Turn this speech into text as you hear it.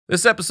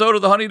This episode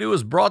of the HoneyDew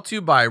is brought to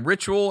you by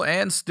Ritual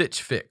and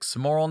Stitch Fix.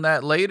 More on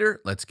that later.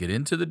 Let's get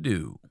into the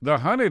do. The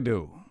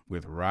HoneyDew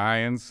with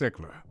Ryan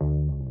Sickler.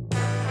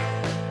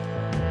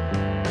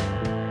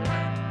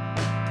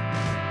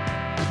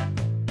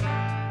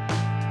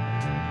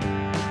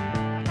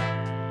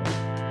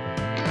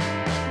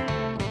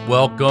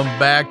 Welcome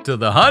back to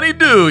the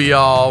HoneyDew,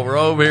 y'all. We're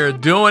over here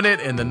doing it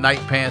in the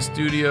Night Pants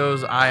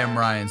Studios. I am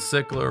Ryan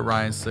Sickler,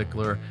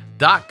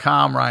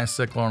 RyanSickler.com, Ryan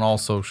Sickler on all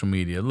social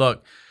media.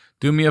 Look,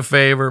 do me a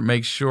favor.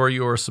 Make sure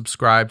you are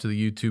subscribed to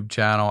the YouTube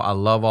channel. I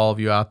love all of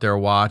you out there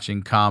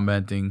watching,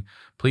 commenting.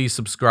 Please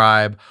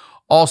subscribe.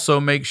 Also,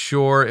 make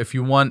sure if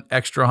you want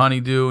extra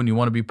HoneyDew and you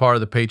want to be part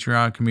of the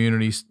Patreon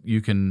community, you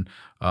can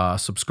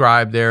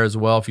subscribe there as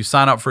well. If you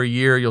sign up for a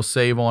year, you'll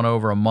save on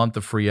over a month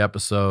of free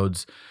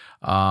episodes.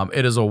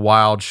 It is a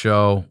wild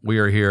show. We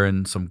are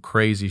hearing some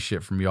crazy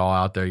shit from y'all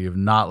out there. You've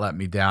not let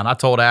me down. I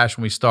told Ash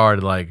when we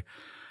started, like,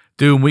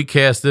 dude, when we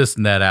cast this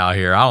net out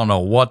here, I don't know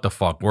what the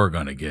fuck we're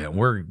gonna get.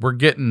 We're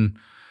getting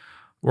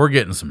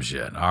some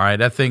shit. All right,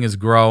 that thing is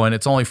growing.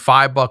 It's only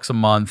 $5 a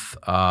month.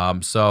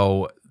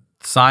 So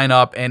sign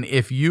up, and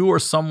if you or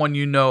someone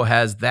you know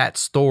has that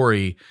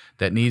story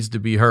that needs to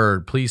be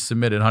heard, please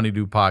submit at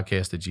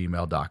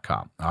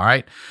honeydewpodcast@gmail.com. All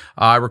right.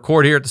 I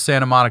record here at the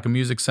Santa Monica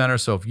Music Center,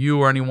 so if you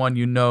or anyone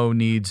you know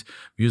needs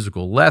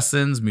musical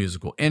lessons,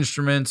 musical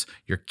instruments,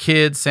 your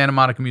kids, Santa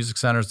Monica Music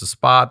Center is the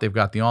spot. They've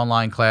got the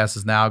online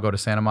classes now. Go to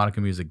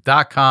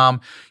santamonicamusic.com.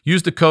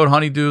 Use the code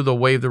HoneyDew. They'll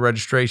waive the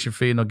registration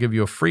fee, and they'll give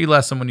you a free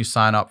lesson when you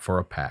sign up for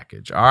a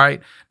package. All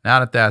right. Now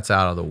that that's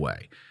out of the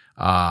way.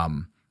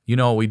 You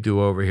know what we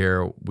do over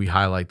here? We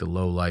highlight the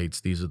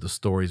lowlights. These are the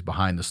stories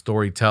behind the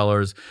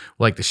storytellers.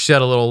 We like to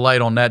shed a little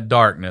light on that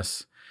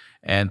darkness.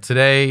 And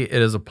today,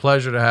 it is a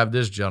pleasure to have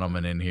this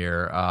gentleman in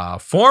here,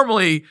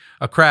 formerly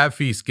a Crab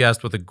Feast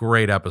guest with a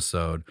great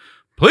episode.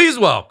 Please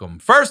welcome,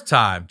 first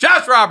time,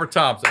 Josh Robert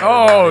Thompson.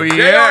 Oh,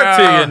 everybody. yeah.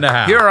 JRT in the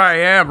house. Here I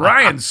am,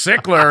 Ryan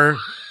Sickler.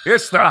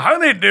 It's the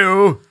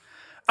HoneyDew.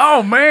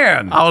 Oh,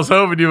 man. I was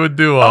hoping you would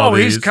do all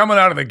these. He's coming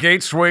out of the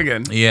gate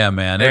swinging. Yeah,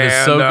 man. It is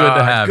so good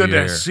to have you here. Good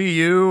here. to see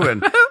you.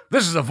 And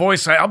this is a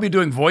voice. I'll be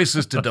doing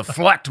voices to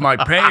deflect my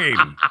pain.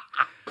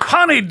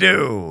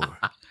 HoneyDew.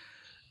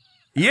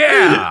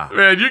 Yeah.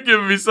 Man, you're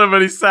giving me so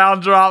many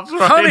sound drops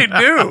right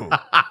now. HoneyDew.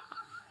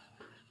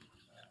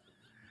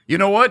 You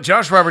know what?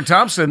 Josh Robert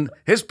Thompson,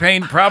 his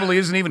pain probably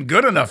isn't even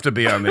good enough to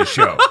be on this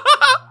show.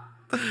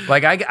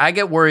 Like, I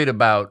get worried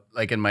about,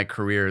 like, in my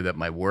career that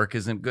my work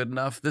isn't good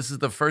enough. This is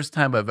the first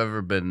time I've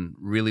ever been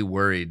really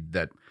worried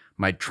that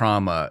my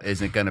trauma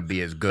isn't going to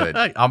be as good.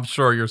 I'm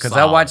sure you're Because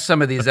I watch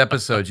some of these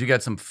episodes. You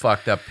got some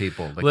fucked up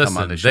people that come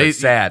on the show. It's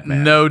sad,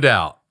 man. No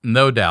doubt.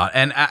 No doubt.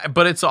 And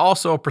but it's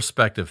also a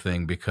perspective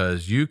thing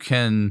because you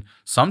can,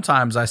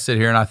 sometimes I sit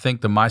here and I think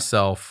to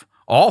myself,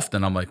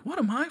 often I'm like, what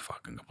am I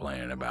fucking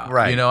complaining about?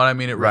 Right. You know what I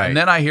mean? Right. And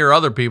then I hear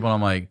other people and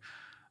I'm like,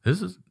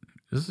 this is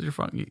your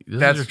fucking,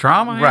 this is your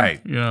trauma here?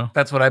 Right. You know?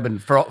 That's what I've been,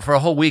 for a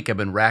whole week, I've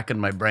been racking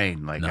my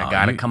brain. Like, I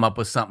got to come up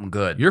with something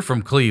good. You're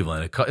from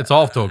Cleveland. It's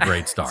off to a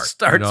great start.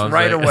 Starts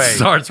right away. It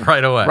starts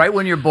right away. Right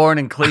when you're born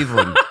in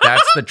Cleveland,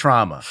 that's the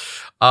trauma.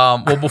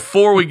 Well,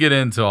 before we get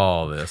into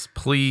all this,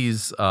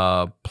 please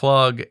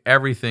plug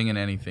everything and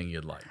anything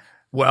you'd like.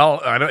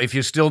 Well, if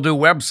you still do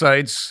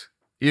websites,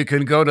 you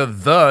can go to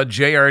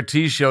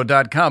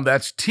thejrtshow.com.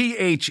 That's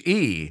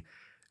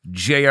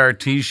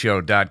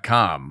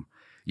THEJRTshow.com.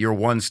 Your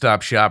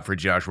one-stop shop for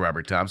Josh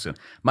Robert Thompson.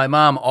 My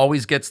mom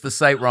always gets the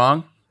site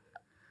wrong.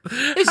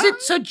 Is it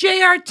so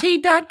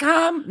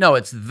JRT.com? No,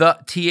 it's the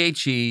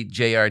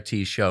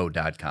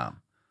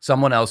THEJRTshow.com.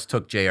 Someone else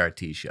took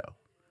JRT show.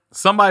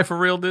 Somebody for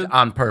real did?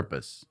 On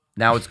purpose.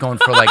 Now it's going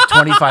for like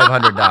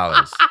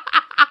 $2,500.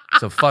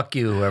 So fuck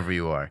you, whoever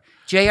you are.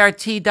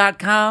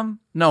 JRT.com?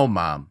 No,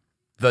 Mom.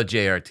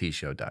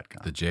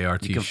 TheJRTshow.com. The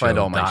JRT You can find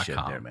all my shit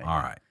there, man. All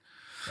right.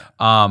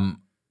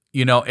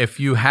 You know, if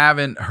you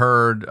haven't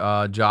heard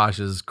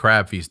Josh's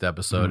Crab Feast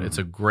episode, it's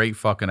a great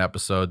fucking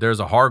episode. There's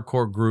a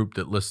hardcore group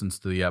that listens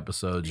to the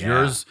episodes.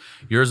 Yeah.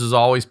 Yours is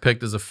always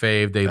picked as a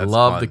fave. They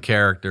love fun. the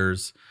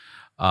characters.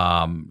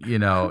 You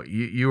know,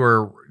 you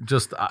were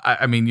just,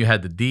 I mean, you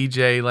had the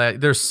DJ.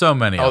 There's so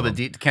many of them.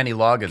 Kenny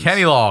Loggins.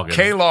 Kenny Loggins.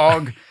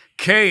 K-Log,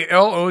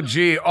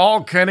 K-L-O-G,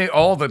 all Kenny,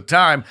 all the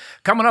time.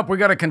 Coming up, we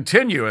got a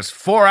continuous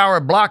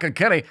 4-hour block of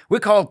Kenny. We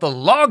call it the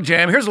Log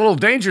Jam. Here's a little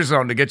danger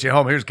zone to get you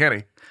home. Here's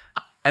Kenny.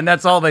 And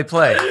that's all they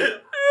play.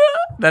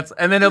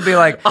 And then he'll be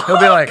like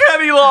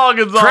Kenny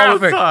Loggins all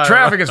the time.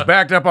 Traffic is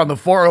backed up on the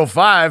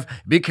 405.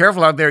 Be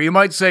careful out there. You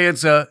might say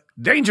it's a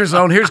danger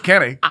zone. Here's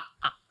Kenny.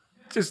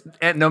 just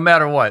no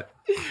matter what.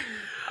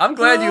 I'm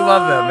glad you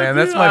love that, man.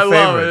 That's my favorite.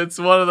 Love it. It's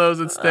one of those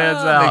that stands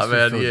out, makes me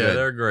man. feel Yeah, good.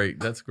 they're great.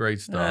 That's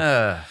great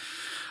stuff.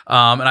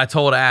 And I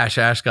told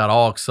Ash got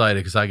all excited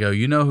because I go,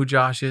 you know who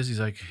Josh is? He's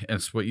like,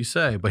 it's what you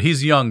say, but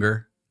he's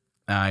younger.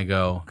 And I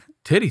go,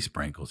 titty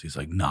sprinkles. He's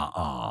like,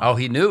 nah. Oh,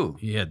 he knew.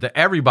 Yeah,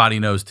 everybody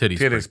knows titty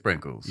sprinkles.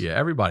 Sprinkles. Yeah,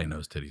 everybody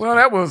knows titty Well,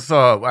 sprinkles. that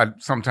was, I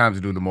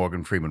sometimes do the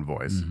Morgan Freeman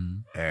voice.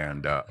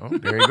 And,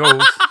 there he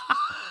goes.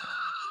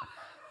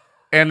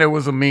 And there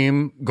was a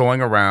meme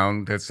going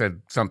around that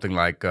said something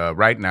like,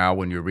 right now,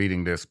 when you're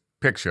reading this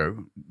picture,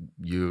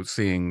 you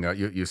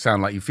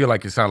feel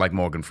like you sound like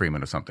Morgan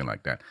Freeman or something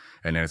like that.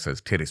 And then it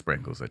says titty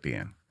sprinkles at the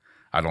end.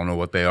 I don't know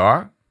what they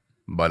are,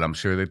 but I'm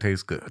sure they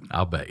taste good.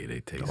 I'll bet you they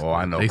taste good.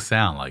 I know. They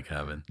sound like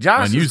heaven.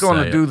 Josh is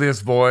going to do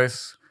this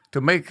voice to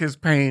make his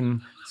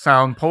pain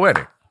sound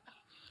poetic.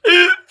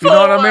 You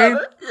know what I mean?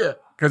 Yeah.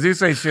 Because you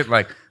say shit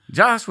like,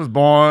 Josh was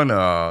born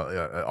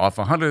off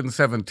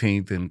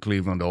 117th in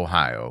Cleveland,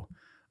 Ohio,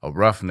 a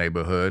rough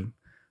neighborhood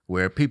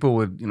where people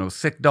would,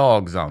 sick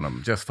dogs on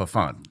them just for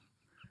fun.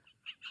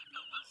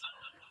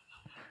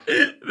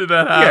 Did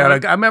that happen? Yeah,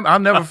 like, I remember. I'll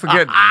never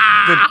forget. You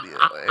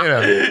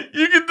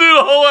can do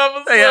the whole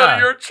episode of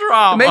your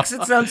trauma. It makes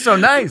it sound so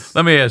nice.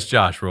 Let me ask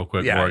Josh real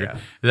quick, Yeah, Morgan.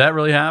 yeah. Did that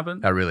really happen?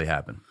 That really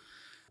happened.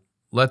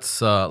 Let's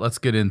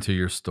get into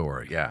your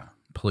story. Yeah.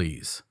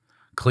 Please.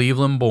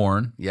 Cleveland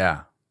born.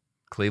 Yeah.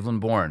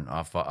 Cleveland born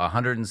off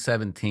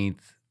 117th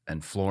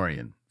and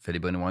Florian. If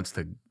anybody wants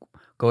to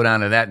go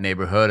down to that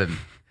neighborhood and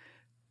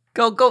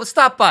go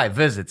stop by,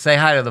 visit, say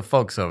hi to the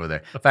folks over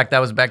there. In fact, I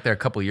was back there a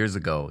couple years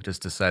ago,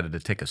 just decided to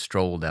take a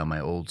stroll down my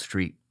old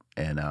street,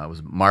 and I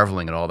was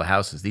marveling at all the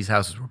houses. These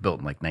houses were built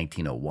in like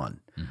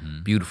 1901.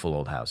 Mm-hmm. Beautiful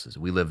old houses.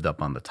 We lived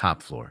up on the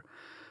top floor,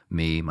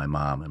 me, my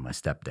mom, and my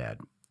stepdad.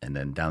 And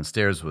then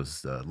downstairs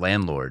was the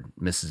landlord,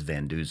 Mrs.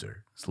 Van Duzer,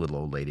 this little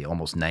old lady,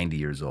 almost 90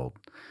 years old.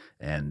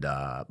 And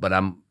but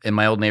I'm in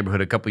my old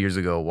neighborhood a couple years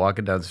ago,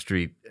 walking down the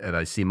street, and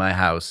I see my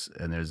house,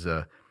 and there's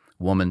a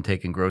woman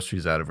taking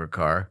groceries out of her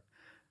car,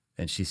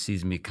 and she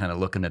sees me kind of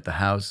looking at the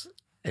house,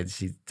 and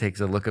she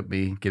takes a look at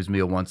me, gives me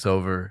a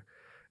once-over,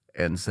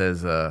 and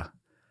says,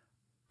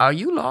 "Are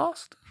you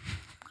lost?"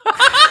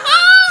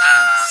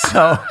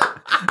 So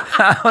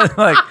I was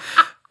like,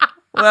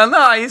 "Well, no,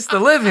 I used to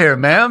live here,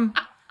 ma'am.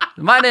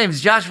 My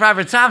name's Josh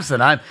Robert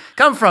Thompson. I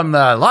come from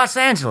Los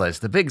Angeles,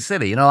 the big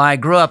city. I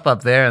grew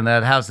up there in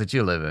that house that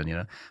you live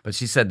in, But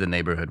she said the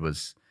neighborhood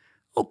was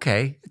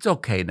okay. It's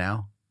okay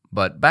now.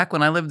 But back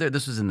when I lived there,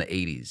 this was in the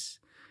 80s.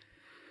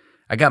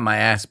 I got my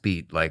ass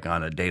beat like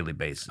on a daily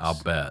basis.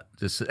 I'll bet.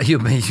 Just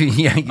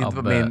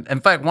in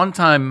fact, one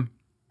time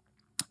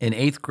in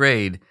 8th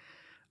grade,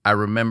 I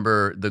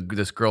remember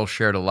this girl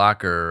shared a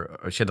locker,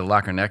 or she had a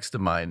locker next to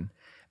mine,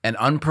 and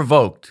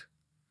unprovoked,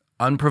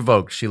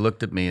 she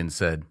looked at me and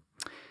said,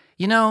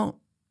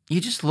 you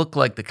just look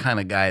like the kind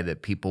of guy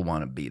that people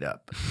want to beat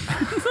up.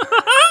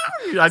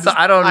 I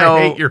don't know. I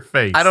hate your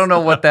face. I don't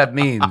know what that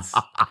means.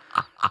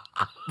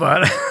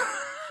 But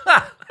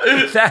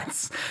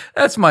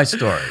that's my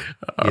story.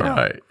 All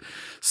right.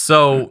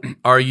 So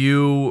are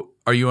you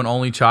an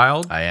only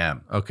child? I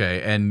am.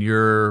 Okay, and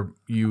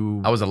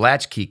I was a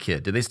latchkey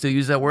kid. Do they still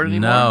use that word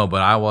anymore? No,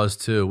 but I was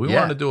too. We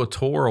Yeah. wanted to do a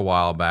tour a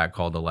while back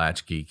called the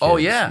Latchkey Kids. Oh,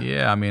 yeah.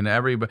 Yeah, I mean,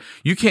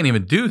 you can't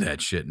even do that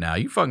shit now.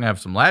 You fucking have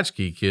some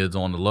latchkey kids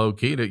on the low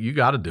key that you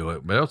got to do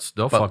it, but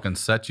they'll fucking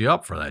set you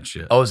up for that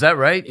shit. Oh, is that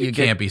right? You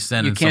can't be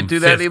sending you can't some do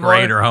that 5th anymore?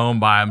 grader home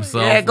by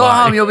himself. Yeah, go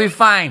home. You'll be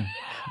fine.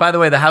 By the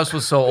way, the house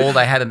was so old,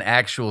 I had an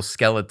actual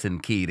skeleton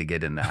key to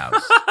get in the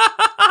house.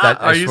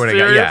 Are you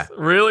serious? Yeah.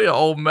 Really? An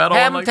old metal?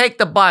 Have him take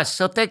the bus.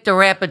 He'll take the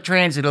rapid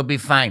transit. It'll be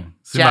fine.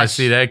 When I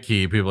see that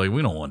key, people are like,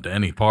 we don't want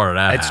any part of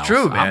that It's house.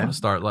 true, man. I'm going to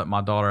start letting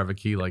my daughter have a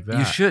key like that.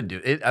 You should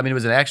do it. I mean, it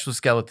was an actual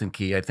skeleton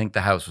key. I think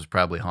the house was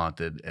probably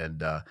haunted,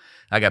 and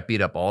I got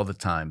beat up all the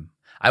time.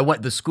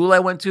 The school I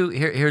went to,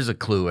 here's a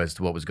clue as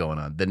to what was going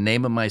on. The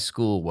name of my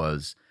school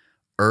was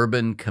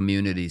Urban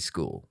Community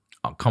School.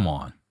 Oh, come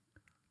on.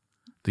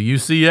 The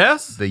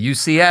UCS? The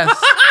UCS.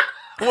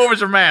 What was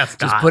your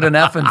mascot? Just put an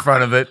F in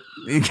front of it.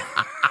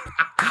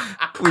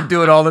 We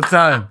do it all the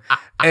time.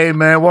 Hey,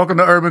 man, welcome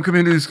to Urban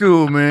Community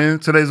School, man.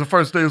 Today's the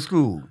first day of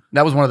school.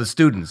 That was one of the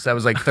students. That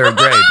was like 3rd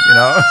grade,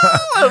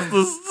 That's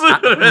the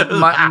student.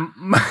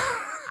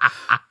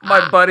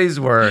 My buddies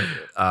were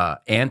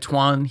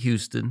Antoine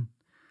Houston,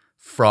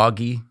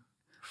 Froggy,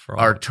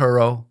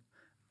 Arturo,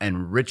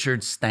 and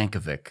Richard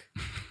Stankovic.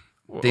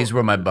 These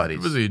were my buddies.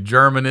 Was he a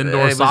German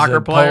indoor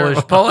soccer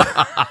player? Polish.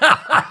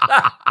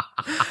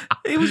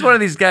 He was one of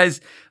these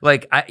guys.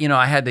 Like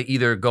I had to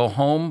either go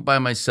home by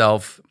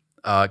myself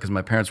because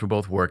my parents were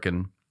both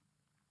working,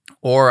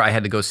 or I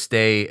had to go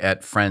stay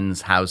at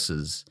friends'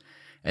 houses.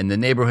 And the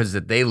neighborhoods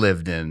that they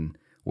lived in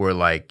were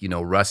like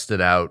rusted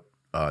out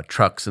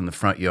trucks in the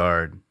front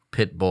yard,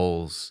 pit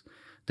bulls.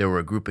 There were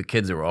a group of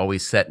kids that were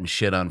always setting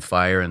shit on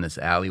fire in this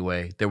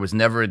alleyway. There was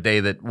never a day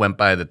that went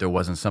by that there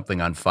wasn't something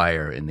on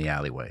fire in the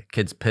alleyway.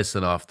 Kids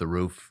pissing off the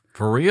roof.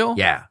 For real?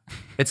 Yeah.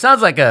 It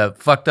sounds like a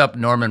fucked up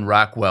Norman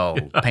Rockwell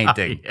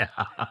painting. Yeah.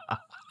 I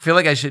feel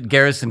like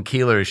Garrison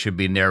Keillor should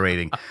be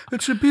narrating.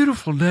 It's a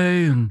beautiful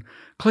day in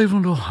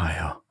Cleveland,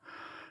 Ohio.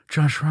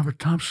 Josh Robert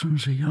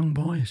Thompson's a young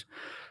boy. He's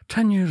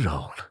 10 years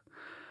old.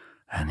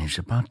 And he's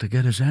about to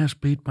get his ass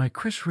beat by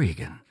Chris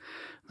Regan,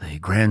 the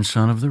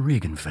grandson of the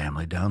Regan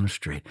family down the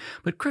street.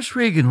 But Chris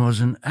Regan was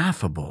an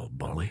affable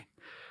bully.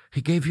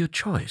 He gave you a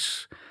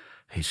choice.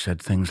 He said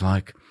things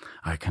like,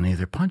 I can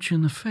either punch you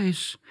in the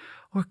face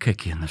or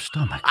kick you in the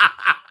stomach.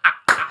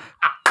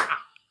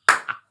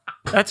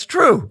 That's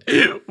true.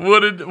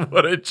 What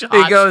a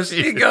Josh.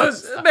 He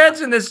goes,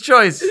 imagine this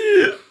choice.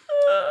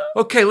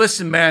 Okay,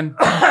 listen, man.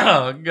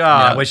 Oh, God.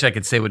 Yeah, I wish I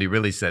could say what he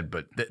really said,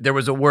 but there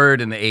was a word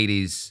in the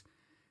 80s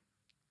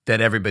that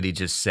everybody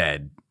just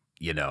said,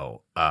 you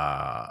know,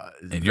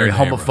 very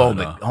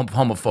homophobic,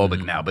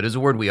 homophobic now, but it was a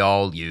word we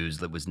all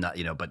used that was not,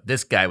 you know, but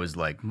this guy was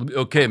like,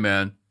 okay,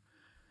 man,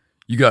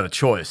 you got a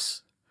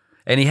choice.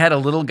 And he had a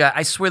little guy.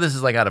 I swear this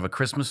is like out of A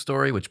Christmas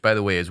Story, which, by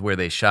the way, is where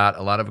they shot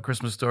a lot of A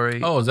Christmas Story.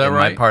 Oh, is that in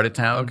right? my part of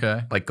town.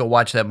 Okay. Like, go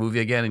watch that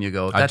movie again, and you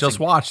go, I just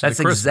watched That's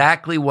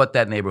exactly what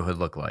that neighborhood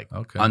looked like.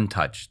 Okay.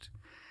 Untouched.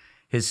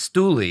 His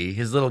stoolie,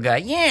 his little guy,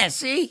 yeah,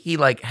 see? He,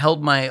 like,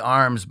 held my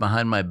arms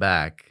behind my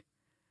back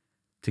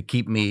to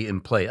keep me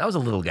in place. I was a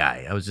little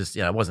guy. I was just,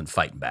 you know, I wasn't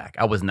fighting back.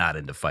 I was not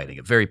into fighting.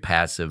 A very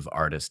passive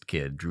artist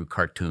kid, drew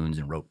cartoons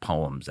and wrote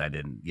poems. I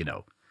didn't, you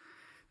know.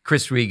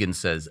 Chris Regan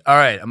says, all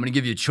right, I'm going to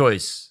give you a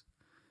choice.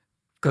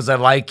 Because I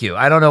like you.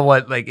 I don't know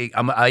what, like,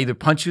 I either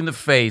punch you in the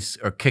face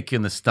or kick you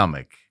in the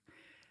stomach.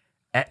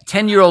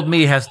 10-year-old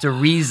me has to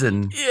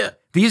reason,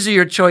 these are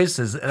your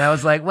choices. And I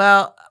was like,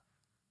 well,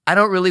 I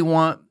don't really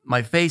want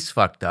my face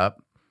fucked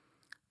up.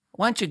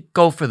 Why don't you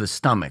go for the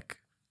stomach?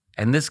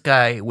 And this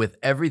guy, with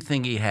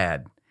everything he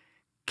had,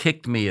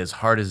 kicked me as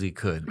hard as he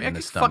could in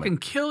the stomach. Fucking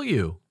kill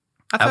you.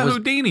 That's how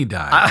Houdini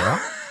died, bro.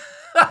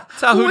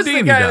 That's how Who was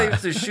Houdini the guy died.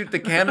 that used to shoot the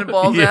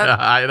cannonballs at? Yeah,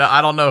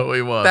 I don't know who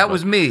he was. That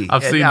was me.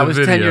 I've seen I the was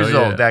video, 10 years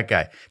yeah. old, that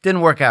guy. Didn't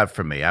work out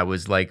for me. I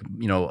was like,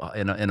 you know,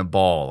 in a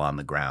ball on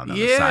the ground on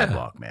the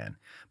sidewalk, man.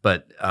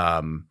 But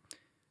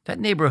that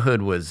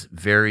neighborhood was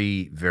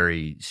very,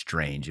 very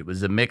strange. It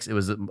was a mix. It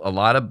was a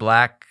lot of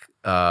black,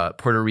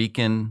 Puerto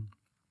Rican,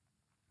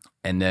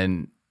 and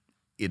then,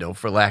 you know,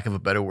 for lack of a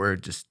better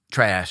word, just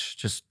trash.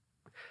 Just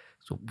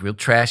a real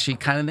trashy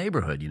kind of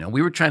neighborhood, you know.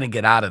 We were trying to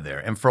get out of there.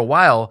 And for a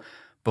while,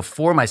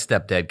 before my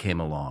stepdad came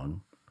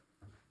along,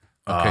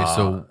 okay,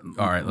 so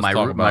all right, let's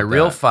talk about my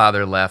real that.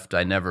 father left.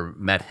 I never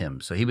met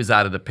him, so he was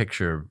out of the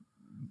picture.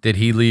 Did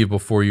he leave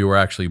before you were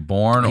actually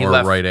born, or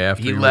left, right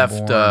after? He you left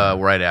were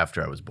born? right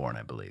after I was born,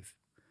 I believe.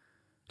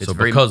 So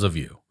because of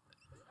you.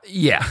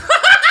 Yeah.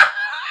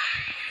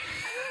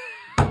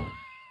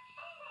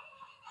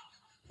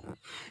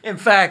 In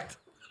fact,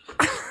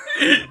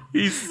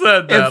 He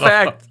said that. in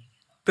fact,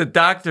 the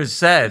doctor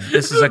said,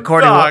 this is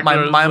according to what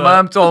my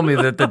mom told me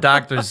that the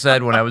doctor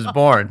said when I was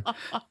born.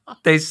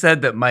 They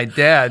said that my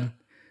dad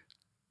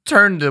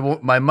turned to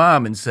my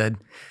mom and said,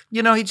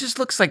 you know, he just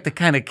looks like the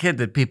kind of kid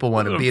that people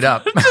want to beat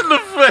up. in the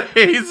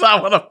face. I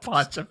want to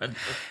punch him.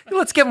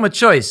 Let's give him a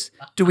choice.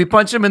 Do we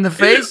punch him in the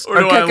face or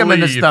do kick I him in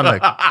the leave?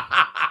 stomach?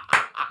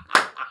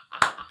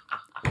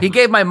 He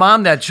gave my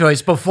mom that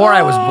choice before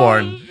I was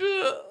born.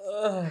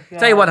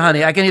 Tell you what,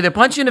 honey, I can either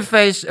punch you in the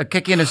face or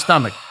kick you in the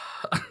stomach.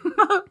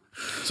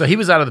 So he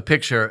was out of the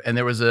picture, and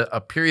there was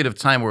a period of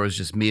time where it was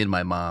just me and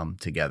my mom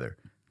together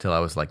till I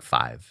was like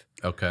 5.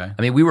 Okay.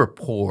 I mean, we were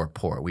poor.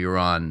 We were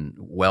on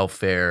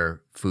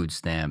welfare, food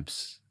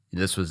stamps.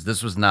 This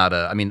was not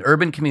a. I mean,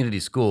 Urban Community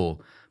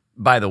School,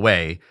 by the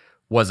way,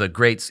 is a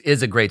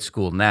great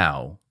school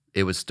now.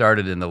 It was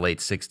started in the late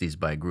 '60s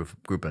by a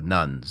group of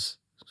nuns,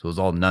 so it was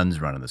all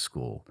nuns running the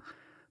school.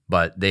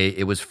 But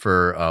it was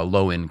for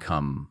low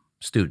income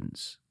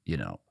students, you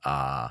know.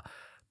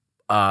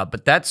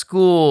 But that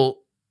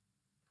school,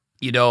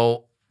 you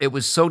know, it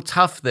was so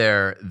tough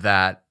there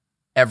that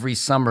every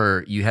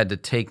summer you had to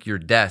take your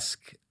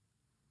desk,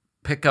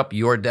 pick up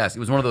your desk. It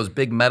was one of those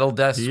big metal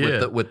desks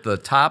with the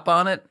top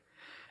on it,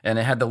 and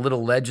it had the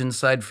little ledge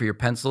inside for your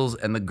pencils,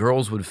 and the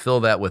girls would fill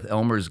that with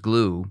Elmer's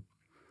glue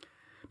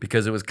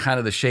because it was kind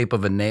of the shape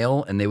of a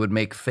nail, and they would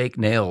make fake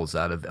nails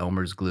out of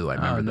Elmer's glue. I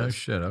remember no this.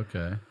 shit.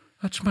 Okay.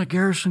 That's my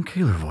Garrison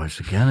Keillor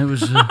voice again. It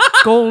was a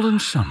golden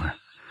summer.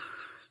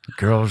 The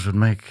girls would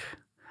make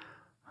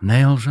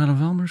nails out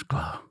of Elmer's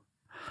glue.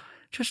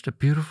 Just a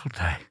beautiful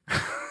day.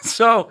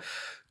 So,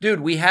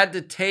 dude, we had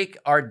to take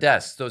our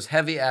desks, those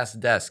heavy-ass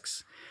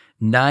desks,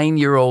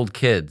 9-year-old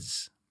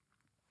kids,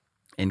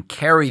 and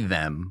carry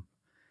them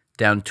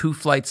down 2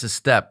 flights of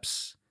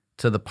steps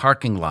to the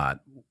parking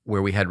lot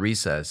where we had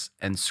recess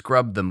and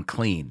scrub them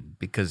clean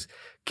because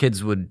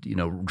kids would, you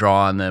know,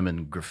 draw on them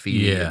and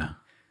graffiti. Yeah.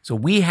 So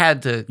we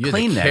had to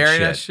clean carry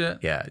that that shit.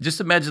 shit? Yeah.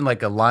 Just imagine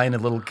like a line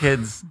of little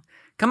kids.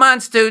 Come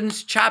on,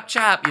 students, chop,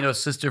 chop. You know,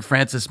 Sister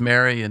Frances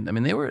Mary. And I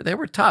mean, they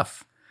were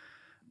tough.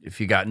 If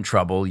you got in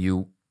trouble,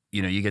 you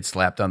get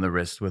slapped on the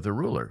wrist with a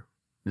ruler.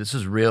 This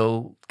is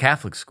real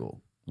Catholic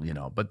school, you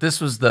know. But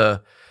this was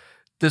the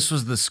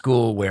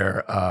school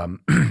where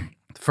the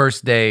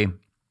first day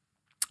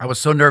I was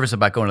so nervous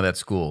about going to that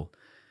school,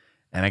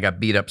 and I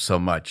got beat up so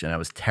much, and I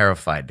was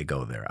terrified to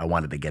go there. I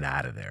wanted to get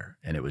out of there,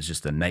 and it was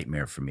just a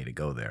nightmare for me to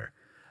go there.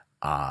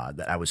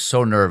 That I was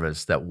so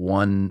nervous that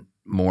one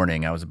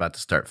morning I was about to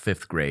start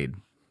 5th grade,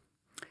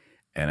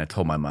 and I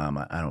told my mom,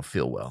 I don't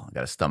feel well. I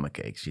got a stomach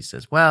ache. She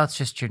says, well, it's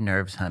just your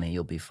nerves, honey.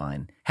 You'll be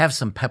fine. Have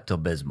some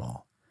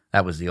Pepto-Bismol.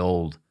 That was the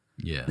old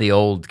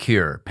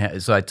cure.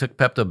 So I took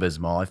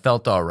Pepto-Bismol. I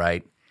felt all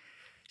right.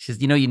 She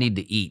says, you know, you need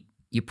to eat.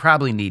 You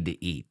probably need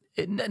to eat.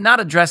 not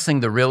addressing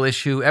the real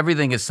issue.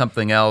 Everything is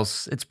something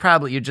else. It's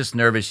probably you're just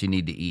nervous you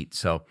need to eat.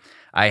 So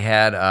I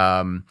had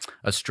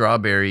a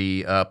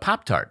strawberry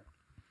Pop-Tart.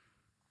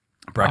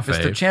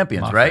 Breakfast of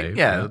Champions, right? Fave,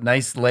 yeah,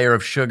 nice layer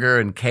of sugar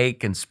and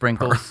cake and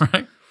sprinkles.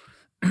 Right.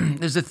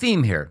 There's a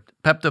theme here.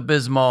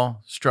 Pepto-Bismol,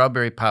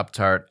 strawberry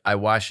Pop-Tart. I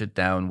wash it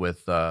down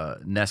with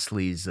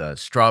Nestle's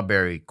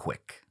Strawberry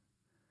Quick,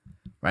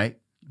 right?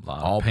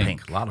 All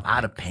pink. A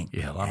lot of pink.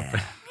 Yeah, a lot of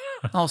pink.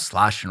 All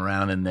sloshing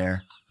around in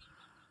there.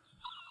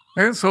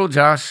 And so,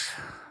 Josh,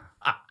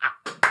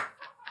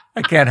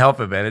 I can't help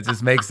it, man. It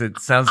just makes it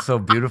sound so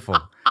beautiful.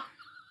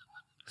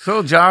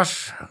 So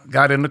Josh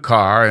got in the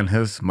car, and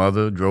his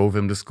mother drove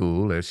him to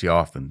school, as she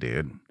often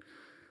did.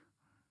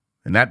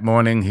 And that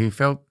morning, he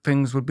felt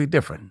things would be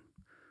different.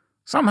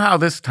 Somehow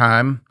this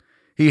time,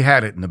 he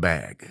had it in the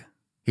bag.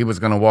 He was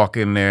going to walk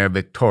in there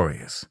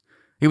victorious.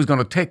 He was going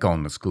to take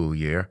on the school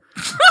year,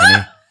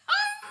 and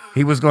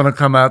he was going to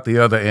come out the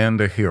other end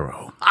a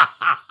hero.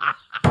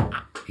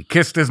 He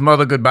kissed his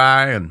mother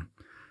goodbye and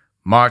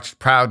marched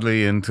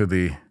proudly into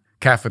the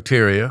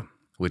cafeteria,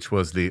 which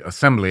was the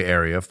assembly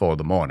area for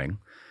the morning,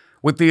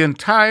 with the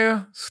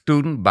entire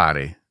student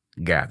body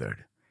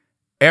gathered.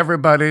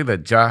 Everybody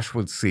that Josh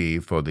would see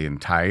for the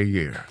entire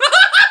year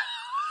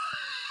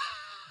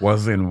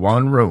was in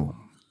one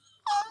room.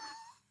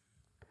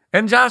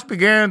 And Josh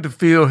began to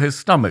feel his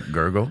stomach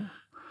gurgle,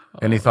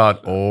 and he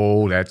thought,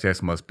 oh, that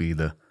just must be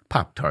the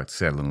Pop-Tart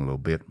settling a little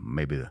bit.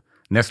 Maybe the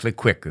Nestle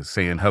Quick is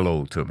saying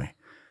hello to me.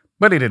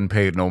 But he didn't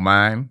pay it no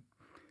mind.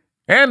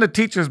 And the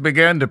teachers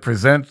began to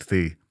present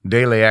the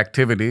daily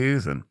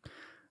activities, and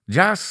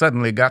Josh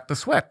suddenly got the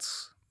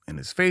sweats, and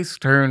his face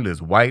turned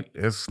as white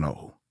as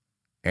snow.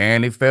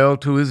 And he fell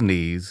to his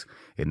knees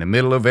in the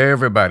middle of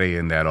everybody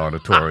in that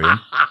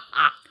auditorium,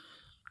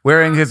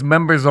 wearing his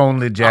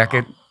members-only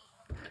jacket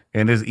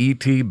and his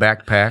E.T.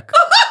 backpack.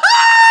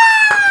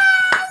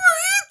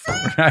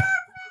 Right?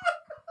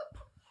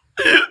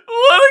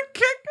 What a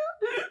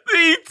kicker! The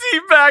E.T.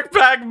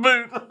 backpack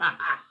boot.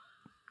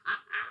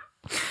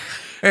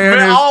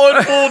 And all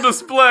in full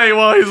display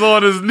while he's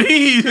on his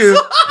knees.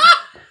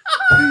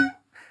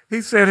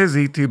 He set his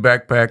E.T.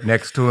 backpack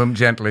next to him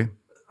gently.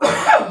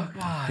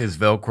 His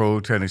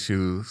Velcro tennis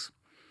shoes.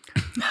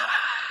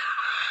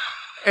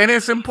 And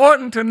it's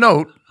important to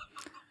note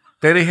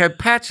that he had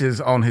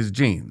patches on his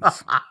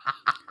jeans.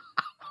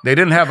 They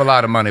didn't have a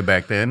lot of money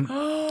back then.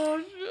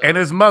 And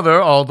his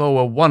mother, although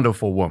a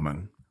wonderful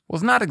woman,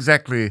 was not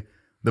exactly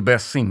the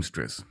best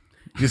seamstress.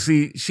 You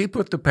see, she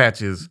put the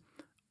patches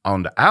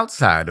on the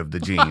outside of the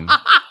jean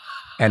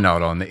and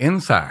not on the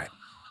inside.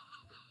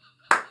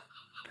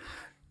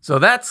 So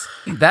that's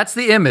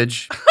the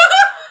image.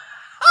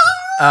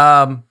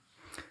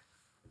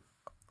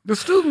 The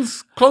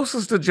students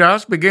closest to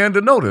Josh began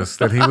to notice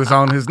that he was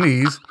on his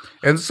knees,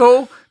 and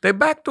so they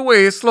backed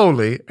away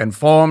slowly and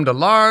formed a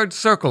large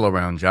circle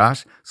around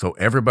Josh so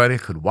everybody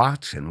could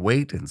watch and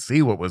wait and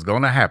see what was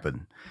going to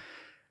happen.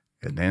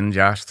 And then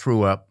Josh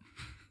threw up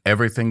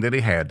everything that he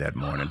had that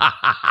morning.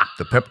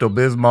 The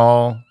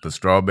Pepto-Bismol, the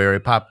strawberry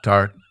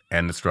Pop-Tart,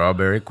 and the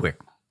strawberry Quick.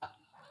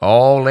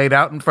 All laid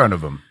out in front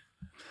of him.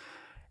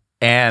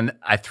 And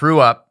I threw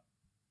up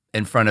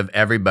in front of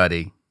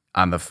everybody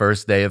on the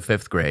first day of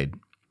 5th grade.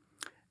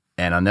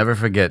 And I'll never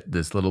forget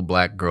this little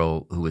black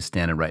girl who was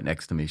standing right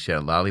next to me. She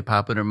had a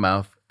lollipop in her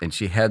mouth, and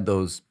she had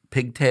those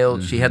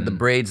pigtails. Mm-hmm. She had the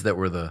braids that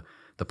were the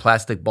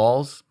plastic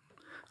balls,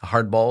 the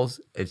hard balls,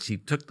 and she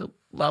took the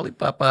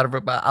lollipop out of her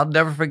mouth. I'll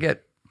never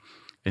forget.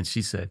 And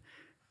she said,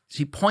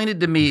 she pointed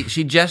to me,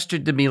 she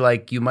gestured to me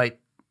like you might,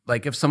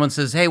 like if someone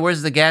says, hey,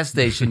 where's the gas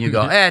station? You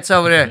go, hey, it's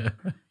over there.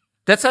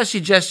 That's how she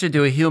gestured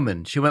to a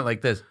human. She went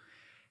like this.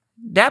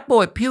 That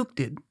boy puked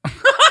it.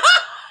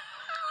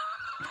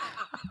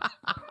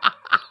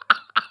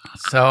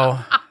 So,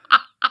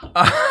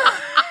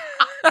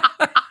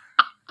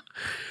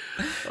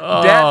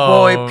 that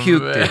boy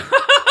puked it.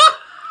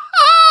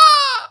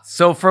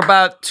 So for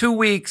about 2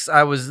 weeks,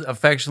 I was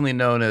affectionately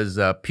known as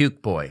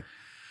Puke Boy.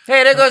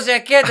 Hey, there goes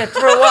that kid that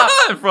threw up.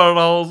 In front of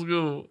the whole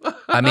school.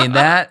 I mean,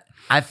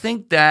 I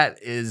think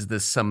that is the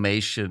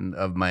summation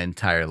of my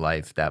entire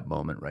life, that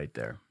moment right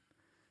there.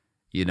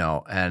 You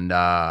know, and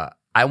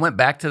I went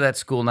back to that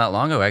school not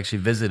long ago. I actually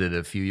visited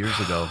a few years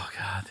ago. Oh,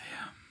 God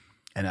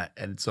damn.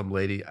 And some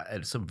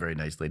very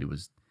nice lady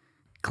was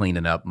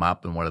cleaning up,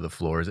 mopping one of the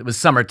floors. It was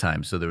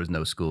summertime, so there was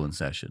no school in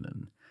session.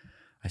 And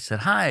I said,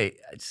 hi.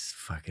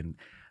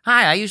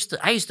 I used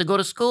to go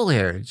to school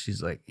here. And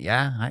she's like,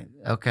 yeah,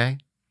 okay.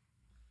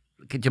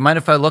 Could you mind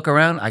if I look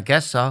around? I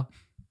guess so.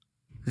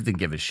 I didn't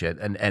give a shit.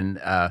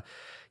 And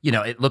you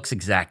know, it looks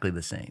exactly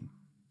the same.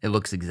 It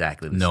looks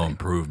exactly the same. No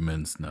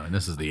improvements. No. And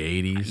this is the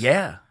 80s.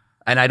 Yeah.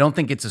 And I don't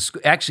think it's a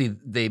school. Actually,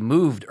 they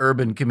moved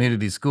Urban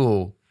Community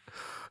School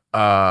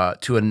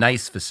to a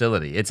nice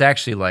facility. It's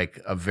actually like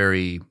a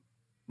very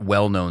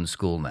well-known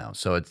school now.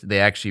 So they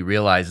actually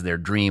realized their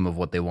dream of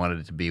what they wanted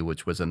it to be,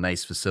 which was a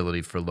nice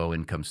facility for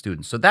low-income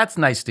students. So that's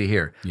nice to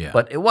hear. Yeah.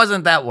 But it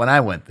wasn't that when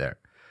I went there,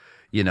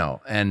 you know.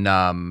 And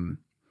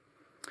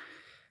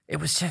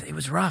it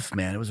was rough,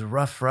 man. It was a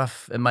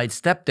rough. And my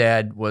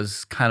stepdad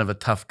was kind of a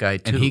tough guy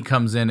too. And he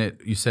comes in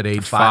at, you said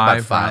age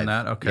About five around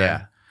that? Okay.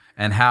 Yeah.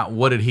 And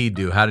what did he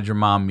do? How did your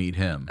mom meet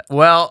him?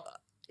 Well,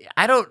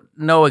 I don't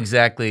know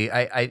exactly.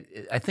 I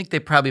think they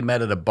probably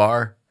met at a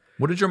bar.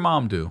 What did your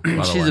mom do? By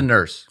the She's way? a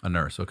nurse. A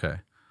nurse, okay.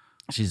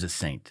 She's a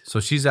saint. So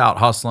she's out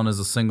hustling as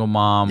a single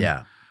mom.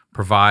 Yeah.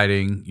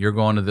 Providing. You're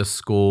going to this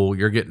school.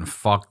 You're getting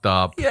fucked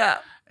up. Yeah.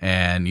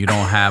 And you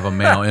don't have a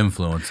male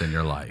influence in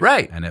your life.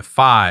 Right. And at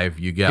 5,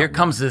 you get Here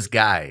comes this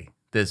guy,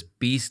 this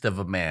beast of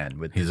a man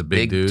with He's this a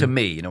big dude? to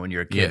me, when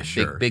you're a kid, Yeah,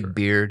 sure, big sure.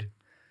 beard.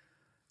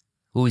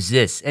 Who's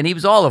this? And he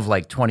was all of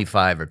like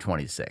 25 or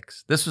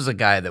 26. This was a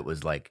guy that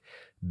was like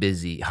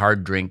busy,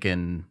 hard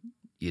drinking,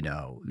 he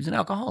was an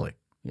alcoholic,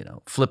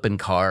 flipping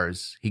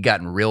cars. He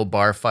got in real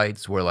bar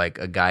fights where like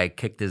a guy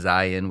kicked his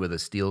eye in with a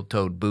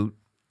steel-toed boot.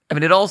 I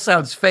mean, it all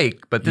sounds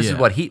fake, but this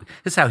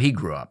is how he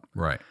grew up.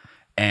 Right.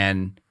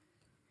 And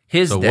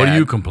his So dad, what are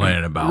you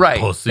complaining about, right,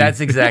 pussy? that's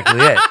exactly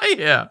it.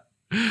 Yeah.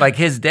 Like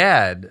his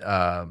dad,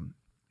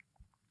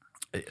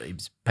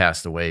 he's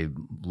passed away a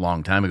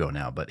long time ago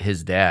now, but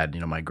his dad,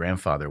 my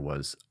grandfather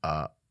was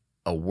a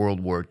World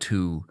War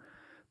II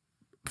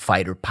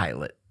fighter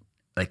pilot.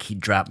 Like he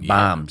dropped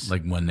bombs.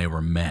 Like when they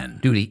were men.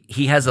 Dude,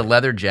 he has a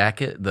leather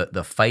jacket,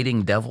 the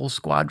Fighting Devil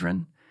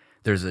Squadron.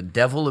 There's a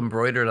devil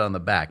embroidered on the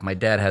back. My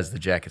dad has the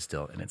jacket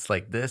still, and it's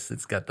like this.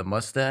 It's got the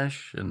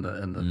mustache and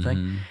the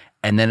thing.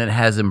 And then it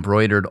has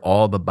embroidered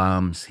all the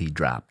bombs he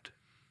dropped.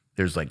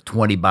 There's like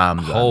 20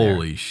 bombs on there.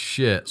 Holy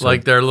shit. So,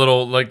 like their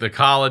little, like the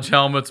college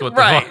helmets with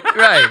right.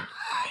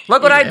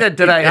 Look what I did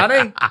today,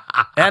 honey.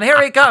 And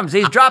here he comes.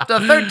 He's dropped the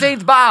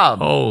 13th bomb.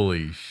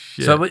 Holy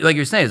shit. So like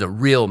you're saying, he's a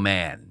real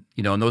man.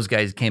 And those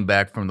guys came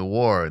back from the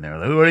war, and they're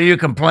like, what are you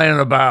complaining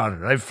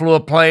about? I flew a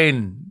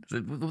plane.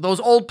 Those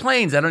old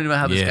planes. I don't even know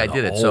how this guy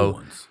did it.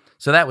 So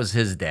that was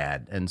his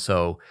dad. And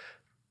so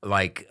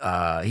like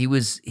he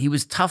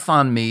was tough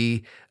on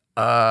me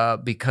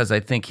because I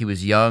think he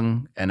was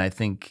young, and I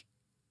think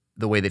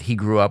the way that he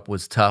grew up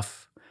was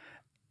tough.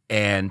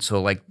 And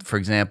so like, for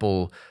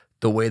example,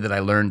 the way that I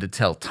learned to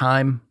tell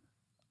time,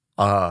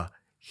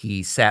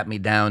 he sat me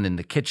down in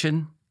the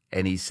kitchen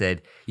and he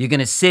said, you're going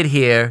to sit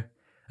here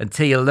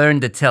until you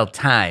learn to tell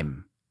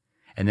time.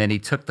 And then he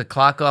took the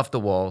clock off the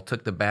wall,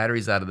 took the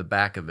batteries out of the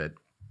back of it,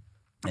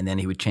 and then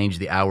he would change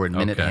the hour and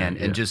minute hand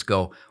and just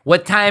go,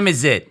 what time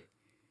is it?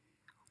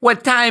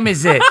 What time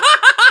is it?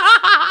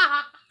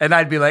 And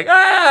I'd be like,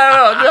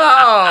 I don't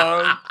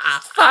know.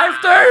 It's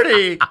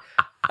 5:30.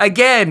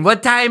 Again,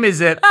 what time is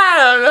it? I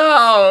don't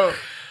know.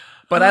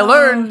 But I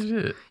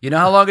learned, you know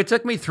how long it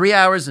took me? 3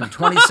 hours and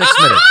 26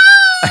 minutes.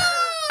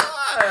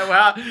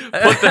 Well,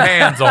 put the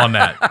hands on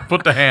that.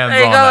 Put the hands There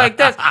you on go that. like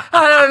this.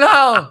 I don't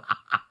know.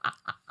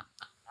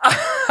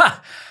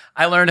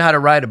 I learned how to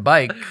ride a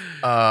bike.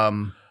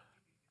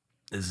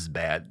 This is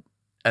bad.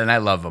 And I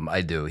love him.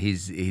 I do.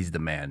 He's the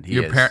man. He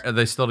is. Are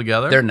they still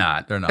together? They're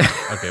not. They're not.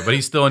 Okay, but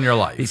he's still in your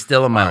life. He's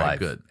still in my All right, life.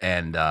 Good.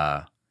 And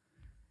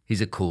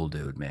he's a cool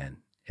dude, man.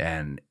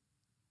 And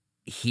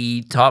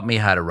he taught me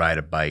how to ride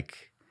a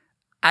bike.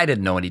 I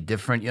didn't know any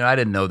different. I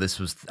didn't know this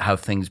was how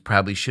things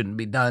probably shouldn't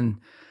be done.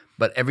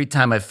 But every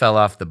time I fell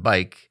off the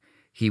bike,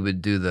 he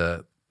would do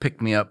the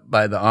pick me up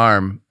by the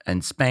arm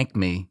and spank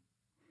me,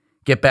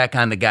 get back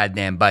on the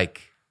goddamn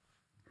bike.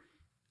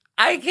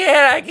 I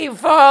can't, I keep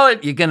falling.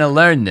 You're going to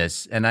learn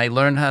this. And I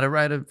learned how to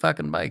ride a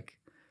fucking bike.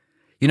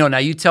 Now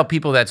you tell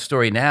people that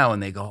story now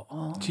and they go,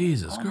 oh,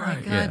 Jesus oh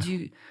Christ. my God,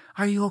 Yeah.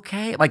 are you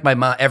okay? Like my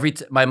mom,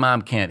 my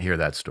mom can't hear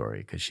that story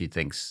because she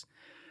thinks,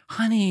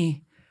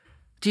 honey,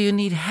 do you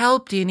need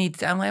help? Do you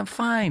need, I'm like, I'm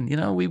fine.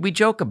 We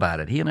joke about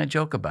it. He and I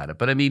joke about it.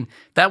 But I mean,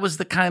 that was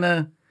the kind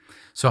of.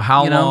 So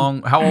how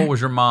long, how old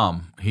was your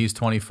mom? He's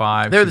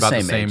 25. They're She's the about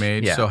same the same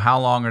age. yeah. So how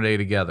long are they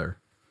together?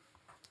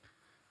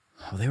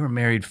 Well, they were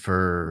married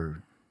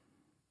for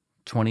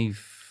 20.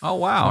 Oh,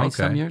 wow. 20 Okay.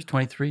 some years,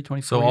 23,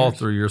 24 So years. all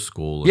through your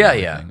school. And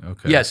Yeah. everything.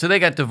 Okay. Yeah, so they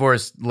got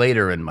divorced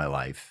later in my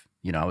life.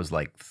 I was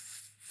like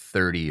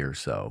 30 or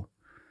so.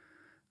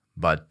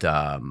 But,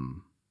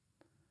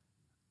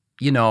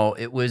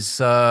 it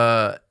was,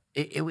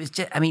 it was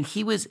just, I mean,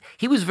 he was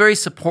very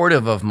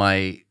supportive of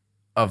my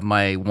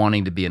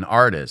wanting to be an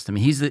artist. I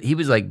mean, he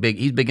was like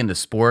he's big into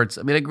sports.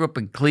 I mean, I grew up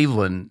in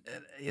Cleveland.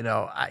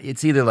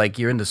 It's either like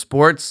you're into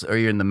sports or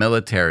you're in the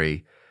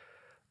military,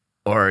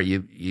 or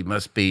you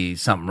must be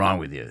something wrong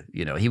with you.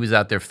 He was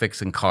out there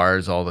fixing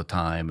cars all the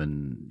time,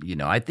 and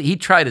he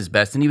tried his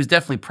best, and he was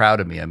definitely proud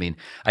of me. I mean,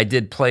 I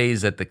did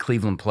plays at the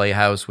Cleveland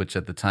Playhouse, which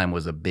at the time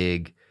was a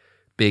big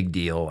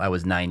deal. I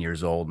was 9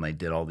 years old, and I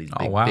did all these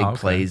big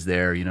plays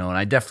there. And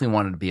I definitely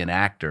wanted to be an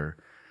actor.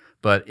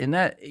 But in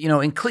that,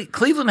 in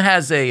Cleveland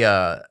has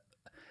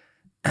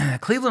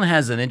Cleveland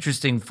has an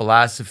interesting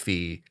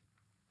philosophy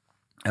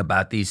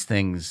about these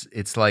things.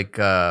 It's like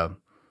the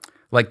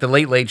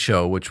Late Late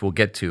Show, which we'll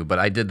get to. But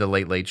I did the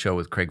Late Late Show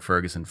with Craig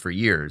Ferguson for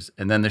years,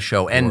 and then the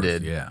show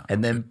ended. Yeah.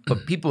 And then,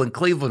 but people in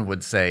Cleveland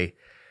would say,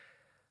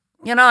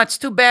 it's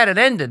too bad it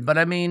ended. But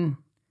I mean,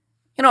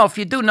 if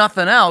you do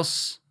nothing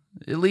else,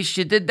 at least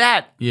you did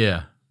that.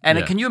 Yeah.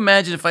 And can you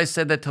imagine if I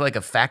said that to like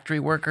a factory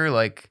worker?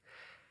 Like,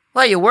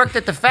 well, you worked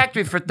at the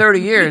factory for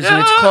 30 years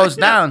and it's closed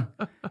down.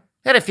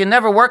 And if you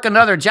never work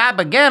another job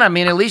again, I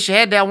mean, at least you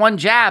had that one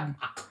job.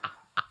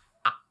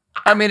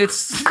 I mean,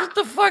 it's, what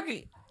the fuck?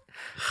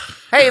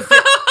 Hey,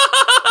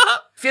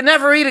 if you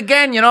never eat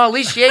again, you know, at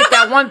least you ate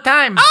that one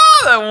time.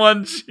 That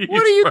one cheese.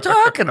 What are you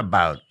talking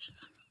about?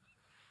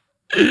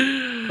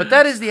 But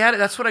that is the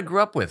attitude. That's what I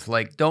grew up with.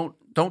 Like, don't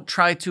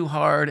try too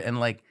hard,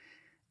 and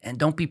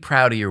don't be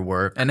proud of your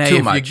work. And hey,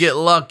 if you get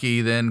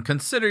lucky, then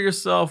consider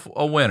yourself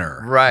a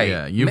winner. Right.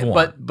 Yeah, you've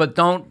won. But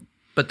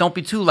don't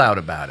be too loud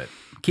about it.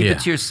 Keep it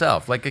to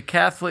yourself. Like a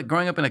Catholic,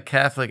 growing up in a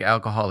Catholic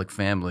alcoholic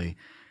family,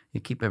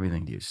 you keep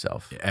everything to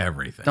yourself.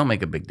 Everything. Don't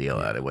make a big deal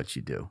out of what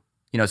you do.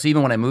 You know, so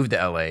even when I moved to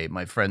LA,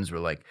 my friends were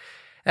like,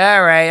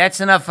 all right, that's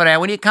enough of that.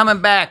 When are you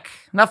coming back?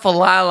 Enough of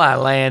La La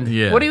Land.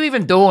 Yeah. What are you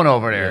even doing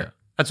over there? Yeah.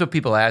 That's what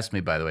people ask me,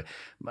 by the way.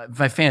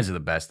 My fans are the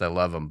best. I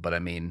love them. But I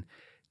mean,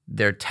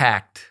 their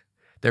tact,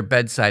 their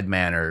bedside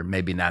manner,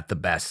 maybe not the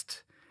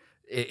best.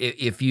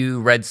 If you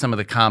read some of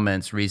the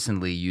comments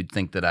recently, you'd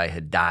think that I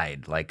had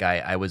died. Like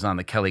I was on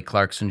the Kelly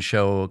Clarkson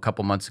show a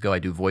couple months ago. I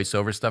do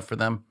voiceover stuff for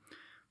them.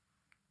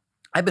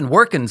 I've been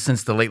working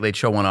since the Late Late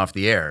Show went off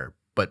the air,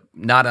 but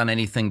not on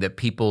anything that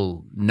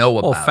people know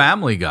about. Well,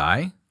 Family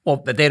Guy. Well,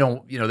 but they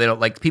don't, you know, they don't,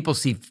 like, people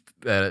see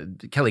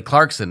Kelly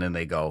Clarkson and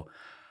they go,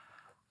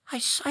 I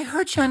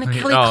heard you on the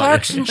Kelly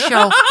Clarkson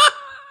show.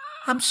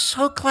 I'm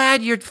so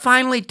glad you're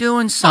finally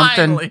doing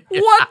something. Finally.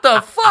 What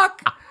the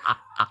fuck?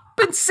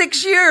 Been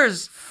 6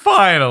 years.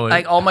 Finally.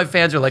 Like, all my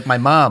fans are like my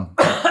mom.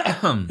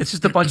 It's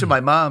just a bunch of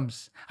my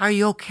moms. Are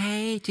you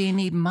okay? Do you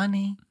need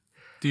money?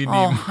 Do you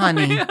need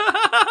honey.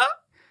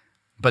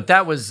 But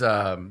that was, you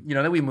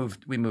know, then we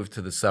moved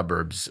to the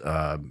suburbs.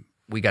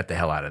 We got the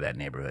hell out of that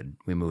neighborhood.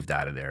 We moved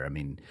out of there. I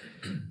mean,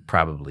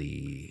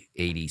 probably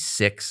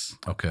 86.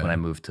 Okay. When I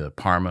moved to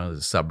Parma,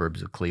 the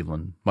suburbs of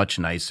Cleveland. Much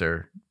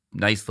nicer.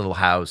 Nice little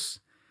house.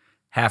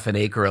 Half an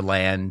acre of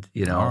land,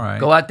 you know. All right.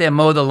 Go out there,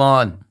 mow the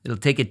lawn. It'll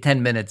take you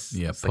 10 minutes.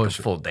 Yeah, it's like a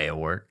full day of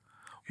work.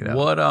 You know?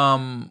 What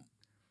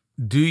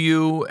do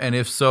you, and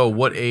if so,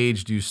 what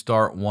age do you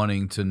start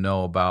wanting to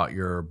know about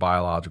your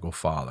biological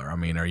father? I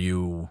mean,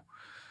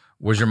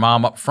 was your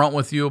mom up front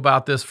with you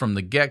about this from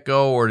the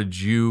get-go, or did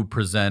you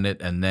present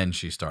it and then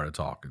she started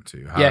talking to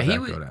you? How did that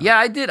go down? Yeah,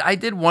 I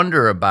did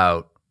wonder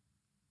about,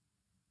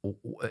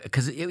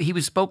 because he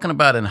was spoken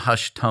about in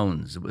hushed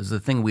tones. It was the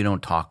thing we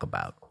don't talk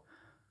about.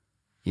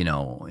 You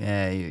know,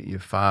 yeah, your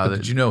father.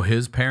 But did you know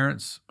his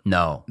parents?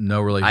 No.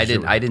 No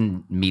relationship? I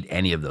didn't meet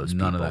any of those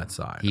people. None of that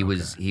side. He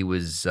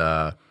was,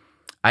 I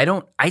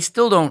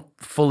still don't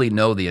fully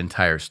know the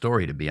entire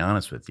story, to be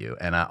honest with you.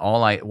 And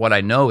what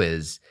I know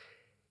is,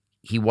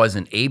 he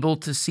wasn't able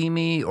to see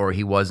me, or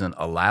he wasn't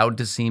allowed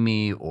to see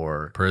me,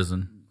 or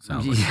prison.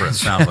 Sounds like prison.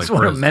 Sounds like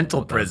prison. A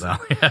mental prison.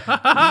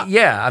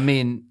 Yeah, I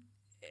mean,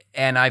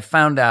 and I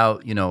found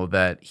out, you know,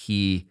 that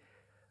he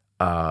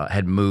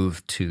had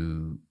moved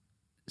to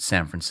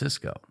San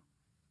Francisco,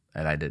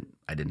 and I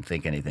didn't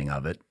think anything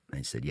of it. And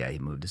he said, "Yeah, he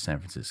moved to San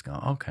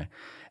Francisco." Okay,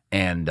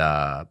 and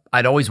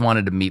I'd always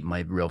wanted to meet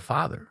my real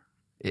father.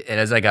 And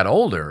as I got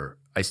older,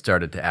 I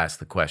started to ask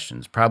the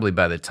questions. Probably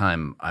by the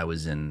time I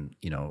was in,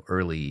 you know,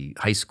 early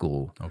high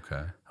school,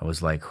 okay, I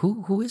was like,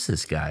 who is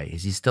this guy?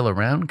 Is he still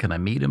around? Can I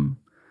meet him?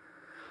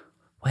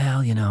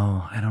 Well, you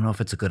know, I don't know if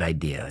it's a good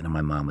idea. You know,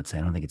 my mom would say,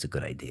 I don't think it's a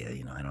good idea.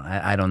 You know,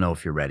 I don't know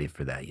if you're ready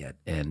for that yet.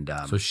 And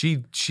so she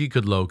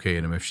could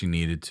locate him if she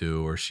needed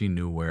to, or she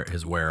knew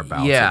his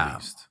whereabouts at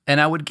least. And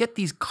I would get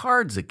these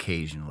cards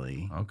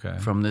occasionally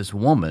from this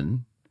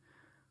woman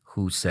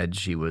who said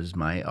she was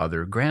my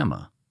other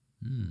grandma.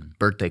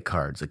 Birthday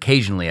cards.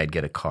 Occasionally I'd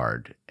get a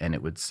card and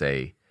it would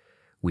say,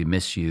 "We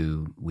miss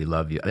you, we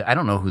love you." I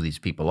don't know who these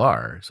people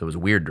are, so it was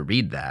weird to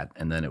read that.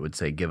 And then it would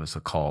say, "Give us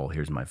a call,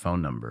 here's my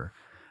phone number."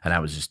 And I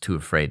was just too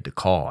afraid to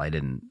call. I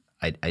didn't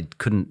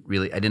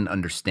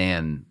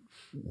understand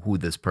who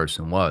this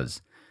person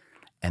was.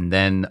 And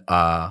then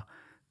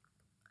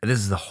this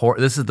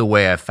is the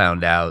way I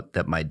found out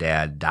that my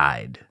dad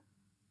died.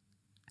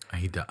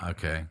 He died.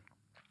 Okay.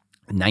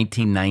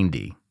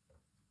 1990.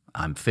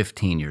 I'm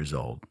 15 years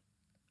old.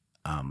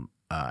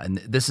 And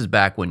this is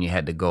back when you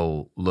had to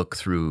go look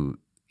through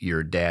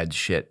your dad's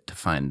shit to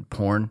find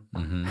porn.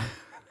 Mm-hmm.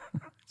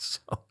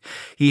 So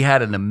he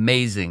had an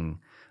amazing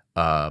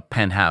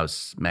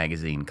Penthouse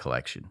magazine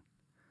collection.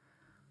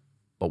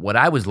 But what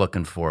I was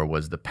looking for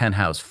was the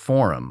Penthouse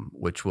Forum,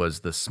 which was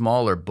the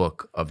smaller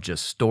book of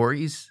just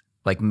stories,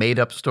 like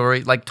made-up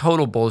stories, like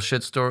total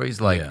bullshit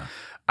stories. Like,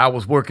 I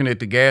was working at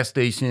the gas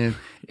station,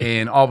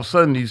 and all of a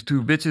sudden these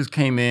two bitches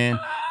came in,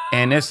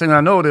 and next thing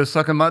I know, they're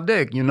sucking my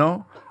dick, you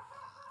know?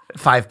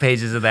 5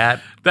 pages of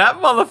that. That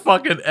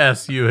motherfucking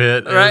S you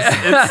hit, right?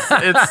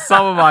 It's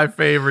some of my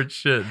favorite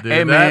shit, dude.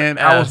 Hey, man,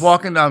 I was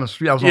walking down the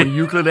street. I was on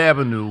Euclid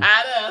Avenue.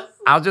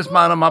 I was just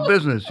minding my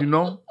business, you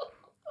know?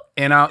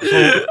 And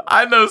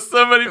I know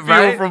so many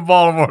people from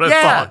Baltimore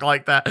that talk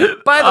like that.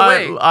 By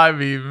the way, I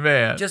mean,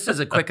 man. Just as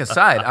a quick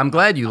aside, I'm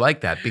glad you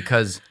like that,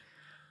 because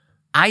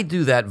I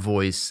do that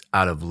voice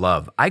out of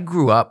love. I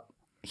grew up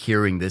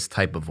hearing this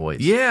type of voice.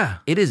 Yeah.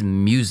 It is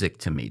music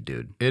to me,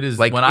 dude. It is.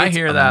 Like, When I it's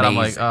hear that, I'm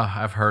like, amazing. oh,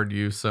 I've heard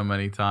you so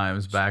many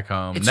times back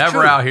home. It's Never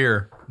true. out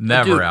here.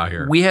 Never Dude, out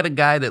here. We had a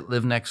guy that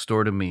lived next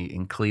door to me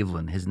in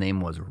Cleveland. His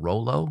name was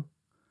Rolo.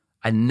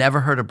 I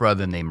never heard a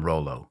brother named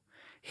Rolo.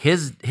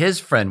 His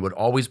friend would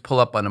always pull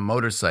up on a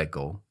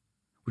motorcycle,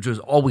 which was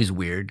always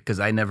weird because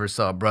I never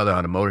saw a brother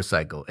on a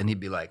motorcycle. And he'd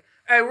be like,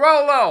 "Hey,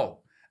 Rolo.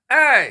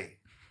 Hey,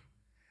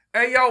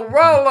 yo,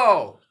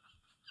 Rolo.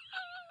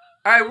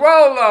 Hey,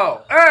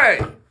 Rolo.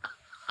 Hey."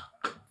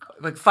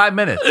 Like 5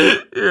 minutes.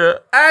 Yeah.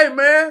 "Hey,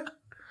 man."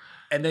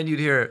 And then you'd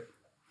hear,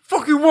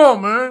 "Fuck you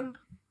want, man?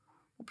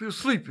 Hope you're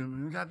sleeping,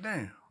 man.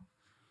 Goddamn."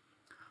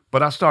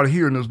 But I started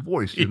hearing this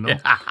voice, you know.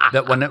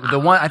 That when the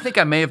one, I think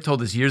I may have told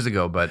this years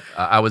ago, but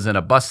I was in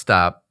a bus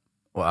stop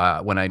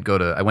when I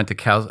went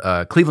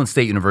to Cleveland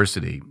State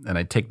University, and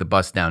I'd take the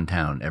bus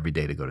downtown every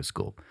day to go to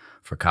school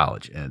for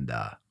college. And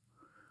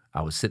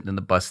I was sitting in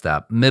the bus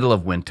stop, middle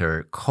of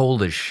winter,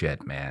 cold as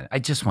shit, man. I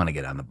just want to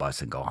get on the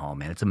bus and go home,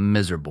 man. It's a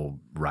miserable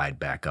ride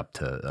back up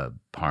to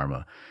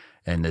Parma.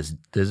 And this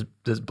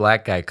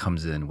black guy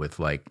comes in with,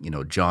 like, you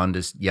know,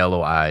 jaundiced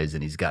yellow eyes,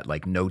 and he's got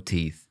like no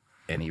teeth.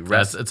 And he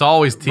rests. It's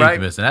always teeth Right.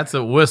 missing. That's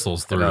what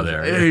whistles through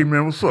there. Hey,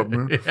 man, what's up,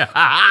 man?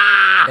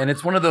 And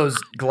it's one of those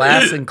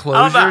glass I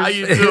enclosures. don't know how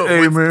you do it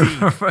Hey, with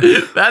man.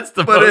 teeth. That's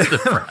the most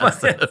it-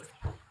 impressive.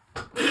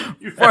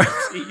 You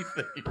have teeth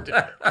that you do.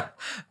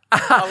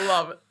 I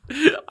love it.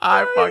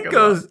 I fucking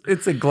love it.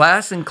 It's a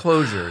glass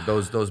enclosure,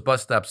 those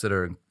bus stops that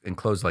are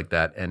enclosed like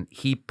that. And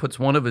he puts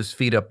one of his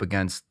feet up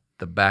against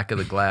the back of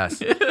the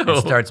glass and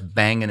starts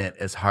banging it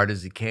as hard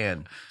as he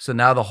can. So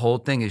now the whole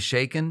thing is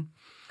shaking.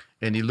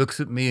 And he looks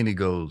at me and he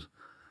goes,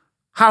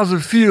 "How's it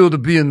feel to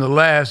be in the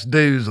last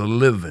days of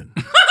living?"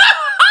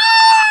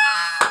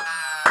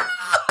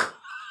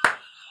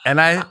 And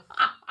I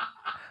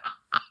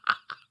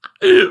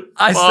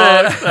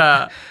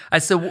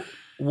said,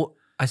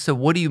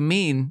 "What do you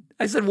mean?"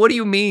 I said, "What do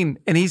you mean?"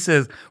 And he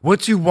says,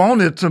 "What you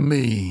want it to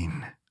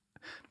mean."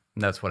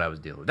 And that's what I was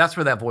dealing with. That's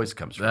where that voice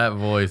comes from. That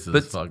voice is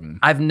But fucking.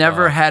 I've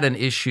never had an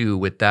issue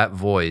with that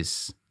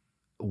voice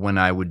when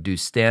I would do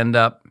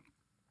stand-up.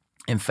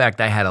 In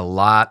fact, I had a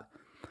lot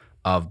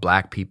of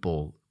black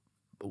people,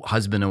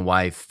 husband and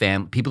wife,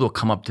 people who would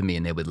come up to me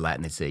and they would laugh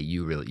and they'd say,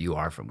 you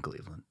are from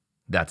Cleveland.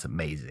 That's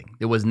amazing.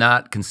 It was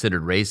not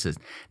considered racist.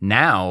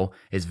 Now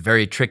it's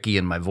very tricky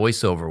in my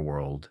voiceover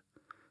world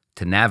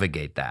to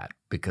navigate that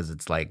because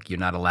it's like you're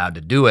not allowed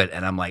to do it.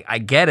 And I'm like, I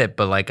get it,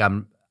 but like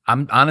I'm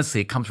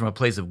honestly, it comes from a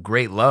place of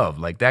great love.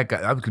 Like that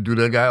guy, I could do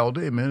that guy all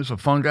day, man. It's a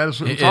fun guy to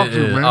sit and talk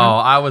to, man. Oh,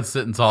 I would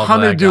sit and talk to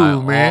that guy.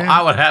 HoneyDew, man.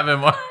 I would have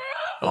him.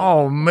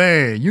 Oh,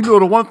 man. You know,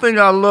 the one thing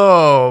I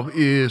love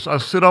is I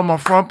sit on my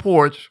front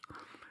porch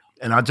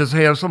and I just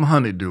have some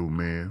honeydew,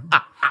 man.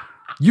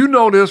 You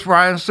know this,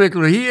 Ryan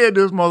Sickler. He had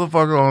this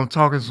motherfucker on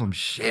talking some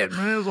shit,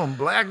 man. Some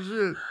black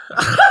shit.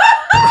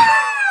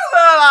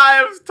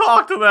 I have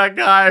talked to that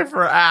guy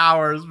for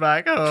hours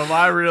back home.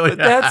 I really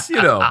That's,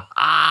 you know.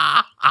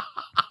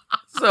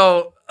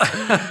 So,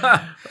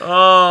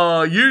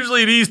 oh,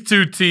 usually these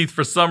two teeth,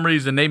 for some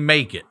reason, they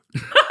make it.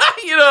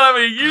 You know what I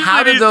mean? Usually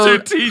how did two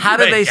teeth how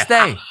did make they it.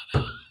 stay?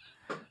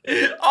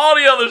 All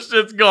the other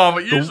shit's gone,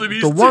 but usually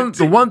these two teeth.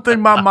 The one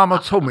thing my mama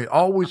told me,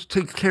 always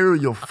take care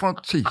of your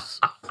front teeth.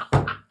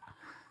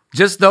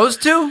 Just those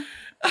two?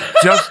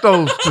 Just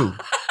those two.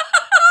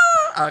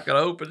 I can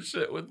open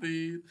shit with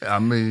these. I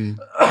mean,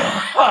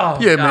 Oh,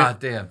 yeah, man. God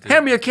damn, dude.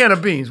 Hand me a can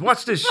of beans.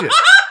 Watch this shit.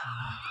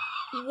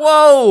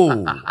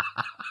 Whoa.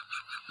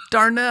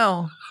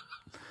 Darnell.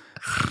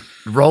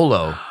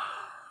 Rolo.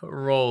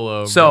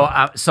 Rolo. So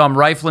I'm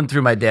rifling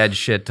through my dad's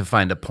shit to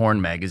find a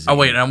porn magazine. Oh,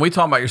 wait, and we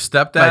talking about your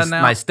stepdad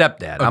now? My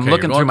stepdad. I'm Okay,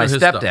 looking you're through going my his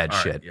stuff. stepdad All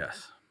right, shit.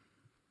 yes.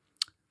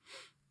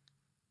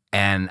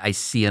 And I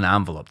see an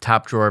envelope,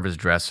 top drawer of his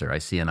dresser. I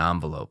see an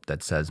envelope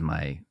that says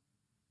my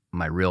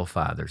real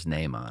father's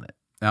name on it.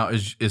 Now,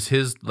 is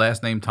his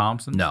last name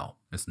Thompson? No,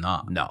 It's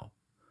not. no.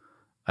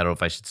 I don't know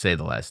if I should say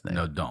the last name.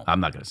 No, don't. I'm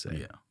not going to say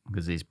Yeah. it.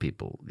 Because these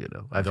people, you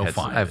know, They'll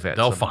find it.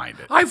 They'll find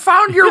it. I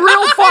found your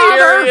real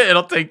father. Yeah,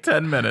 it'll take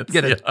 10 minutes.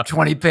 Get a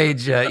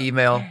 20-page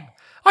email.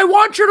 I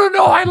want you to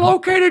know I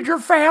located your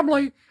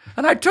family,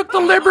 and I took the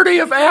liberty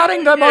of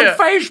adding them on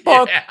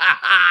Facebook,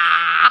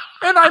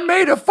 and I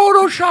made a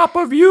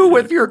Photoshop of you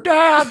with your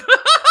dad.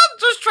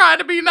 Just trying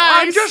to be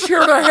nice. I'm just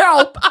here to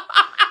help.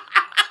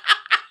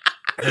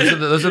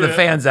 Those are the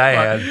fans I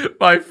had.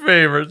 My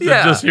favorites. They're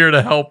Yeah. just here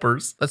to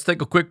helpers. Let's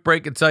take a quick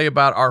break and tell you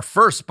about our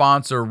first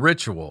sponsor,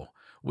 Ritual.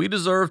 We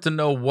deserve to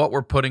know what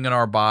we're putting in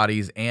our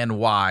bodies and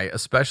why,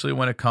 especially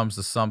when it comes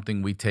to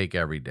something we take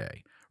every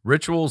day.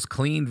 Ritual's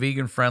clean,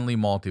 vegan-friendly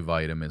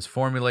multivitamin is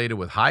formulated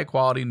with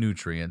high-quality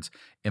nutrients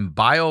in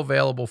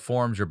bioavailable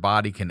forms your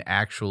body can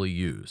actually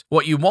use.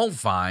 What you won't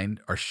find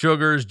are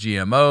sugars,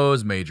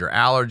 GMOs, major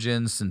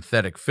allergens,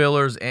 synthetic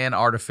fillers, and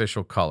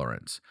artificial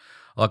colorants.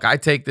 Look, I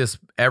take this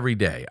every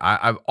day.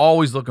 I'm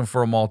always looking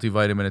for a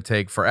multivitamin to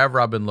take. Forever,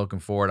 I've been looking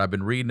for it. I've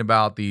been reading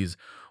about these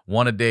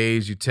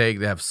one-a-days you take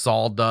that have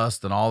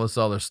sawdust and all this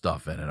other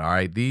stuff in it, all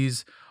right?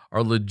 These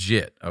are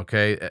legit,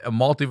 okay? A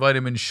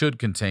multivitamin should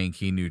contain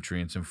key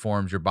nutrients and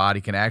forms your body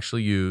can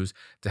actually use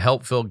to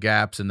help fill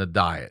gaps in the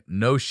diet.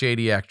 No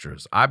shady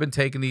extras. I've been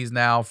taking these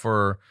now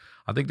for,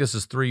 I think this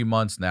is 3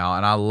 months now,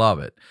 and I love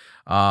it.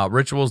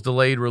 Ritual's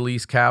delayed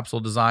release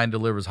capsule design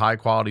delivers high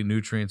quality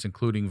nutrients,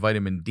 including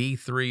vitamin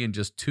D3 in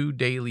just 2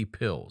 daily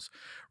pills.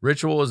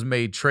 Ritual is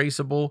made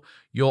traceable.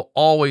 You'll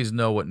always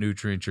know what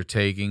nutrients you're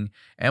taking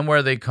and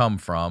where they come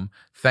from,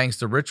 thanks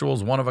to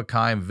Ritual's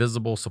one-of-a-kind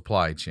visible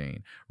supply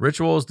chain.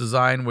 Ritual is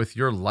designed with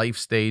your life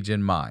stage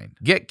in mind.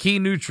 Get key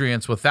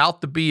nutrients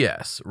without the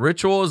BS.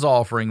 Ritual is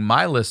offering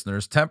my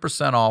listeners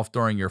 10% off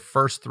during your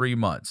first 3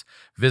 months.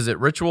 Visit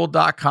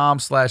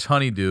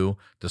ritual.com/honeydew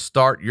to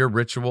start your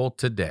ritual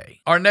today.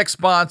 Our next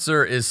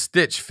sponsor is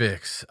Stitch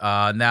Fix.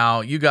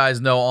 Now, you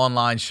guys know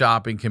online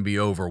shopping can be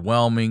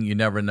overwhelming. You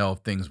never know if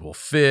things will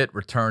fit.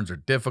 Returns are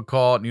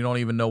difficult, and you don't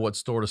even know what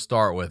store to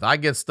start with. I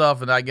get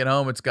stuff, and I get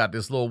home, it's got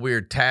this little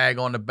weird tag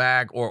on the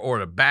back, or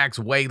the back's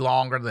way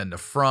longer than the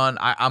front.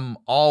 I'm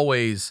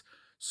always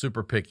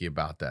super picky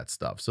about that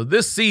stuff. So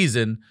this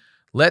season,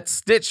 let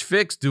Stitch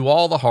Fix do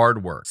all the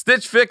hard work.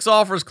 Stitch Fix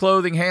offers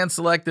clothing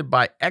hand-selected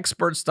by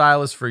expert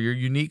stylists for your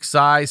unique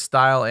size,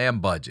 style,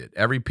 and budget.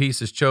 Every piece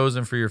is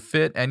chosen for your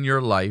fit and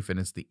your life, and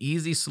it's the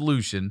easy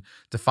solution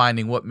to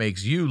finding what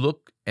makes you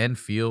look and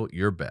feel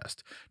your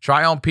best.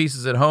 Try on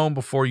pieces at home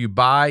before you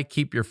buy,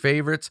 keep your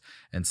favorites,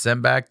 and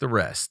send back the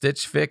rest.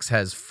 Stitch Fix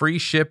has free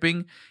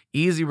shipping,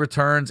 easy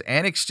returns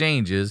and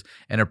exchanges,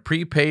 and a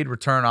prepaid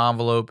return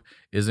envelope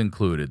is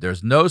included.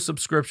 There's no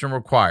subscription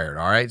required,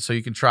 all right? So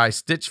you can try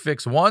Stitch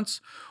Fix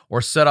once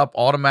or set up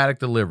automatic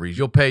deliveries.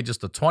 You'll pay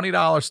just a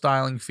 $20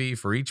 styling fee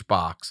for each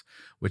box,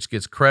 which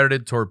gets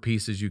credited toward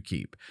pieces you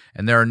keep.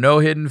 And there are no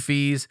hidden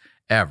fees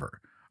ever.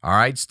 All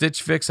right,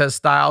 Stitch Fix has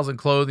styles and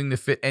clothing to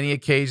fit any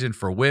occasion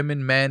for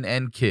women, men,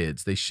 and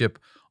kids. They ship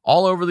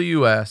all over the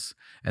U.S.,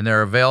 and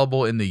they're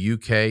available in the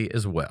U.K.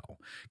 as well.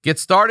 Get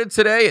started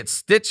today at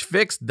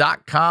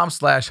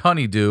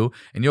stitchfix.com/honeydew,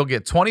 and you'll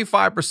get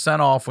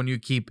 25% off when you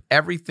keep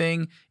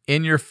everything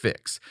in your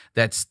fix.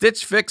 That's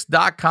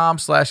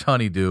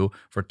stitchfix.com/honeydew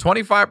for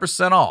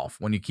 25% off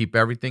when you keep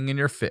everything in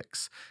your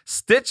fix.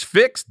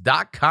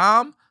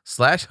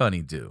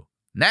 stitchfix.com/honeydew.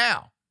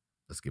 Now,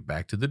 let's get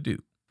back to the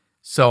do.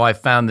 So I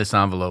found this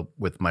envelope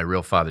with my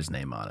real father's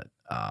name on it.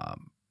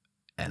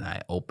 And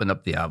I open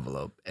up the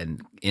envelope,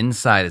 and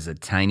inside is a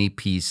tiny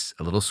piece,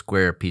 a little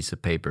square piece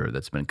of paper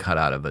that's been cut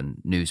out of a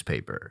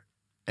newspaper.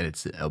 And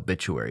it's an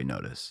obituary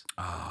notice.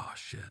 Oh,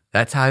 shit.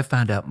 That's how I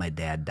found out my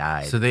dad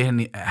died. So they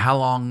hadn't, how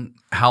long?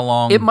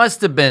 It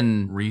must have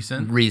been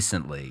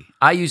recently.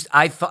 I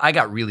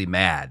got really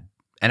mad,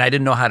 and I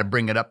didn't know how to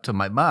bring it up to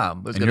my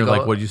mom. And you're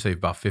like, what did you say,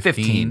 about 15?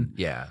 15,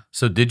 yeah.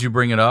 So did you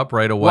bring it up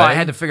right away? Well, I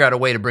had to figure out a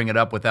way to bring it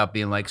up without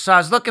being like, so I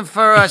was looking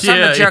for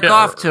something to jerk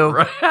off to.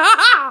 Right.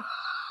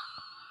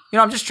 You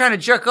know, I'm just trying to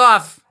jerk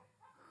off.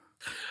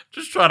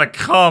 Just trying to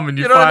come, and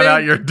you find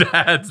out your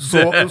dad's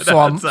dead. So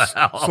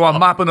I'm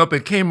mopping up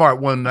at Kmart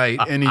one night,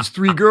 and these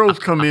 3 girls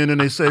come in,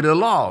 and they say they're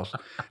lost.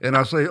 And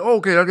I say,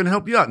 okay, I can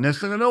help you out.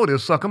 Next thing I know, they're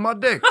sucking my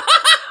dick.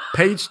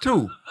 Page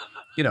 2.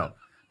 You know.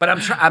 But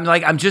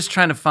I'm just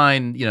trying to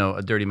find,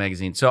 a dirty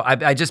magazine. So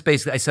I just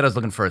basically, I said I was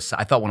looking for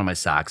I thought one of my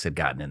socks had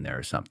gotten in there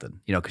or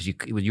something, because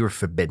you were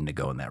forbidden to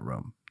go in that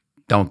room.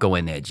 Don't go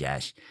in there,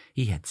 Josh.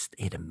 He had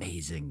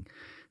amazing,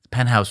 the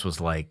penthouse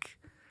was like,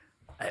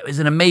 it was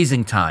an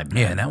amazing time.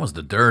 Man. Yeah, and that was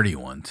the dirty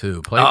one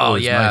too. Playboy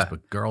was nice,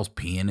 but girls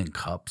peeing in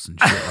cups and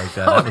shit like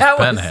that. That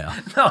was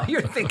penthouse. No,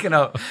 you're thinking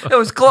of, it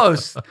was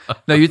close.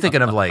 No, you're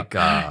thinking of like,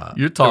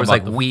 you're talking about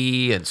like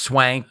Wee and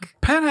Swank.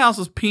 Penthouse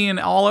was peeing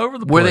all over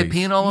the place. Were they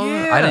peeing all over?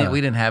 Yeah.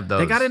 We didn't have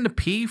those. They got into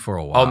pee for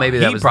a while. Oh, maybe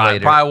that was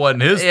later. Probably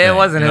wasn't his thing. It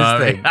wasn't his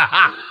thing.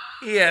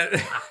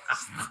 Yeah.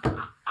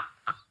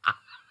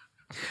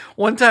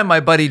 One time, my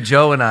buddy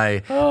Joe and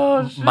I,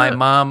 my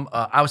mom,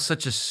 I was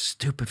such a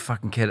stupid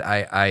fucking kid.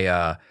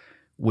 I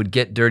would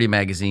get dirty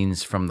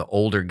magazines from the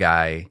older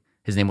guy.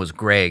 His name was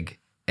Greg,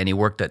 and he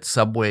worked at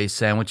Subway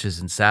Sandwiches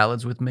and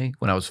Salads with me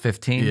when I was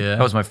 15. Yeah.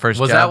 That was my first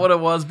job. Was that what it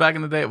was back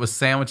in the day? It was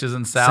Sandwiches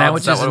and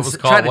Salads? Is that what it was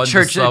called?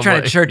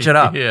 Trying to church it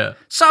up. Yeah.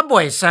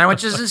 Subway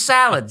Sandwiches and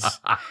Salads.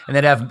 And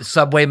they'd have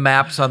Subway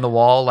maps on the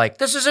wall like,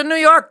 this is a New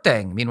York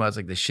thing. Meanwhile, it's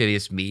like the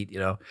shittiest meat,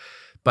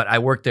 But I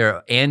worked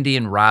there. Andy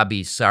and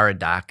Robbie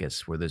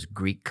Saradakis were this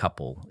Greek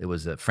couple. It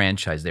was a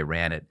franchise. They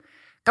ran it.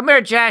 Come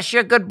here, Josh.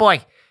 You're a good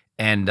boy.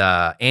 And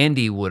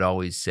Andy would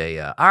always say,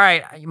 all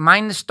right,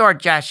 mind the store,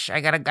 Josh.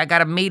 I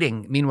got a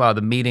meeting. Meanwhile,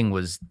 the meeting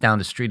was down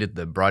the street at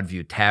the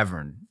Broadview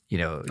Tavern.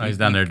 He's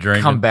down there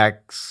drinking. Come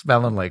back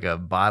smelling like a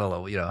bottle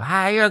of,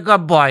 hi, you're a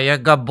good boy. You're a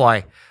good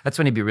boy. That's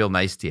when he'd be real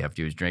nice to you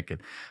after he was drinking.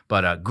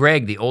 But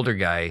Greg, the older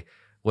guy,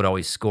 would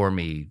always score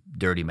me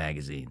dirty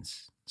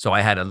magazines. So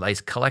I had a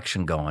nice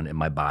collection going in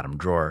my bottom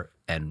drawer.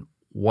 And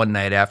one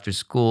night after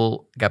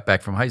school, got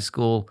back from high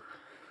school,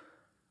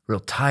 real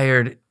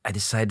tired, I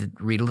decided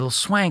to read a little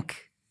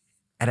Swank.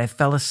 And I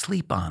fell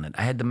asleep on it.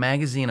 I had the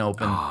magazine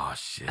open. Oh,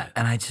 shit.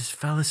 And I just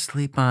fell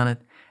asleep on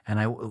it. And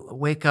I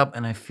wake up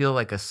and I feel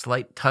like a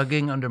slight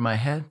tugging under my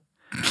head.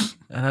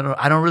 And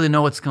I don't really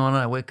know what's going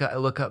on. I wake up, I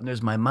look up, and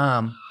there's my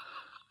mom.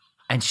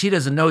 And she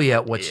doesn't know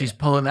yet what she's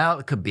pulling out.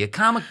 It could be a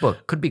comic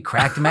book. Could be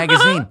Cracked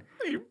magazine.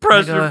 You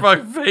press your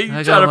fucking face.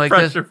 You try to like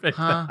press this, your face.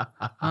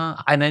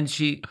 And then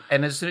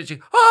as soon as she,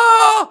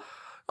 oh,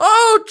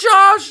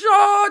 Josh,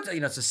 oh,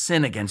 it's a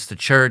sin against the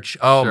church.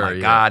 Oh, Sure, my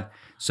yeah. God.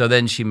 So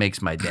then she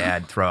makes my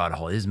dad throw out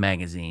all his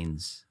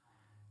magazines.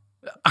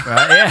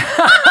 Right?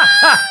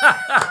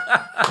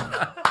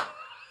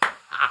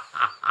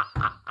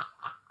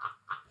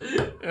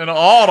 An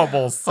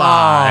audible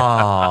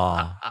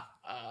sigh.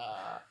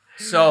 Oh.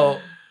 So,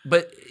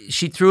 but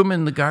she threw him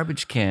in the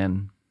garbage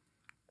can.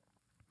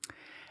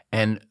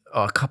 And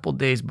a couple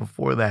days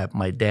before that,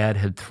 my dad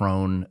had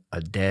thrown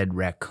a dead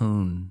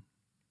raccoon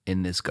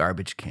in this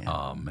garbage can.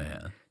 Oh,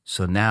 man.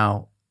 So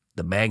now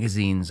the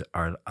magazines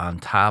are on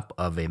top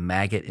of a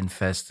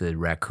maggot-infested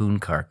raccoon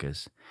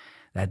carcass.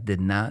 That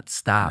did not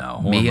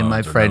stop me and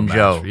my hormones are friend no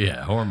Joe. match.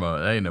 Yeah,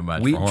 hormone. Ain't no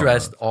match We for hormones.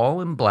 dressed all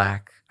in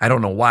black. I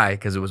don't know why,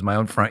 because it was my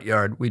own front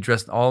yard. We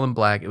dressed all in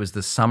black. It was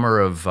the summer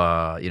of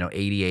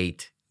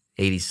 88,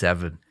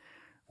 87.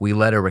 We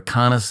led a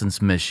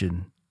reconnaissance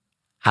mission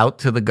out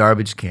to the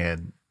garbage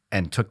can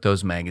and took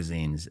those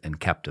magazines and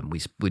kept them.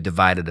 We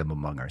divided them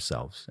among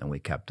ourselves and we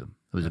kept them.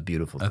 It was a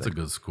beautiful That's thing. a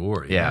good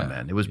score. Yeah,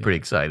 man. It was pretty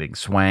exciting.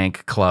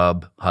 Swank,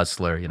 club,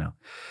 hustler,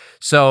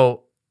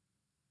 So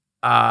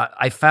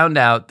I found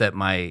out that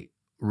my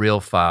real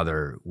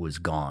father was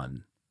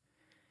gone.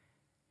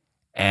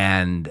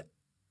 And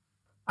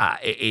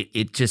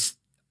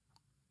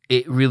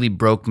it really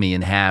broke me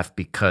in half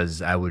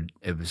because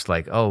it was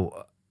like,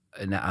 oh,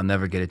 I'll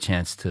never get a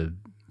chance to.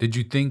 Did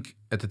you think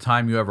at the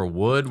time you ever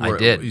would? I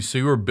did. So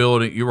you were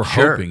building, you were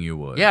Sure. hoping you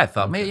would. Yeah, I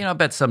thought, maybe, I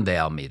bet someday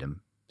I'll meet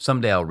him.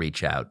 Someday I'll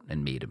reach out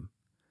and meet him.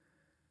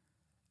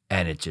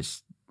 And it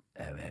just,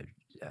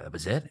 that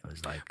was it. It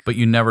was like. But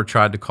you never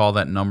tried to call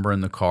that number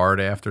in the card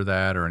after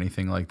that or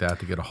anything like that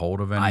to get a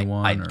hold of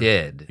anyone? I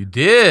did. You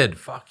did?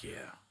 Fuck yeah.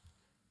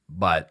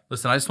 But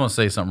Listen, I just want to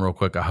say something real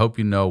quick. I hope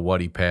you know what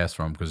he passed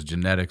from because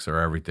genetics are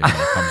everything when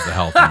it comes to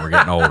health and we're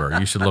getting older.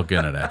 You should look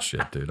into that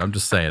shit, dude. I'm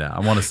just saying that. I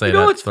want to say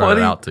that, what's throw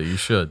funny? it out to you. You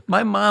should.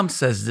 my mom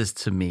says this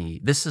to me.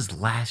 This is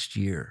last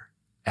year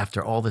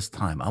after all this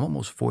time. I'm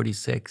almost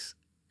 46.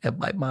 And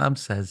my mom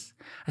says,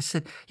 I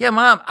said, yeah,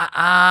 Mom,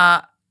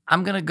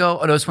 I'm going to go.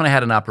 Oh, no, it's when I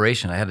had an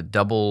operation. I had a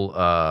double,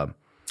 I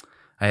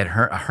had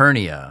a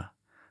hernia.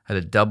 I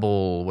had a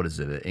double, what is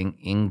it, an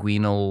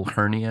inguinal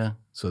hernia.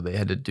 So they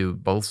had to do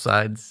both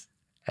sides.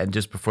 And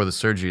just before the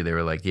surgery, they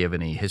were like, do you have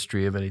any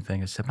history of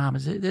anything? I said, Mom,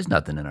 there's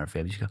nothing in our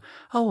family. She goes,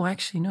 oh,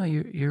 actually, no,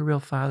 your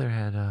real father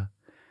had a,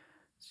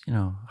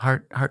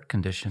 heart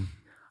condition.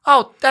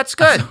 Oh, that's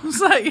good. I was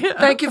like, yeah.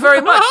 Thank you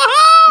very much.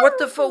 What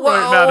the fuck?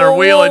 Right now they're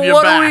wheeling you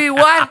back.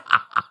 What?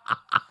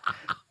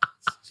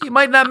 You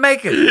might not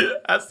make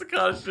it. That's the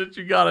kind of shit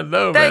you got to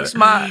know, Thanks,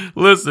 man.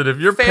 Ma. Listen, if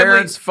your Family-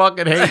 parents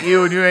fucking hate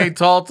you and you ain't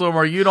talked to them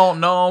or you don't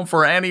know them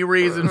for any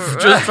reason,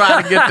 just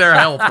trying to get their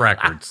health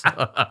records.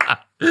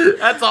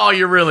 That's all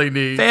you really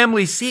need.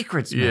 Family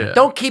secrets, man. Yeah.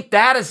 Don't keep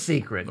that a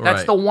secret. That's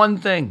Right. the one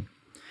thing.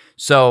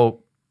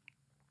 So,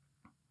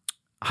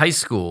 high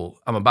school,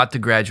 I'm about to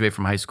graduate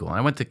from high school. And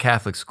I went to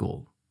Catholic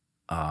school.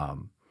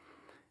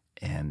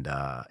 And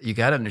you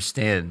got to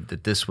understand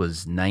that this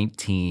was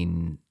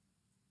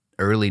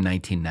early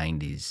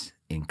 1990s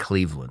in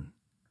Cleveland,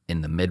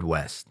 in the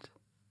Midwest.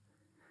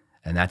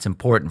 And that's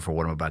important for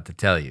what I'm about to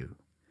tell you.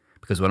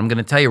 Because what I'm going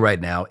to tell you right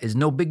now is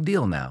no big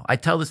deal now. I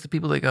tell this to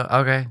people, they go,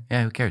 okay,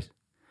 yeah, who cares?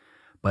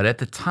 But at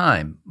the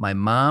time, my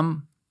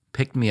mom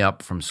picked me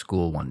up from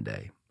school one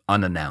day,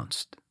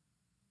 unannounced.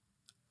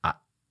 I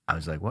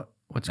was like,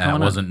 what's going on?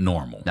 That wasn't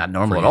normal. Not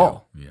normal for at you.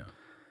 all. Yeah.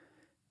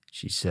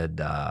 She said,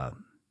 I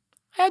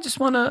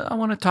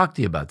want to talk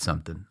to you about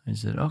something. I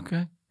said,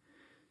 okay.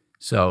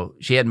 So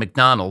she had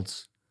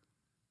McDonald's.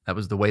 That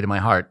was the way to my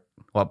heart.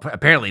 Well,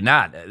 apparently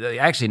not.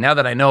 Actually, now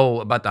that I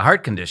know about the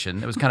heart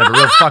condition, it was kind of a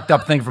real fucked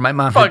up thing for my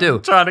mom to do.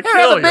 trying to Here,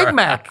 kill have a you. Big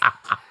Mac.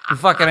 You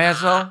fucking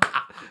asshole.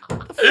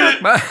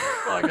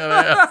 Fucking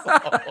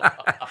asshole.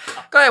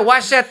 Go ahead,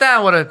 wash that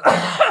down with a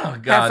half a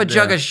goddamn.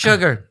 jug of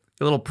sugar.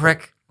 You little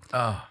prick.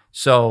 Oh.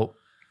 So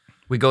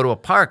we go to a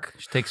park.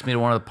 She takes me to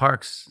one of the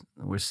parks.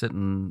 We're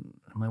sitting.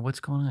 I'm like,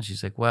 what's going on?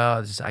 She's like,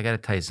 well, I got to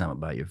tell you something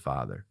about your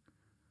father.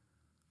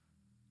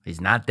 He's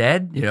not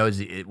dead?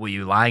 Were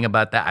you lying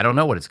about that? I don't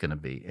know what it's going to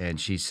be. And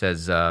she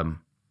says,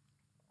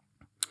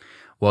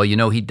 well,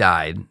 he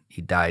died.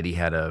 He died. He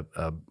had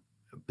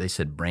they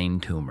said brain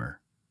tumor.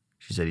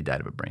 She said he died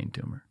of a brain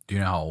tumor. Do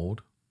you know how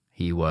old?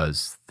 He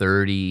was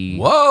 30.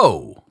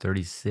 Whoa.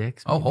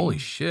 36. Oh, maybe? holy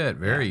shit.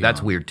 Very young.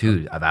 That's weird,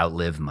 too. I've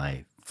outlived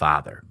my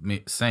father.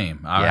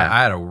 Same. Yeah.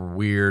 I had a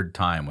weird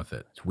time with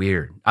it. It's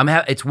weird.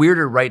 It's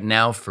weirder right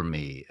now for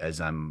me as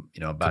I'm,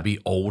 about To be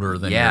older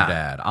than Yeah. your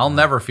dad. I'll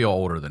never feel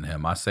older than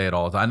him. I say it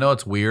all the time. I know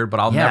it's weird, but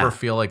I'll Yeah. never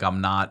feel like I'm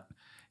not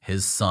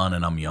his son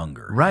and I'm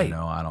younger. Right.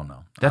 I don't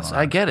know.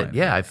 I get it.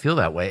 Yeah, I feel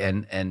that way.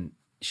 And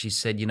she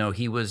said,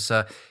 he was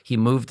he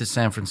moved to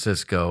San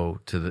Francisco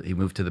he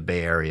moved to the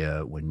Bay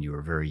Area when you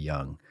were very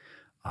young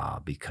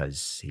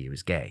because he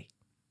was gay.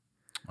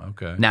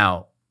 Okay.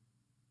 Now,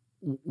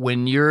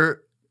 when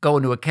you're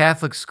going to a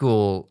Catholic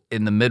school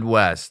in the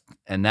Midwest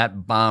and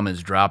that bomb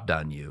is dropped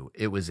on you,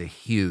 it was a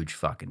huge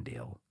fucking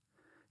deal.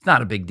 It's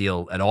not a big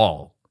deal at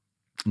all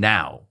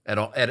now,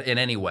 in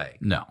any way.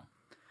 No.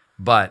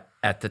 But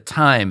at the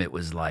time, it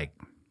was like,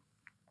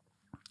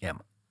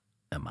 am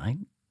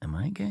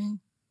I gay?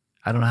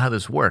 I don't know how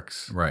this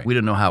works. Right. We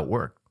didn't know how it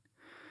worked.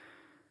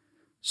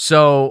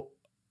 So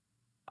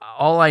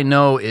all I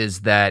know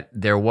is that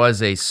there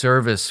was a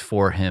service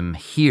for him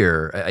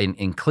here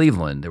in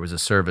Cleveland. There was a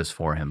service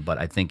for him, but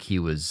I think he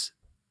was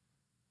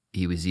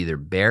either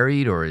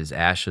buried or his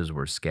ashes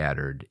were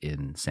scattered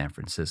in San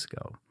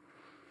Francisco.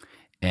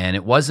 And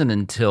it wasn't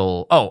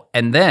until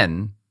and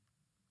then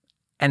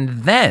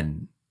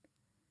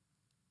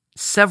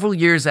several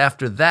years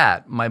after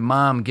that, my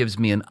mom gives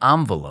me an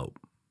envelope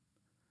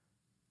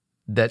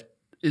that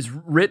is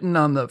written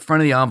on the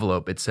front of the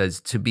envelope. It says,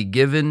 to be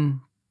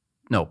given,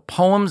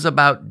 poems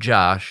about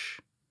Josh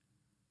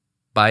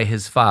by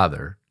his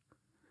father,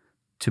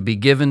 to be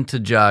given to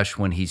Josh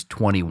when he's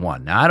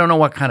 21. Now, I don't know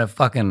what kind of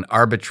fucking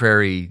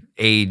arbitrary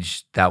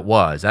age that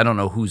was. I don't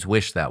know whose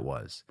wish that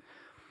was.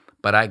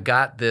 But I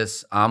got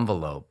this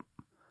envelope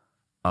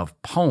of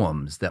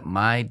poems that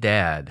my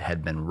dad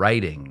had been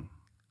writing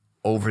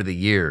over the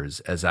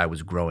years as I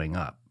was growing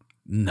up.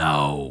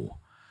 No.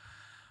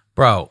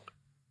 Bro.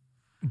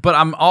 But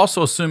I'm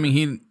also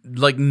assuming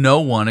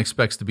no one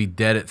expects to be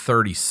dead at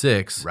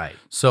 36. Right.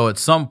 So at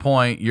some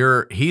point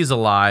he's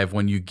alive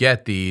when you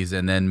get these,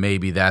 and then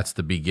maybe that's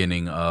the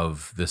beginning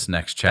of this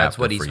next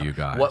chapter for you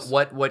guys.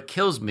 What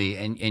kills me,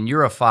 and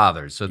you're a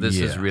father, so this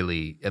is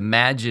really,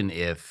 imagine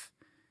if,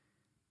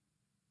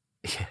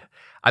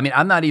 I mean,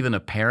 I'm not even a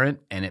parent,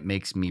 and it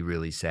makes me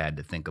really sad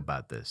to think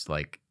about this.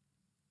 Like,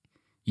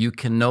 you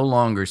can no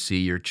longer see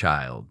your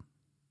child,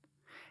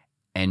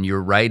 and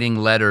you're writing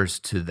letters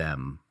to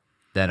them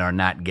that are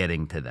not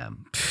getting to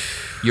them.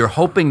 You're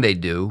hoping they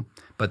do,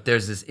 but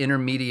there's this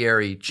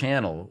intermediary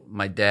channel.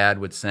 My dad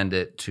would send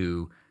it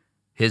to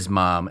his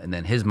mom, and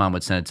then his mom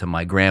would send it to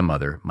my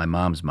grandmother, my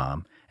mom's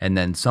mom, and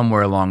then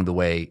somewhere along the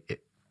way,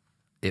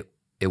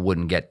 it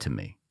wouldn't get to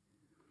me.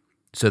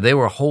 So they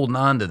were holding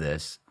on to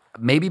this,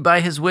 maybe by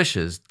his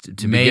wishes,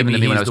 to be given to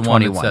me when I was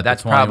 21.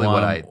 That's probably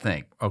what I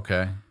think.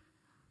 Okay.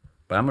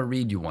 But I'm going to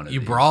read you one of these.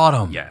 You brought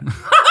them. Yeah.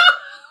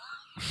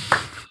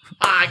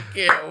 I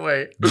can't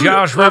wait.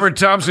 Josh Robert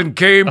Thompson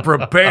came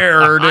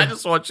prepared. I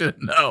just want you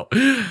to know,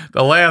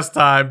 the last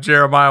time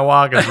Jeremiah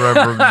Watkins read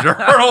from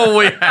Journal,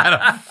 we had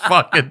a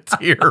fucking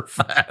tear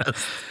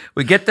fest.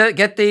 We get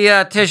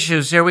the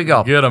tissues. Here we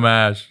go. Get them,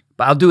 Ash.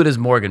 But I'll do it as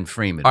Morgan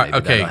Freeman. Maybe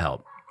okay. That'll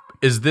help.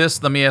 Is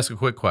this, let me ask a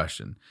quick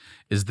question.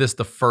 Is this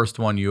the first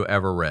one you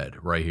ever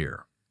read right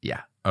here?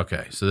 Yeah.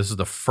 Okay, so this is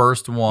the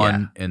first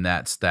one in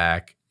that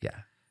stack. Yeah.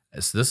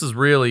 So this is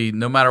really,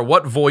 no matter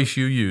what voice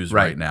you use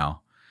right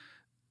now,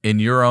 in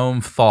your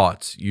own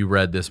thoughts, you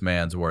read this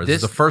man's words.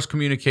 This is the first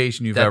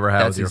communication you've ever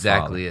had with your father.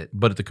 That's exactly it.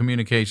 But the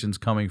communication's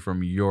coming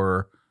from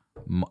your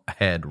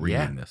head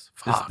reading this.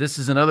 This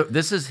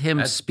is him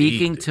That's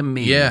speaking deep. to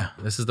me. Yeah,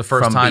 this is the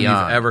first time you've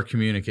ever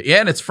communicated.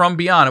 Yeah, and it's from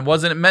beyond. It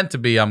wasn't meant to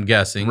be, I'm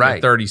guessing,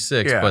 at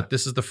 36, but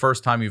this is the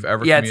first time you've ever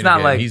communicated. It's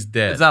not like he's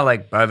dead. It's not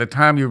like, by the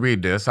time you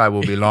read this, I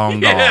will be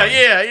long gone.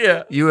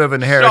 Yeah. You have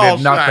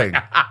inherited nothing.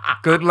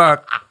 Good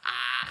luck.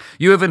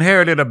 You have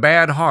inherited a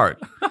bad heart.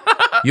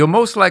 You'll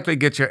most likely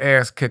get your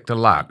ass kicked a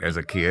lot as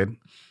a kid.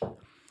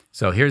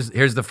 So here's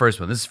the first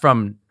one. This is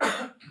from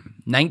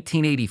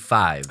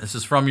 1985. This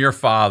is from your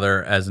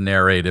father, as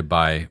narrated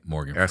by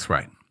Morgan. That's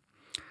right.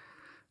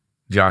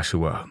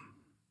 Joshua,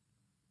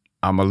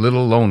 I'm a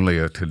little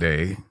lonelier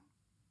today.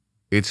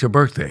 It's your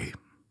birthday.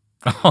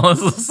 Oh,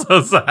 this is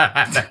so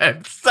sad.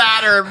 It's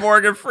sadder in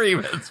Morgan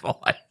Freeman's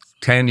voice.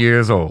 10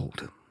 years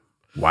old.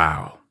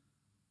 Wow.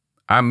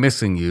 I'm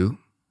missing you.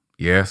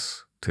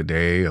 Yes,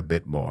 today a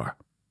bit more.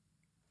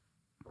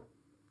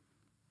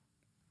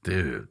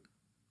 Dude.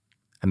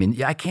 I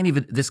mean, I can't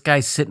even, this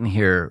guy's sitting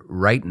here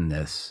writing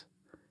this,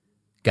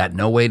 got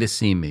no way to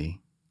see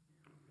me.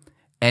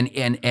 And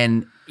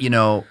you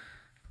know.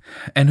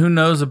 And who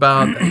knows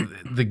about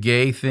the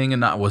gay thing?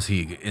 And not, was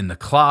he in the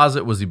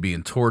closet? Was he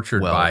being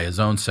tortured by his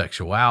own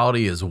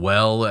sexuality as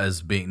well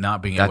as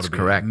not being able to be? That's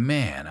correct.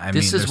 Man, I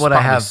this mean, is what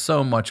I have.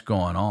 So much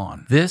going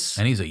on.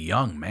 And he's a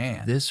young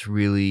man. This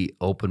really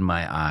opened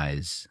my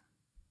eyes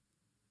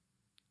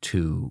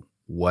to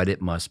what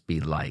it must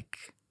be like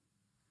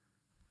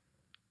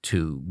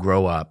to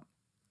grow up,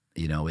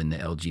 you know, in the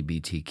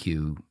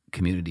LGBTQ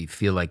community,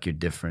 feel like you're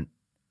different.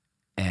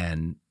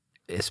 And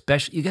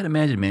especially, you got to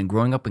imagine, man,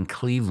 growing up in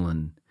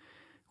Cleveland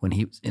when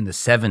he was in the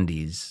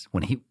 70s,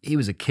 when he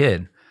was a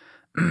kid.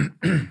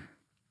 I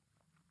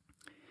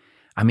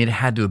mean, it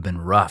had to have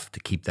been rough to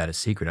keep that a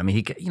secret. I mean,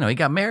 he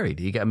got married.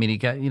 He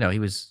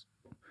was,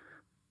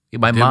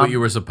 my mom. Did what you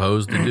were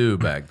supposed to do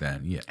back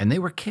then. Yeah. And they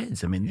were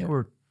kids. I mean, they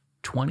were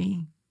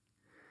 20.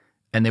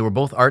 And they were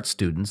both art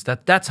students.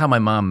 That's how my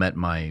mom met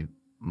my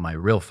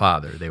real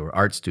father. They were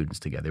art students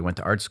together. They went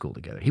to art school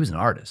together. He was an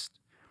artist.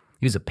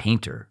 He was a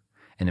painter.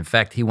 And in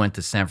fact, he went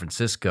to San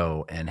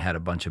Francisco and had a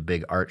bunch of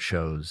big art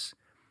shows.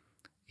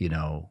 You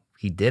know,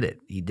 he did it.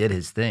 He did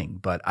his thing.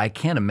 But I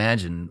can't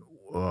imagine.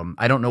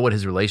 I don't know what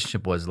his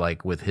relationship was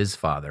like with his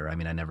father. I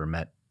mean, I never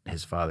met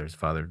his father. His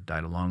father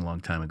died a long, long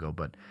time ago.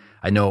 But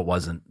I know it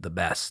wasn't the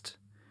best.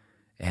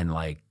 And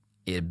like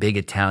a big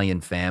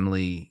Italian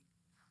family.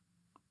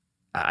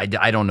 I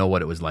don't know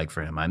what it was like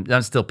for him. I'm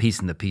still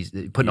putting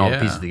all the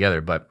pieces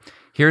together. But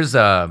here's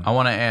I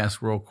want to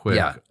ask real quick.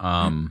 Yeah.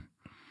 I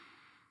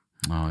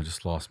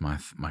just lost my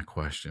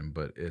question,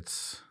 but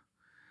it's.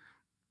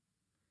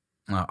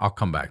 I'll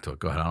come back to it.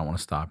 Go ahead. I don't want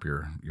to stop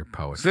your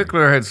poetry.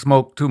 Sickler had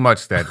smoked too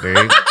much that day.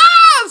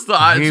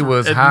 He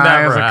was it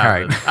high as never a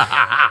happened.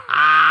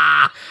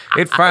 kite.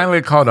 It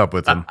finally caught up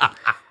with him.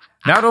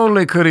 Not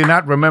only could he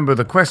not remember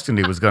the question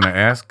he was going to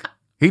ask,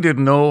 he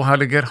didn't know how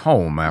to get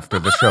home after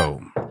the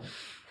show.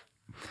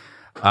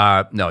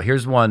 No,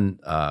 here's one.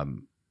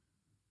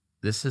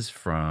 This is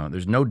from.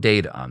 There's no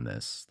date on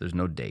this. There's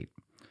no date.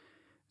 It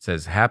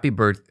says happy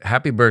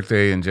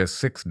birthday in just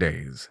 6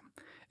 days.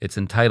 It's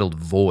entitled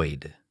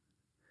Void.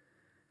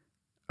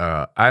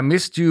 I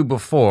missed you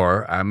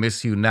before. I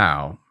miss you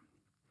now.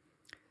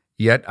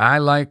 Yet I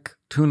like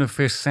tuna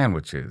fish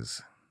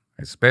sandwiches,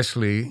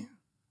 especially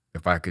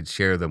if I could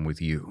share them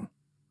with you.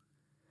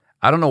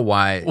 I don't know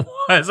why.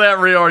 Is that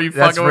real? Or are you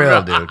That's fucking real,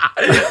 with me? dude.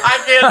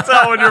 I can't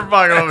tell when you're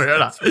fucking over here.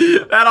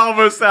 That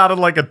almost sounded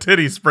like a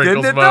titty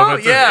sprinkles Didn't it,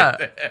 moment. though? Yeah.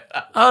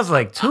 I was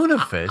like, tuna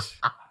fish?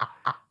 I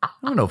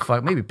don't know,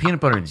 fuck, maybe peanut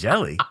butter and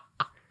jelly.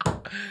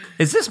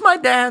 Is this my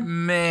dad?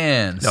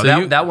 Man.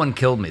 No, that one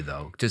killed me,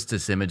 though. Just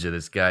this image of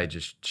this guy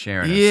just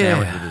sharing a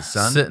sandwich with his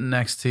son. Sitting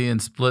next to you and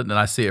splitting it.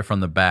 I see it from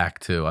the back,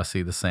 too. I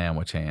see the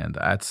sandwich hand.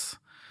 That's,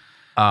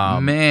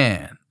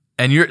 man.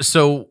 And you're,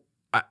 so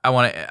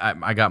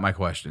I got my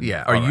question.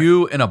 Yeah, Are all right.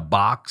 you in a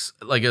box?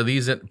 Like, are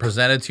these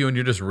presented to you and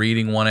you're just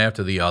reading one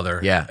after the other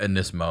in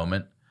this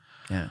moment?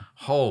 Yeah.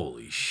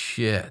 Holy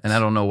shit. And I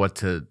don't know what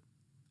to...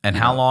 And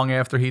how long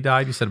after he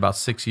died? You said about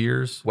 6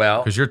 years?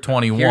 Well, because you're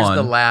 21. Here's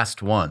the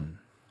last one.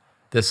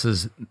 This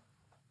is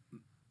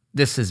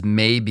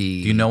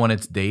maybe... Do you know when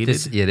it's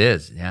dated? It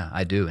is, yeah,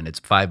 I do. And it's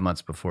 5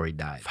 months before he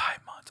died. 5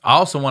 months. I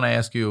also want to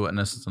ask you, and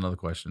this is another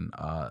question,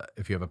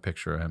 if you have a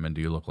picture of him and do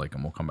you look like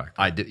him? We'll come back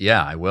to I do.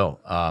 Yeah, I will.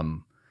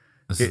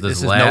 This is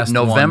this last is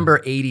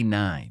November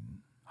 89.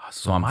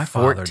 So I'm my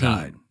 14. father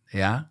died.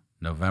 Yeah?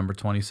 November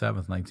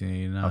 27th,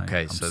 1989.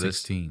 Okay, I'm so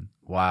 16.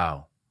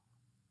 Wow.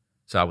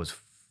 So I was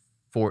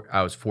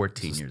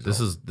 14 years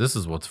old. This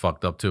is what's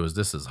fucked up too.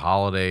 This is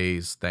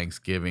holidays,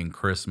 Thanksgiving,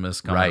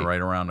 Christmas coming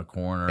right around the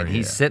corner, and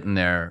he's sitting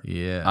there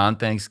Yeah. on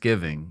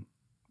Thanksgiving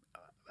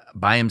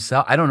by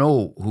himself. I don't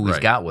know who he's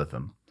got with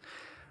him.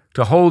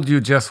 To hold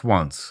you just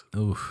once.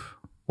 Oof.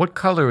 What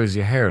color is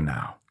your hair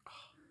now?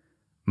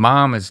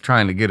 Mom is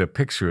trying to get a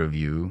picture of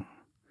you.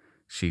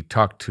 She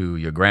talked to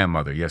your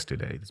grandmother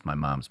yesterday. It's my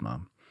mom's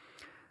mom.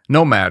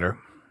 No matter.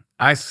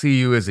 I see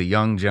you as a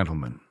young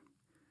gentleman.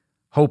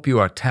 Hope you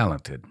are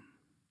talented.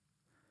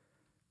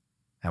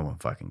 That one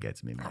fucking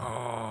gets me, man.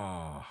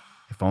 Oh.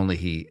 If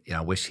only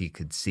I wish he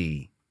could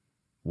see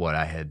what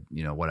I had,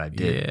 what I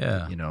did.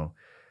 Yeah.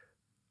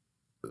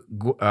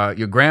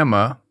 Your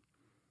grandma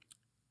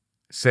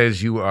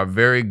says you are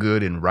very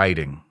good in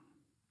writing.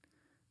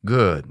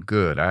 Good,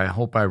 good. I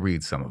hope I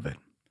read some of it.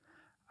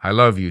 I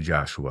love you,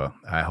 Joshua.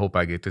 I hope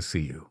I get to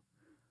see you.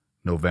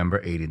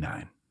 November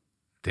 89.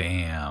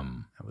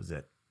 Damn. That was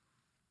it.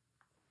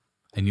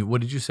 And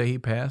what did you say he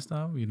passed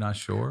of? You're not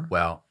sure?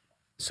 Well,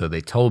 so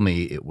they told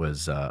me it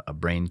was a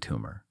brain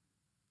tumor.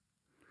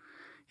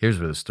 Here's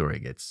where the story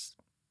gets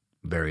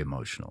very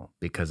emotional,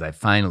 because I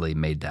finally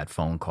made that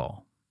phone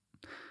call.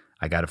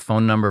 I got a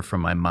phone number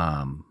from my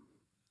mom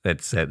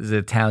that said, it's an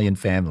Italian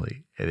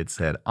family, and it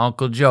said,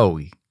 Uncle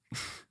Joey.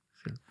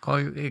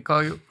 Call you.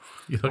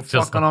 You look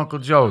just Fucking Uncle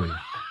Joey.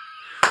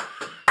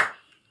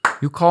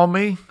 You call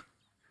me?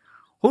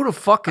 Who the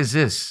fuck is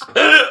this?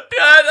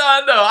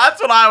 I know.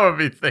 That's what I would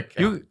be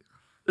thinking.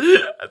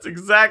 That's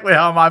exactly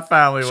how my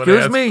family would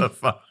Excuse answer me? the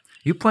phone.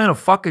 You playing a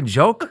fucking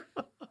joke?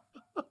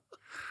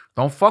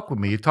 Don't fuck with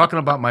me. You're talking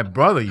about my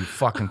brother, you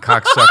fucking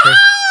cocksucker.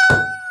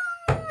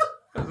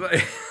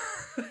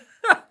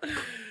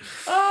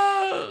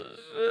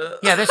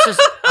 Yeah, this is,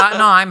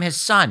 no, I'm his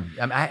son.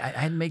 I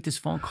had to make this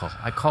phone call.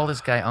 I call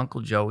this guy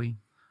Uncle Joey.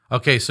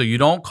 Okay, so you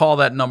don't call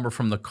that number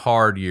from the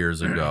card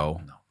years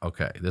ago. No.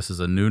 Okay, this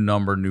is a new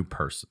number, new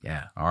person.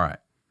 Yeah. All right.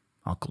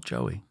 Uncle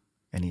Joey.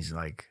 And he's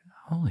like,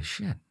 holy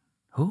shit.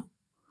 Who?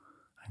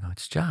 I go,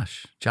 it's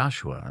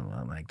Joshua.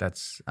 I'm like,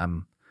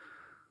 I'm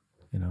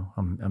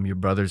your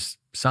brother's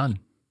son.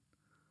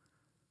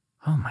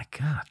 Oh my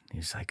God.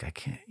 He's like, I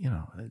can't,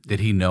 Did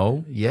he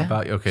know? Yeah.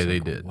 About, okay, He's they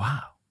like, did.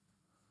 Wow.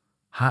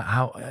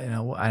 How,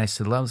 I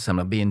said, listen, I'm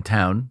going to be in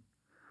town.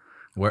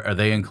 Where are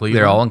they in Cleveland?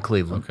 They're all in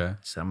Cleveland. Okay.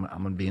 So I'm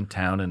going to be in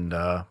town, and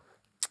I'd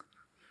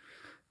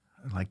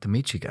like to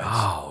meet you guys.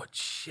 Oh,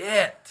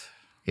 shit.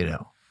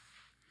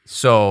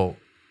 So,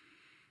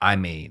 I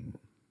mean,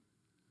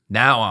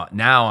 now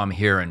I'm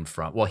hearing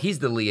from, well, he's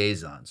the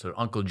liaison. So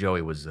Uncle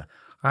Joey was, all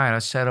right,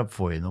 I'll set up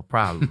for you, no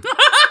problem.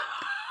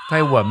 Tell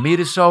you what, meet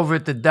us over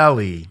at the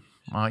deli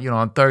you know,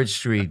 on 3rd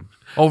Street,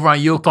 over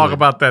on Euclid. Talk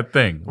about that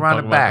thing. We're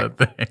on the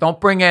back. Don't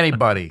bring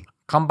anybody.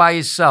 Come by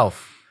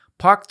yourself.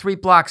 Park 3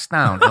 blocks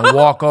down and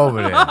walk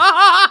over there.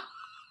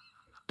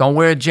 Don't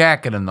wear a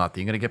jacket or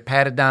nothing. You're going to get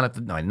patted down at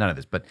the... No, none of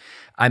this. But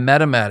I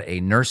met him at a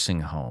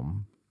nursing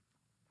home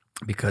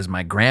because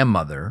my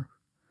grandmother,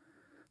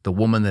 the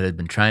woman that had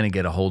been trying to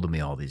get a hold of me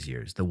all these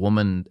years, the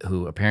woman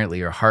who apparently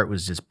her heart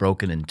was just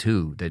broken in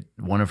two, that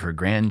one of her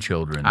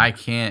grandchildren...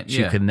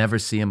 She could never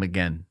see him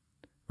again,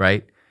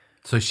 right?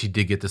 So she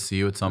did get to see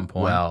you at some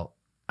point? Well,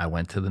 I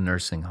went to the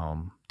nursing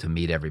home to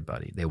meet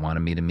everybody. They wanted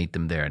me to meet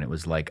them there. And it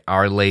was like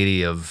Our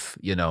Lady of,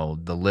 you know,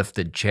 the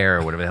lifted chair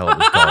or whatever the hell it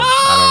was called.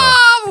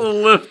 I don't know.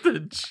 The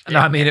lifted chair. No,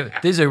 I mean,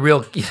 these are real...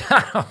 Look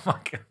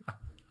at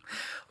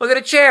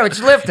the chair. It's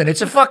lifting.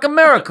 It's a fucking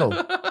miracle.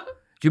 Do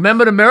you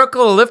remember the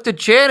miracle of lifted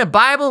chair in the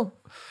Bible?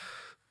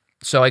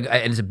 So and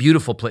it's a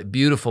beautiful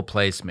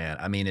place, man.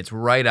 I mean, it's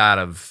right out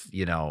of,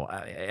 you know,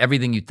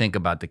 everything you think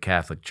about the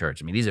Catholic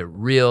Church. I mean, these are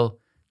real...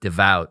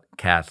 devout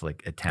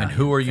Catholic Italian. And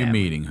who are you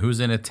family. meeting?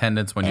 Who's in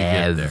attendance when you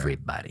get there?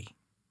 Everybody.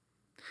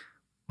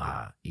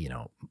 You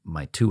know,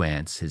 my 2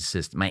 aunts, his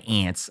sister, my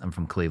aunts. I'm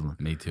from Cleveland.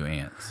 Me too,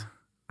 aunts.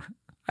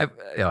 I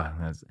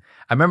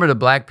remember the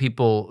black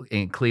people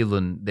in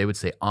Cleveland. They would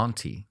say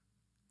auntie.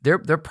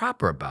 They're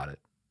proper about it.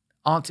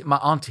 Auntie, my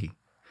auntie.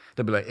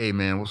 They'll be like, hey,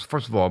 man, well,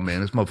 first of all,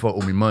 man, this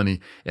motherfucker owe me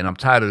money, and I'm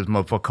tired of this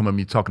motherfucker coming at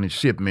me talking this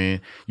shit,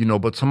 man. You know,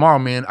 but tomorrow,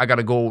 man, I got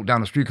to go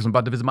down the street because I'm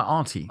about to visit my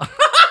auntie.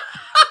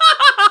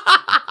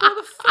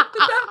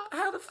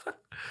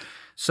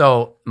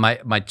 So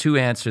my 2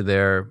 aunts are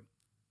there,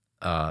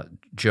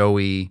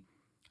 Joey,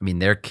 I mean,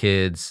 their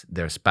kids,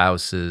 their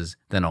spouses,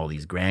 then all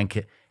these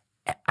grandkids.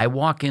 I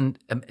walk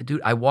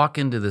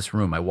into this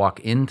room. I walk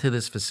into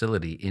this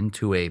facility,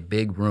 into a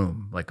big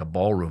room, like a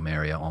ballroom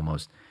area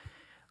almost.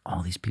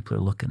 All these people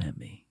are looking at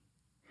me.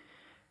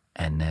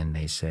 And then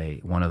they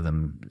say, one of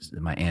them,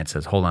 my aunt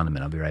says, hold on a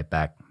minute, I'll be right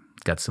back.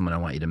 Got someone I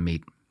want you to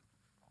meet.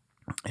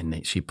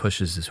 And she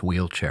pushes this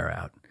wheelchair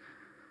out.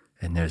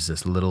 And there's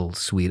this little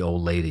sweet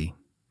old lady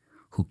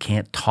who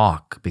can't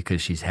talk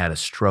because she's had a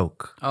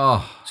stroke.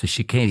 Oh. So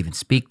she can't even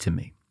speak to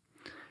me.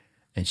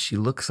 And she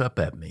looks up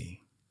at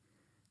me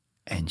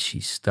and she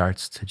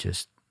starts to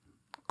just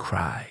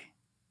cry.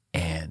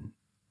 And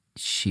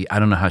I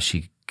don't know how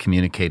she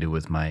communicated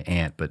with my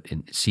aunt, but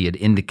she had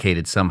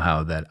indicated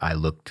somehow that I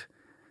looked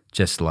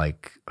just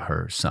like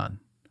her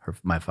son,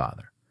 my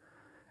father.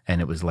 And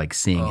it was like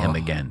seeing him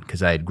again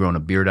because I had grown a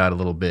beard out a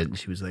little bit. And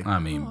she was like, I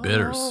mean,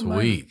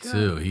 bittersweet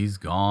too. He's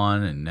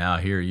gone, and now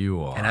here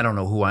you are. And I don't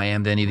know who I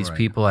am to any of these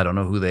people. I don't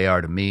know who they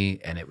are to me.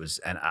 And it was,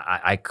 and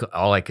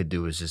all I could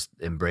do was just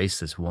embrace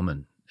this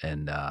woman.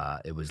 And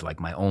it was like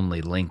my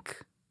only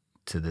link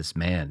to this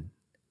man.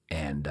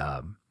 And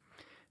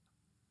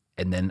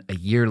then a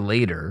year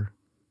later.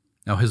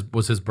 Now,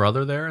 was his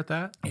brother there at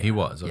that? Yeah, he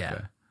was, okay.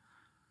 Yeah.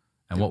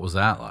 And what was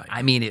that like?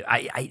 I mean,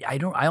 I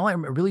only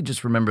really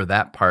just remember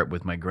that part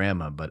with my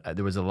grandma, but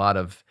there was a lot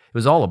of, it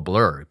was all a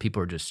blur. People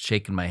were just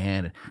shaking my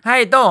hand. And, how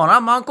you doing?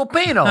 I'm Uncle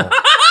Pino.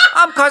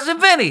 I'm Cousin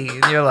Vinny.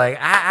 And you're like,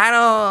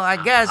 I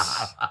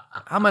guess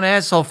I'm an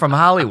asshole from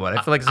Hollywood.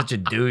 I feel like such a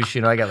douche.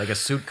 You know, I got like a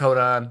suit coat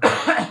on.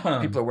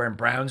 People are wearing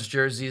Browns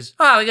jerseys.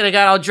 Oh, we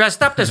got all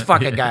dressed up, this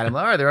fucking guy. I'm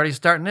like, all right, they're already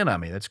starting in on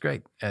me. That's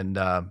great. And,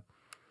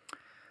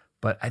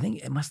 but I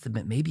think it must have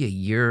been maybe a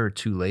year or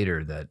two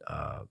later that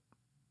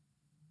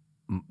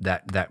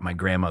my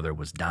grandmother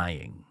was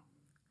dying.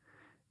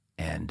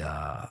 And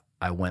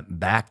I went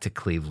back to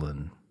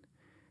Cleveland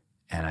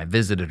and I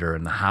visited her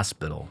in the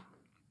hospital.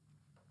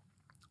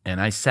 And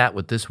I sat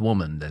with this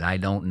woman that I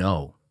don't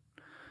know.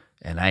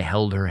 And I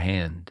held her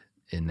hand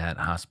in that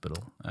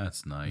hospital.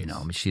 That's nice. You know,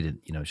 I mean,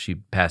 she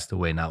passed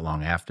away not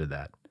long after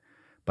that.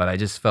 But I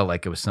just felt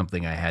like it was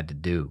something I had to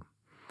do.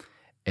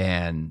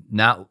 And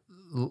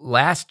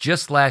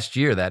just last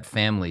year, that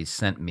family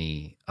sent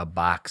me a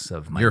box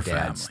of my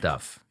dad's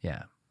stuff.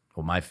 Yeah.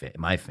 Well, my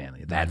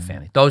family, that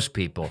family, those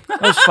people,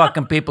 those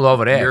fucking people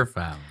over there. Your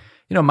family.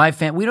 You know, my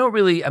family, we don't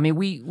really, I mean,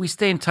 we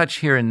stay in touch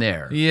here and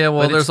there. Yeah,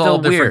 well, there's all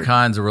different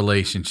kinds of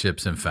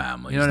relationships and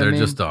families. You know what there I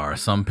mean? Just are.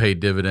 Some pay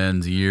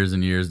dividends years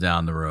and years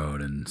down the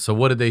road. And so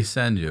what did they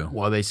send you?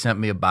 Well, they sent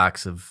me a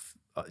box of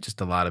just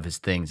a lot of his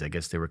things. I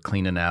guess they were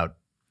cleaning out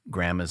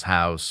Grandma's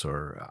house,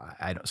 or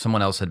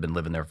someone else had been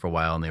living there for a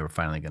while and they were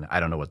finally going to, I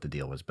don't know what the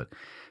deal was, but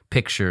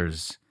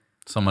pictures.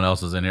 Someone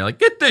else is in here like,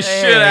 get this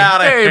shit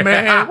out of here. Hey,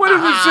 man, what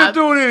is this shit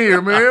doing in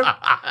here, man?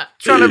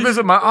 Trying to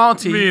visit my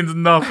auntie. Means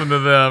nothing to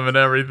them and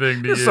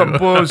everything to you. It's some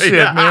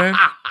bullshit, man.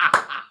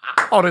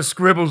 All the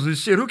scribbles and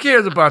shit. Who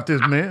cares about this,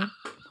 man?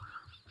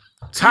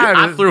 Tired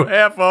I threw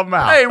half of them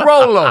out. Hey,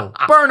 Rolo,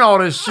 burn all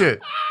this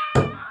shit.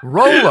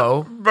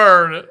 Rolo?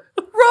 Burn it.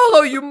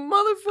 Rolo, you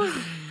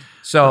motherfucker.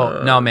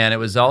 So, no, man, it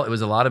was a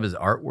lot of his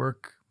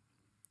artwork.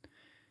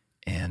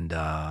 And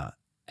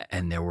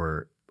there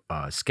were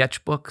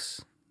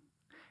sketchbooks.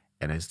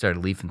 And I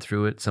started leafing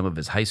through it, some of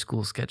his high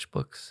school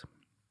sketchbooks.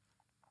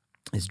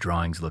 His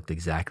drawings looked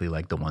exactly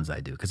like the ones I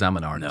do, because I'm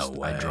an artist. No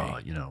way. I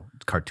draw,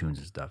 cartoons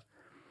and stuff.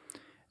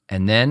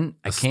 And then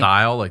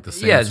style, like the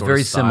same yeah, it's sort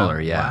very of style? similar,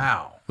 yeah.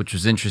 Wow. which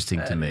was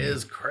interesting to me. It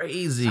is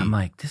crazy. I'm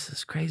like, this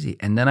is crazy.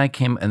 And then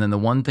and then the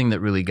one thing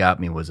that really got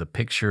me was a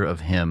picture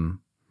of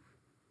him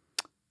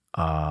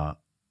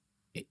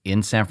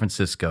in San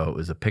Francisco. It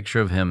was a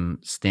picture of him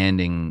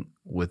standing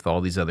with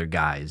all these other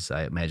guys.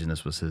 I imagine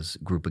this was his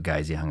group of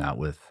guys he hung out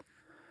with.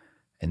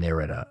 And they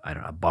were at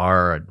a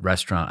bar, a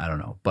restaurant, I don't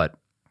know. But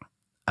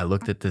I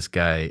looked at this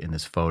guy in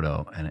this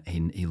photo, and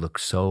he looked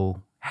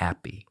so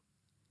happy.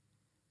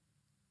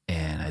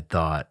 And I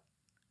thought,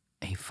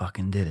 he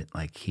fucking did it.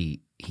 Like,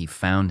 he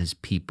found his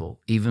people.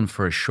 Even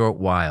for a short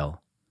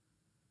while,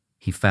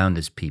 he found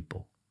his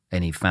people,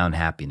 and he found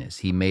happiness.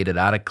 He made it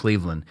out of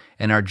Cleveland,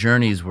 and our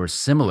journeys were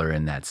similar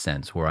in that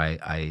sense, where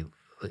I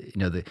you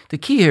know, the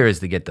key here is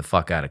to get the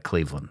fuck out of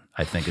Cleveland,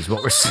 I think, is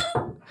what we're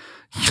saying.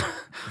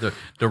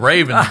 The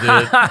Ravens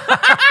did.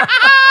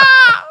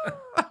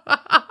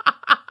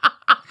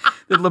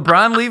 Did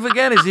LeBron leave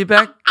again? Is he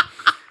back?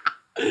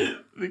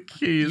 The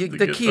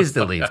key is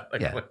to leave.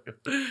 Yeah.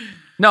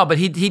 No, but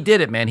he did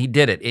it, man. He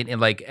did it.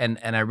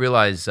 And I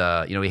realized,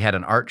 you know, he had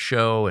an art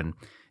show, and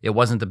it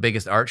wasn't the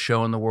biggest art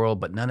show in the world,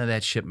 but none of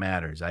that shit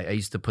matters. I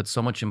used to put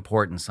so much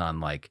importance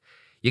on, like,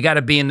 you got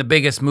to be in the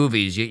biggest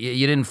movies.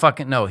 You didn't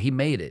fucking know. He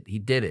made it. He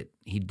did it.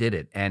 He did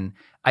it. And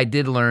I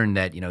did learn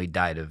that, you know, he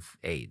died of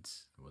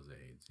AIDS. It was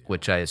AIDS, yeah.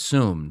 Which I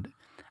assumed.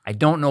 I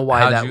don't know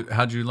why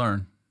How'd you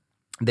learn?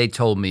 They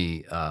told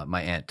me,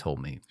 my aunt told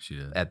me She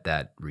did. at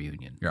that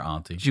reunion. Your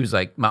auntie. She was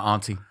like, my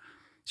auntie.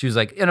 She was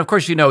like, and of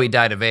course you know he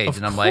died of AIDS.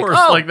 And I'm like, course,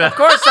 like that. Of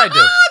course I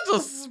do.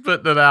 Just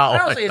spitting it out.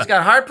 I he's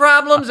got heart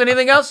problems.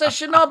 Anything else I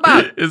should know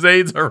about? Is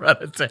AIDS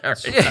hereditary?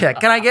 Yeah.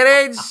 Can I get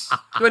AIDS?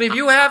 Do any of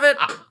you have it?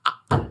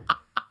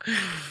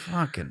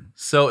 Fucking.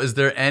 So is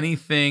there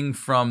anything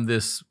from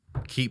this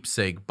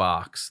keepsake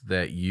box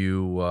that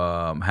you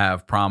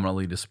have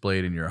prominently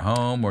displayed in your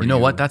home? Or You know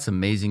what? That's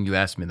amazing you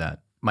asked me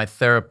that. My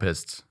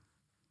therapist,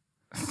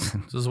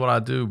 This is what I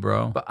do,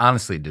 bro. but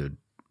honestly, dude,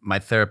 my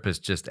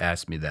therapist just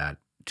asked me that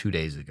 2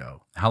 days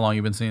ago. How long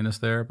you been seeing this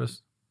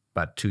therapist?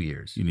 About 2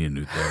 years. You need a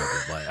new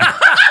therapist.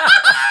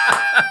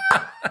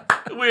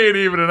 We ain't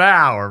even an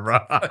hour, bro.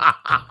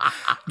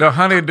 The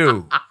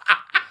HoneyDew.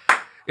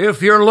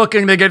 If you're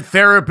looking to get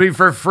therapy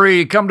for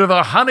free, come to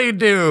the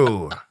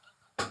HoneyDew.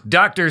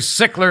 Dr.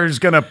 Sickler's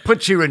going to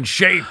put you in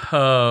shape.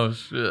 Oh,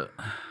 shit.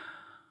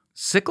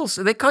 Sickle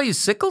cell? They call you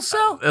sickle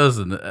cell?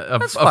 Listen,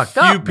 That's a fucked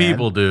few up,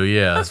 people man. do,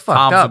 yeah. That's fucked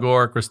Tom up.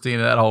 Segura,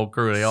 Christina, that whole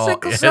crew, they all,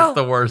 Sickle it's cell?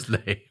 the worst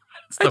name.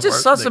 I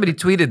just saw somebody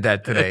tweeted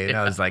that today, and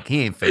I was like,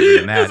 he ain't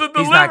figuring that. He's a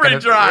He's not delivery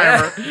gonna-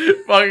 driver.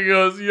 Fucking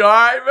goes, you all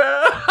right,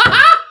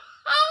 man?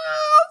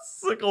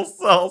 Sickle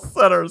cell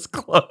center's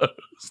closed.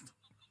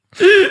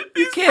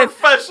 These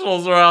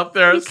professionals are out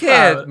there. You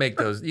can't make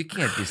those. You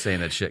can't be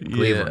saying that shit in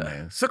Cleveland, Yeah.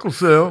 man. Sickle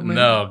cell, man.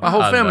 No, my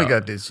whole God, family no.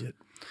 got this shit.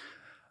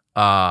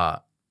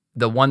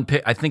 The one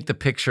I think the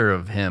picture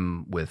of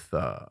him with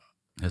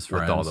His friends.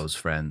 with all those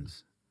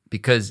friends,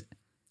 because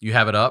You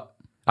have it up?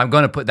 I'm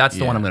going to put that's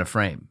the one Yeah. I'm going to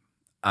frame.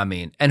 I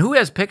mean, and who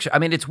has pictures? I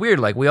mean, it's weird.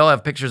 Like we all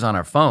have pictures on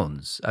our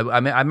phones. I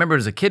mean, I remember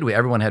as a kid,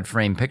 everyone had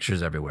framed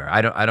pictures everywhere.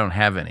 I don't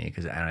have any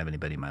because I don't have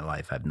anybody in my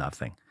life. I have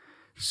nothing.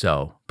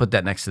 So put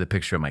that next to the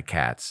picture of my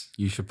cats.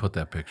 You should put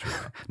that picture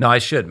up. No, I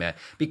should, man,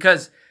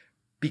 because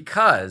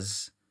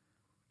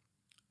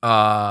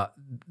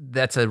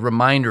that's a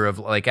reminder of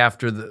like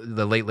after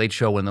the Late Late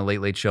Show, when the Late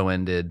Late Show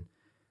ended,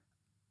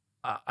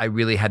 I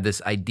really had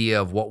this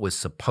idea of what was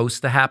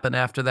supposed to happen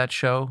after that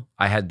show.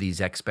 I had these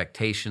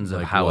expectations of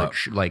Like how what?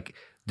 like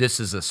this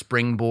is a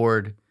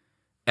springboard.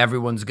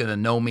 Everyone's gonna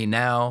know me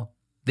now.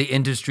 The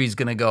industry's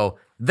gonna go,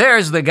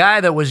 there's the guy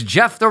that was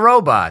Jeff the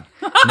Robot.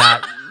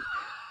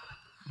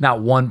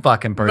 Not one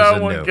fucking person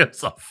No one knew.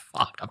 gives a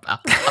fuck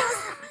about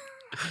that.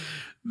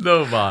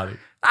 Nobody.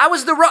 I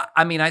was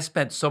I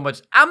spent so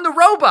much. I'm the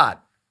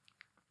robot.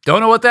 Don't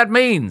know what that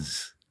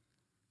means.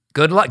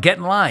 Good luck. Get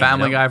in line.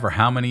 Family you know? Guy for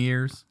how many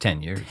years?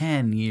 10 years.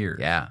 10 years.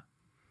 Yeah.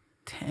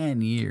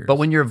 10 years. But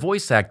when you're a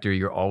voice actor,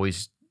 you're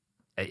always,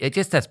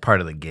 that's part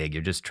of the gig.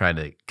 You're just trying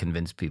to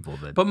convince people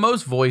that. But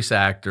most voice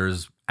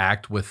actors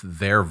act with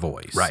their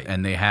voice. Right.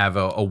 And they have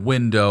a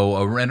window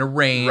and a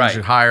range, Right.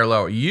 higher,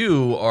 lower.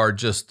 You are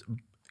just,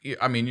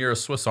 I mean, you're a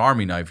Swiss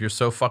Army knife. You're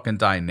so fucking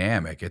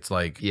dynamic. It's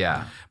like,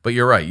 yeah. But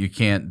you're right. You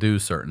can't do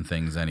certain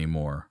things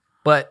anymore.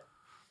 But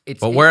it's.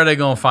 But where are they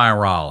going to find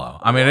Rolo?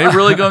 I mean, are they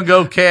really going to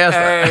go cast?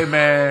 Hey,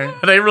 man.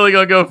 Are they really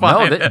going to go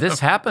find No, him? this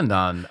happened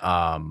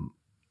on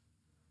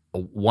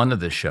one of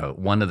the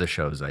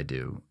shows I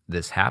do.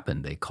 This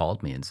happened. They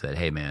called me and said,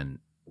 "Hey, man,"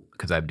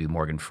 because I do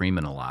Morgan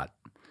Freeman a lot,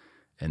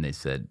 and they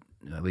said,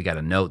 "We got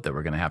a note that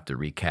we're going to have to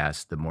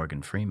recast the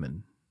Morgan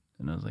Freeman."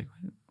 And I was like,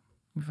 "What are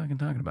you fucking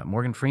talking about?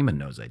 Morgan Freeman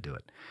knows I do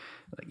it."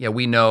 Like, yeah,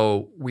 we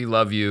know, we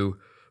love you,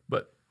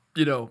 but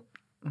you know,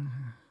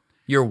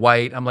 you're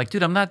white. I'm like,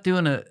 dude, I'm not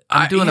doing a.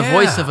 I'm doing a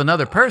voice of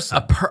another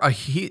person.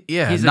 He's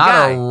He's a not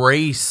guy. a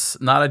race,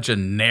 not a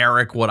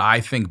generic. What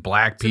I think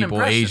black an people,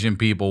 impression. Asian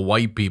people,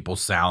 white people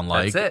sound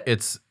like. That's it.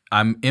 It's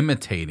I'm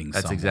imitating.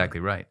 That's someone. exactly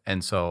right.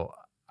 And so,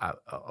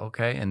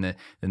 okay, and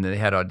then they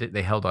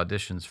held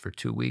auditions for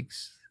 2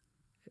 weeks.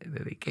 And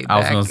then they came I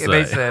was back gonna and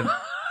they say. said,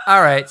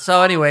 All right.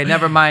 So anyway,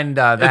 never mind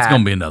that. It's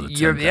going to be another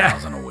You're-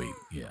 10,000 a week.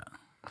 Yeah.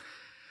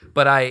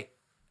 But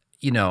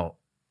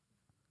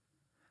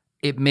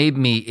it made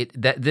me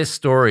that this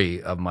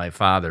story of my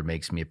father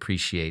makes me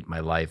appreciate my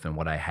life and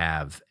what I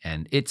have,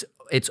 and it's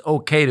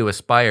okay to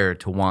aspire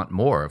to want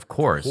more, of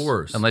course.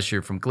 Unless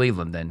you're from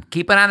Cleveland, then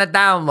keep it on the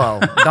down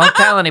low. Don't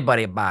tell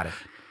anybody about it.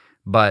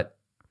 But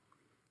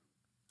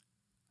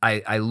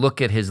I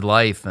look at his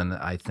life and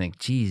I think,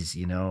 geez,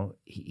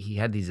 he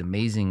had these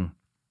amazing.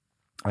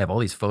 I have all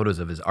these photos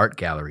of his art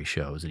gallery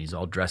shows, and he's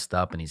all dressed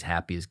up and he's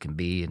happy as can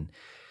be, and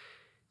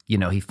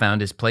he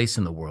found his place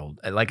in the world.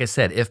 Like I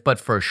said, if but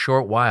for a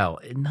short while,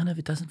 none of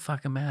it doesn't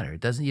fucking matter.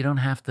 It doesn't. You don't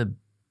have to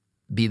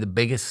be the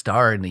biggest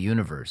star in the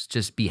universe.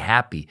 Just be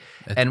happy.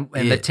 And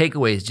the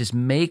takeaway is just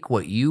make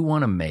what you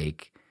want to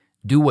make.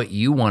 Do what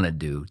you want to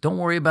do. Don't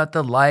worry about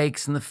the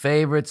likes and the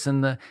favorites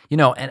and the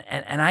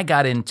And I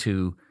got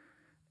into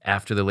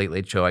after the Late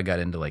Late Show. I got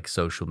into like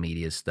social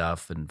media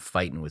stuff and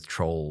fighting with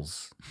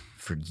trolls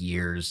for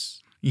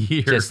years.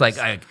 Just like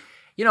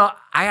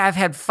I've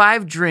had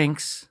 5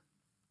 drinks.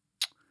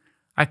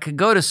 I could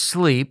go to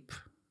sleep,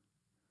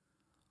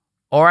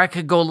 or I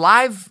could go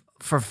live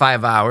for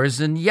 5 hours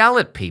and yell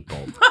at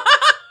people.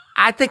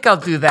 I think I'll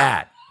do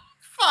that.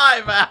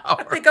 5 hours.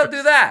 I think I'll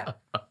do that.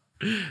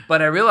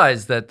 But I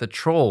realized that the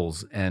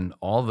trolls and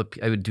I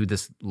would do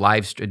this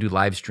live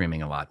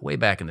streaming a lot, way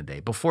back in the day,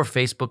 before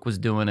Facebook was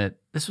doing it.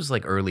 This was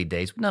like early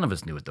days. None of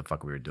us knew what the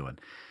fuck we were doing.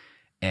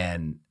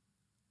 And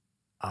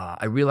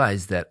I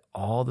realized that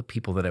all the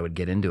people that I would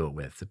get into it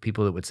with, the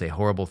people that would say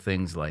horrible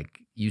things like,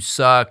 you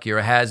suck, you're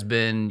a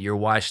has-been, you're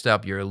washed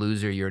up, you're a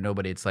loser, you're a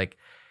nobody. It's like,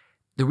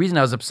 the reason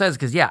I was upset is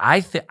because,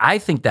 I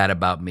think that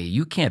about me.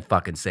 You can't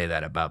fucking say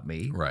that about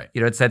me. Right.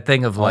 It's that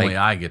thing of like, Only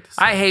I get to say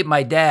I hate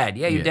my dad.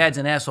 Yeah, your dad's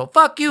an asshole.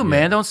 Fuck you,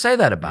 man. Don't say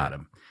that about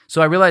him.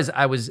 So I realized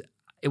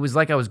it was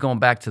like I was going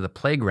back to the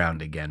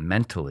playground again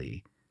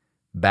mentally,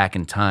 back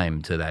in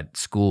time to that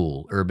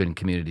school, urban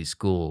community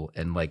school,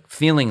 and like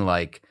feeling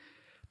like,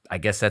 I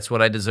guess that's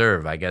what I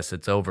deserve. I guess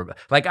it's over.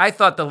 Like, I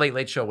thought the Late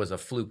Late Show was a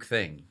fluke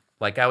thing.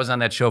 Like, I was on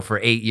that show for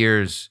 8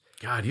 years.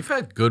 God, you've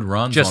had good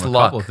runs Just on a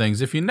luck. couple of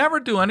things. If you never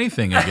do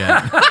anything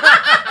again.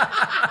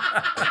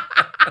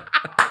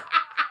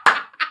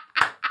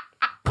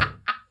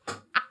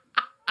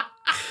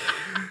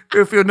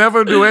 If you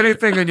never do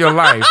anything in your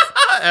life,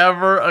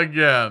 Ever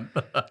again.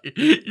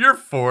 You're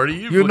 40.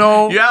 You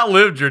know- you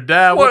outlived your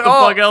dad. What the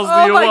Well, fuck else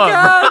do you my want?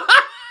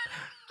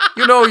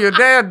 God. your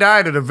dad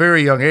died at a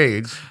very young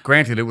age.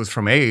 Granted, it was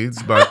from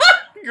AIDS, but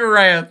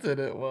Granted,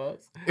 it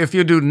was. if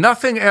you do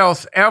nothing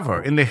else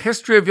ever in the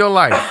history of your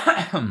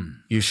life,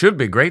 you should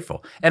be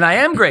grateful. And I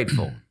am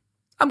grateful.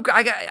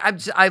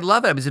 I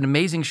love it. It was an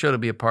amazing show to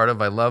be a part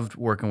of. I loved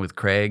working with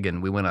Craig,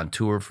 and we went on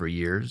tour for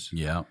years.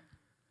 Yeah.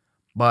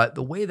 But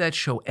the way that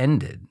show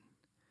ended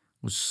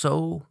was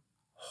so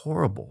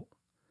horrible.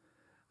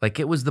 Like,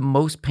 it was the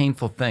most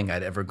painful thing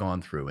I'd ever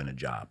gone through in a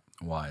job.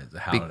 Why?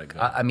 How did it go?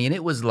 I mean,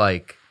 it was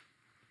like,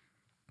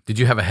 Did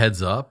you have a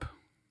heads up?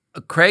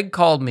 Craig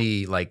called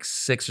me like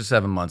 6 or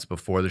 7 months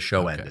before the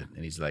show ended.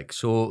 And he's like,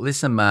 so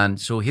listen, man,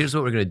 so here's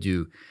what we're going to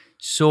do.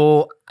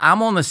 So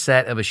I'm on the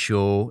set of a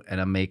show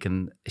and I'm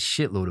making a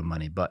shitload of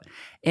money. But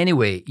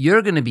anyway,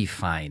 you're going to be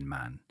fine,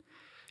 man.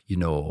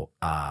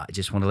 I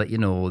just want to let you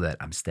know that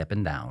I'm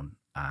stepping down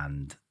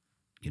and,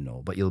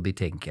 but you'll be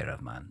taken care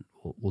of, man.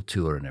 We'll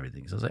tour and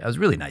everything. So I was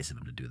really nice of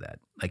him to do that.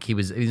 Like, he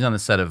was on the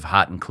set of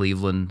Hot in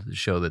Cleveland, the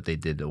show that they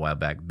did a while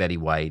back. Betty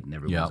White and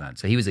everyone was on.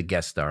 So he was a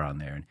guest star on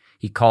there. And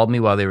he called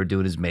me while they were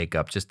doing his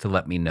makeup just to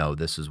let me know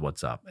this is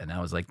what's up. And I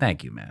was like,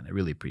 thank you, man. I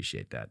really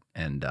appreciate that.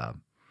 And,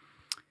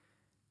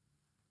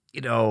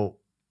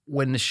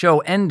 when the show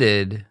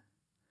ended,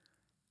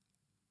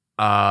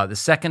 the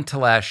second to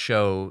last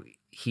show,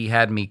 he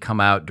had me come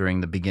out during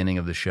the beginning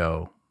of the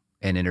show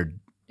and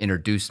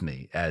introduce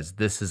me as,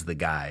 this is the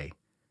guy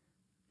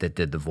that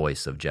did the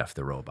voice of Jeff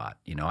the Robot.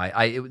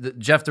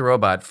 Jeff the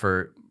Robot,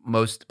 for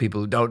most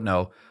people who don't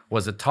know,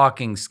 was a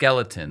talking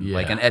skeleton,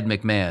 like an Ed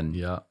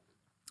McMahon,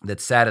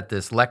 that sat at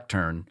this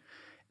lectern,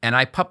 and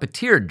I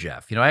puppeteered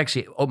Jeff. I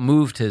actually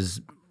moved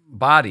his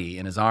body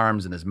and his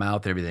arms and his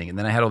mouth and everything, and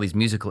then I had all these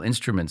musical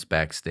instruments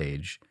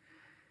backstage,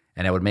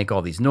 and I would make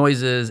all these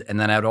noises, and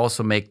then I would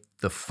also make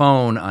the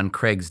phone on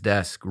Craig's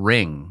desk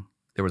ring.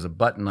 There was a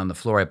button on the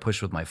floor I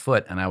pushed with my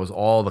foot, and I was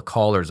all the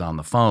callers on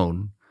the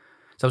phone.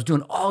 So I was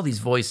doing all these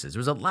voices. There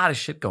was a lot of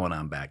shit going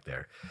on back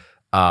there.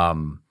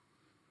 And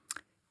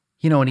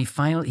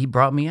he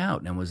brought me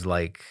out and was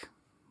like,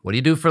 what do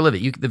you do for a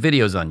living? The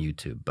video's on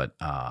YouTube, but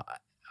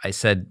I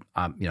said,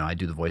 I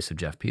do the voice of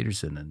Jeff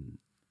Peterson, and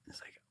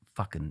it's like a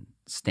fucking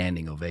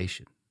standing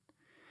ovation.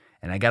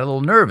 And I got a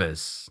little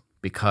nervous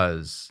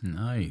because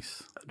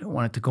Nice. I don't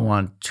want it to go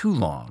on too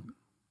long.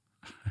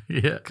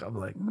 Yeah. I'm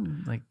like,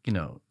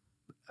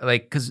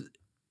 because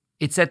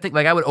it's that thing,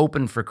 like, I would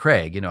open for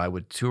Craig, I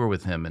would tour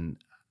with him, and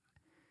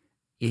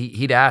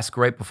he'd ask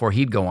right before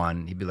he'd go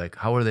on, he'd be like,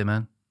 how are they,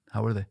 man?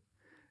 How are they?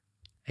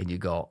 And you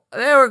go,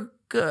 they were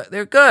good.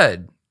 They're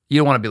good. You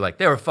don't want to be like,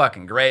 they were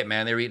fucking great,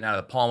 man. They were eating out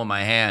of the palm of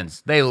my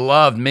hands. They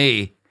loved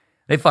me.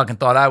 They fucking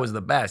thought I was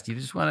the best. You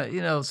just want to,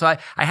 you know. So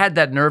I had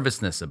that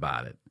nervousness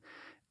about it,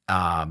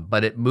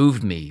 but it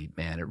moved me,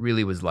 man. It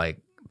really was like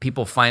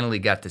people finally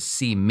got to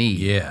see me.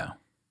 Yeah.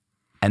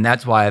 And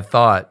that's why I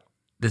thought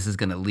this is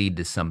going to lead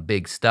to some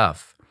big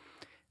stuff.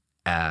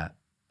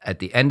 At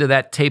the end of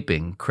that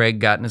taping, Craig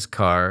got in his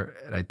car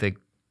and I think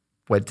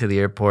went to the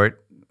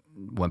airport,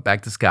 went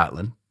back to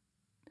Scotland.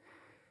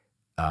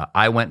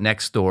 I went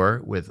next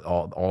door with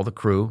all the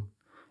crew,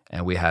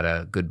 and we had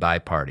a goodbye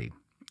party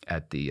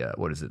at the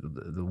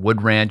the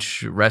Wood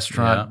Ranch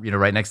restaurant,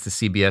 right next to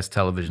CBS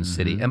Television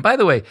City. And by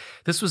the way,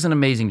 this was an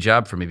amazing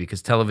job for me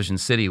because Television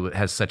City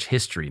has such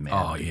history, man.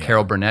 Oh, yeah. The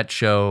Carol Burnett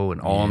show and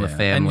All in the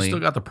Family. And you still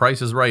got the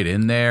Price is Right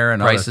in there.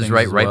 And Price is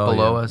Right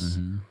below yeah. us.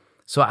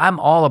 So I'm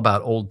all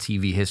about old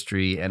TV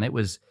history, and it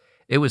was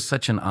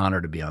such an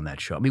honor to be on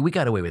that show. I mean, we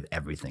got away with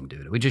everything,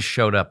 dude. We just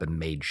showed up and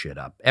made shit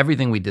up.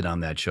 Everything we did on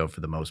that show, for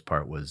the most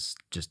part, was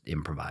just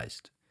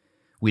improvised.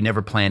 We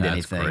never planned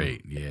anything.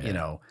 Great,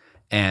 yeah.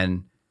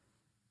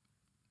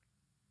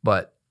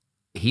 But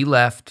he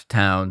left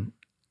town.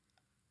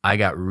 I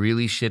got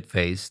really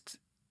shit-faced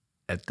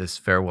at this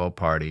farewell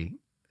party,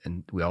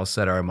 and we all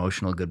said our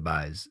emotional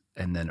goodbyes.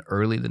 And then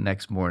early the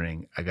next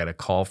morning, I got a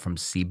call from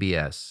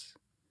CBS.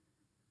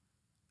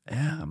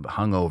 Yeah, I'm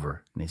hungover.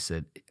 And they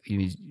said, we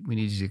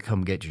need you to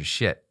come get your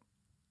shit.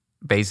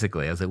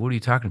 Basically, I was like, what are you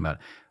talking about?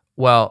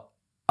 Well,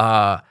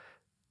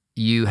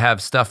 you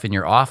have stuff in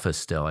your office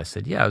still. I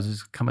said, yeah, I was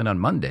just coming on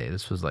Monday.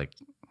 This was like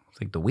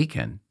the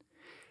weekend.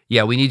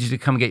 Yeah, we need you to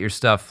come get your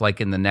stuff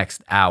like in the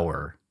next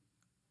hour.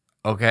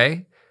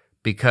 Okay?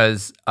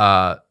 Because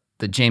the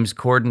James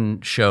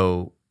Corden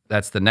show,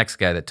 that's the next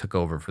guy that took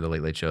over for the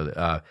Late Late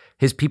Show.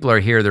 His people are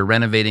here. They're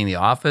renovating the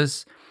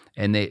office,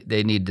 and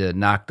they need to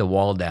knock the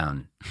wall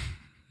down.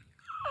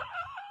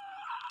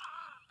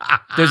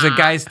 There's a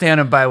guy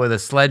standing by with a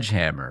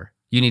sledgehammer.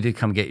 You need to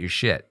come get your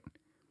shit.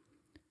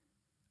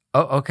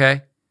 Oh,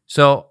 okay.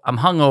 So I'm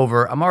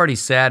hungover. I'm already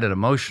sad and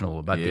emotional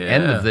about the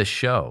end of this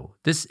show.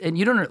 And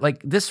you don't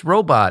like this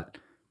robot.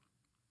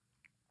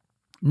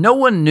 No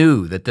one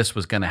knew that this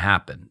was going to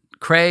happen.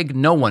 Craig,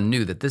 no one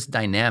knew that this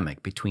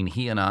dynamic between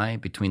he and I,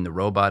 between the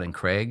robot and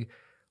Craig,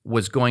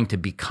 was going to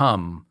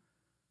become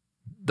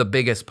the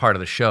biggest part of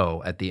the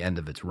show at the end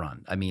of its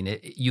run. I mean,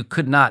 you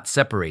could not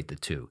separate the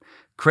two.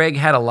 Craig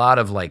had a lot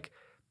of like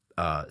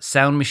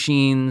sound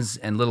machines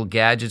and little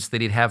gadgets that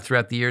he'd have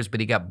throughout the years, but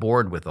he got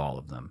bored with all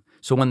of them.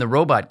 So when the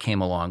robot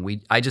came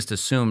along, I just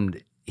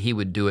assumed he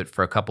would do it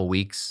for a couple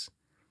weeks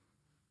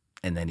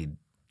and then he'd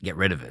get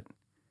rid of it.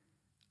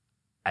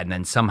 And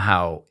then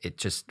somehow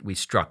we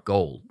struck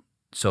gold.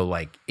 So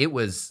like it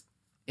was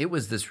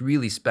this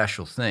really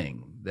special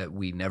thing that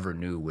we never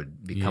knew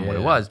would become what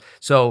it was.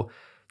 So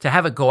to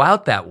have it go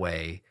out that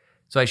way,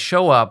 so I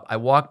show up, I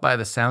walk by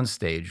the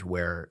soundstage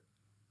where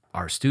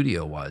our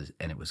studio was,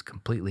 and it was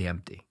completely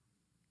empty.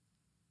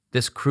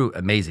 This crew,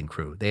 amazing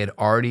crew, they had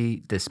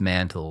already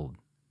dismantled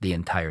the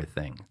entire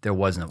thing. There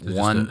wasn't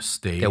one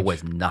stage. There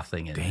was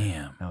nothing in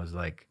Damn. it. I was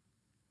like,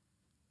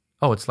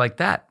 oh, it's like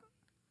that.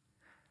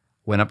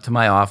 Went up to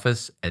my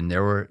office, and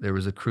there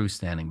was a crew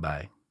standing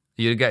by.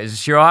 You guys, is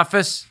this your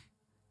office?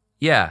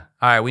 Yeah.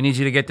 All right, we need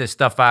you to get this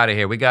stuff out of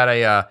here. We got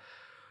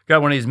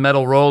got one of these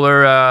metal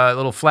roller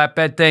little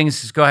flatbed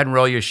things. Just go ahead and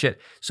roll your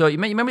shit. So you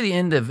remember the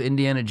end of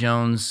Indiana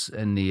Jones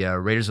and the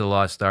Raiders of the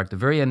Lost Ark? The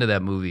very end of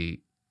that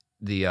movie,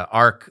 the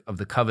Ark of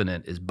the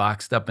Covenant is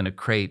boxed up in a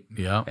crate.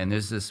 Yeah. And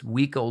there's this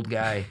weak old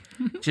guy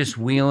just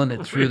wheeling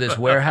it through this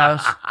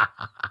warehouse.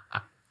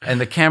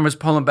 And the camera's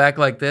pulling back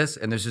like this,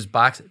 and there's this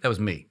box. That was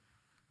me.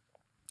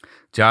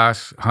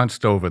 Josh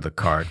hunched over the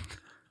cart,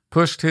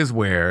 pushed his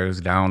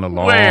wares down a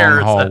long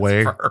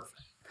hallway,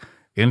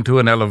 into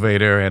an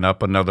elevator and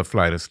up another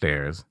flight of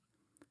stairs.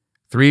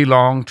 3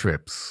 long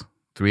trips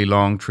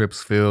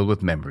filled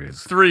with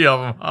memories. 3 of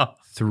them, huh?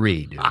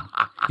 3, dude.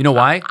 You know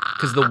why?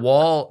 Because the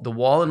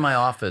wall in my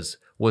office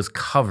was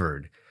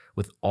covered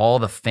with all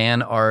the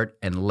fan art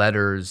and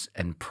letters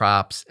and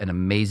props and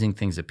amazing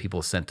things that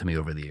people sent to me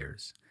over the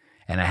years.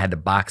 And I had to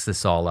box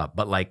this all up,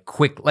 but like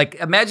quick, like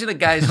imagine a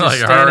guy's just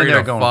standing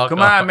there going, "Come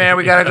on, man,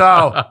 we gotta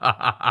go."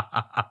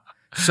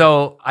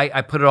 So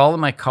I put it all in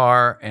my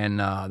car, and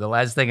the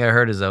last thing I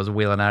heard as I was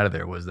wheeling out of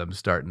there was them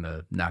starting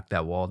to knock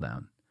that wall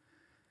down.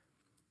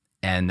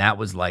 And that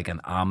was like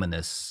an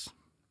ominous,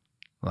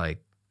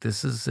 like,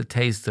 this is a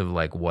taste of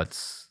like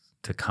what's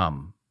to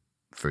come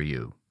for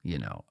you, you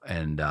know.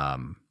 And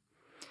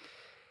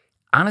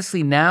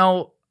honestly,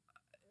 now,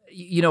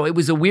 you know, it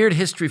was a weird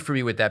history for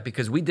me with that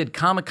because we did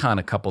Comic-Con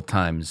a couple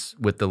times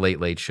with the Late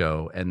Late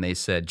Show, and they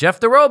said, Jeff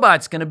the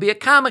Robot's going to be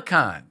at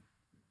Comic-Con.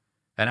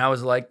 And I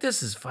was like,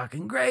 this is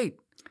fucking great.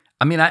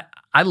 I mean,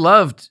 I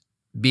loved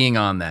being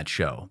on that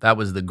show. That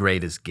was the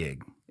greatest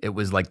gig. It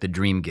was like the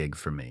dream gig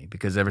for me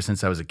because ever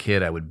since I was a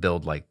kid, I would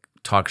build like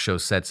talk show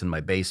sets in my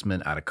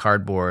basement out of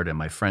cardboard, and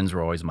my friends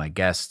were always my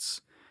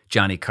guests.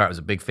 I was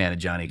a big fan of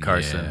Johnny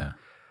Carson. Yeah.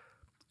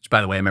 Which,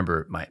 by the way, I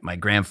remember my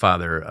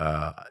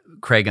grandfather,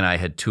 Craig, and I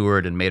had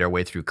toured and made our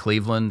way through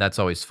Cleveland. That's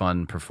always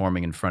fun,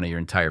 performing in front of your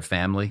entire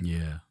family.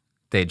 Yeah.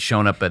 They had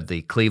shown up at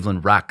the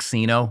Cleveland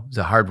Rock-Cino. It was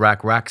a Hard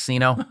Rock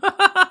Rock-Cino.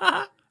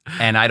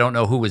 And I don't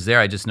know who was there.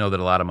 I just know that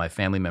a lot of my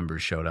family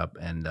members showed up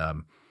and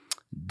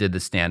did the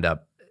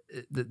stand-up.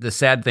 The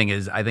sad thing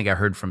is I think I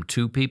heard from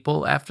 2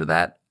 people after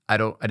that. I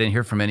didn't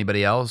hear from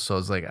anybody else, so I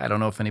was like, I don't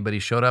know if anybody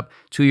showed up.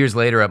 2 years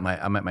later,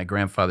 I'm at my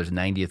grandfather's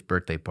 90th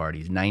birthday party.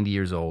 He's 90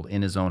 years old,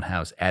 in his own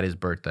house, at his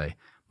birthday.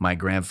 My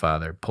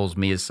grandfather pulls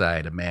me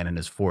aside, a man in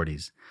his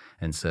 40s,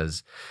 and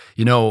says,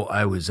 you know,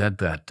 I was at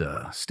that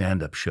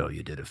stand-up show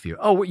you did a few.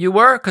 Oh, you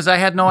were? Because I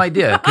had no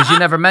idea, because you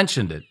never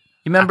mentioned it.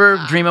 You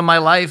remember Dream of My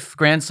Life,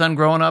 grandson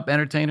growing up,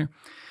 entertainer?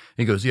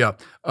 He goes, yeah,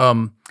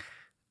 a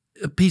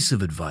piece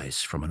of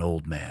advice from an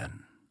old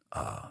man.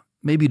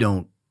 Maybe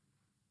don't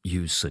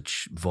use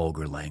such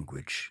vulgar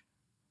language.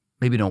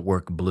 Maybe don't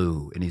work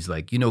blue. And he's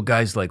like, you know,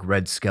 guys like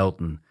Red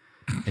Skelton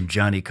and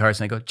Johnny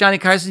Carson. I go, Johnny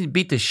Carson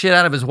beat the shit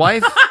out of his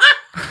wife?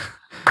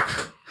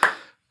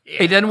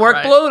 He didn't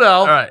work blue,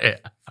 though. All right, yeah.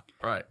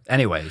 Right.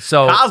 Anyway,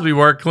 so... Cosby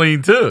worked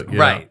clean, too. You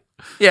right.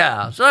 know?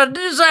 Yeah. So I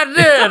did.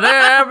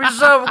 Have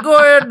yourself, go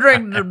ahead and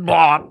drink the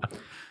bot.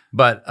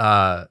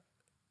 But,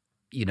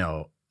 you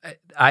know,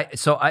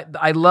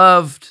 I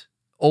loved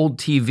old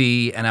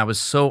TV, and I was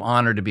so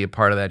honored to be a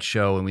part of that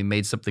show, and we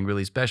made something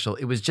really special.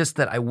 It was just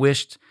that I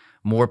wished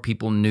more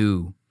people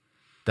knew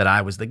that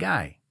I was the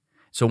guy.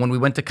 So when we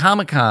went to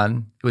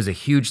Comic-Con, it was a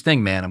huge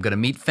thing, man. I'm going to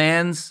meet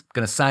fans,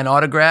 going to sign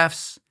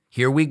autographs.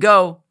 Here we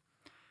go.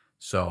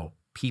 So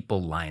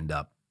people lined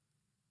up.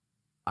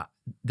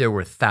 There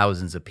were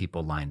thousands of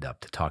people lined up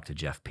to talk to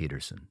Jeff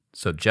Peterson.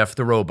 So Jeff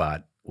the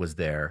Robot was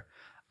there.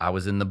 I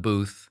was in the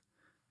booth,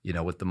 you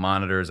know, with the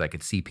monitors. I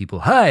could see people,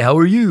 hi, how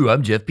are you?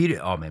 I'm Jeff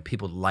Peterson. Oh, man,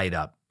 people light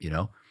up, you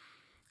know.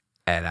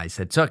 And I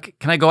said, so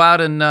can I go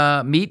out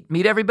and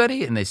meet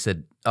everybody? And they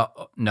said,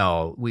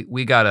 no,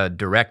 we got a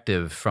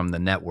directive from the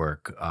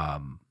network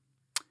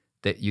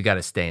that you got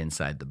to stay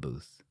inside the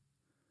booth.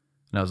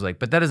 And I was like,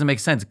 but that doesn't make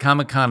sense.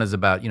 Comic-Con is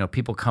about, you know,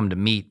 people come to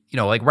meet, you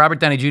know, like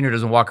Robert Downey Jr.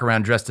 doesn't walk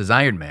around dressed as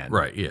Iron Man.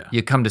 Right, yeah.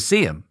 You come to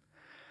see him.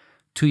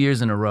 2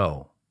 years in a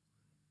row,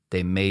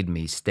 they made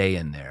me stay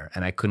in there,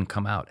 and I couldn't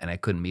come out, and I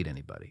couldn't meet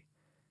anybody.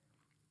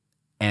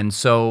 And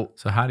so...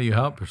 So how do you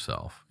help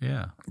yourself?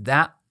 Yeah.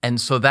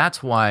 So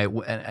that's why,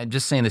 and I'm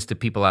just saying this to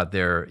people out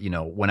there, you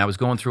know, when I was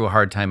going through a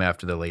hard time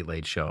after the Late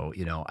Late Show,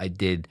 you know, I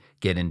did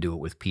get into it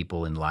with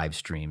people in live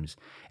streams.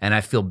 And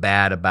I feel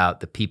bad about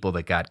the people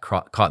that got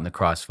caught in the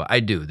crossfire. I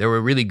do. There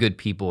were really good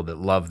people that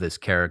love this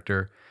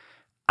character.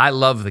 I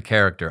love the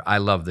character. I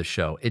love the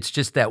show. It's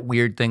just that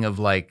weird thing of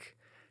like,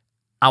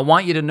 I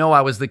want you to know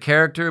I was the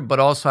character, but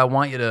also I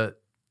want you to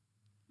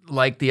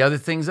like the other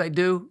things I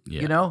do,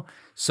 you know?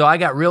 So I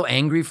got real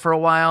angry for a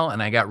while,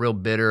 and I got real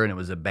bitter, and it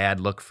was a bad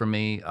look for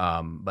me.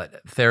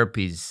 But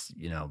therapy's,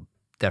 you know,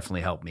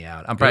 definitely helped me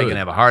out. I'm probably gonna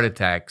have a heart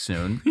attack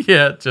soon.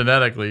 Yeah,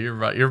 genetically,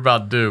 you're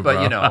about due, bro.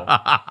 But you know,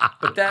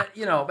 but that,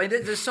 you know,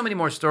 there's so many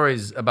more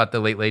stories about the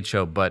Late Late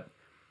Show. But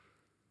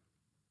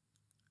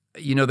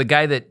you know, the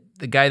guy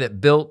that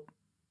built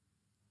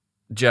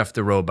Jeff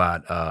the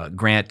Robot,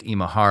 Grant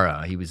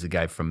Imahara, he was the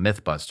guy from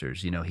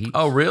MythBusters. You know,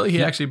 Oh, really?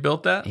 He actually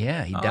built that?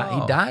 Yeah, he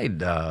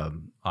died.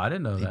 I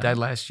didn't know that. He died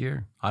last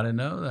year. I didn't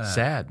know that.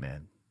 Sad,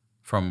 man.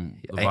 From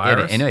the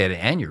virus? I know he had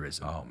an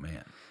aneurysm. Oh,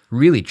 man.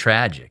 Really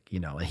tragic, you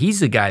know.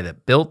 He's the guy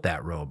that built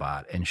that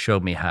robot and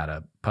showed me how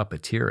to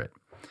puppeteer it.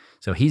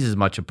 So he's as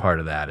much a part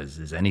of that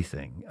as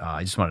anything.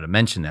 I just wanted to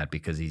mention that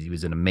because he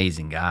was an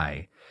amazing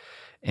guy.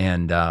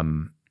 And,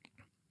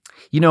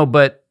 you know,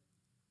 but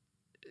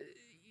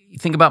you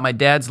think about my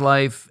dad's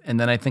life, and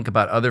then I think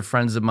about other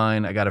friends of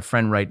mine. I got a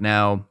friend right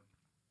now,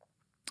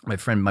 my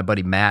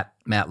buddy Matt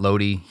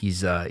Lodi.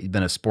 He's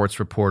been a sports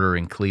reporter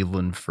in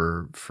Cleveland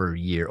for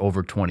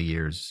over 20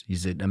 years.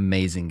 He's an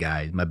amazing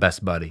guy. My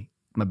best buddy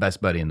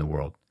in the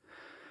world.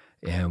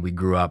 And we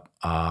grew up,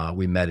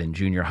 we met in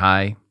junior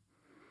high.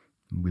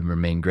 We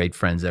remained great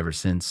friends ever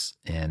since.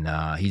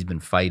 And he's been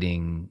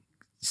fighting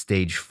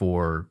stage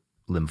 4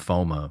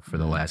 lymphoma for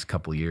the last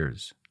couple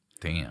years.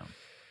 Damn.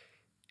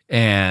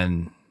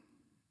 And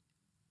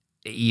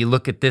you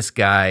look at this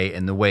guy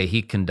and the way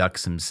he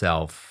conducts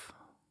himself,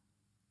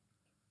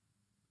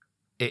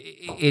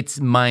 it's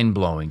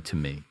mind-blowing to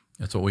me.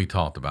 That's what we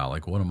talked about.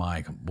 Like, what am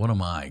I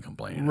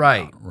complaining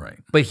right. about? Right.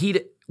 But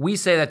we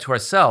say that to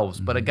ourselves,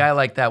 but a guy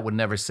like that would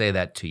never say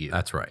that to you.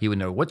 That's right. He would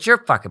know, what's your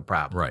fucking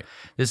problem? Right.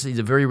 He's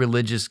a very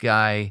religious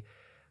guy.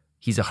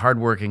 He's a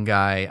hardworking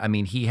guy. I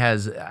mean, he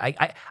has,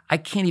 I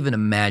can't even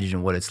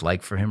imagine what it's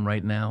like for him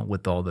right now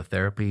with all the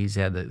therapy he's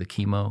had, the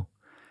chemo.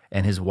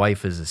 And his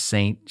wife is a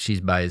saint.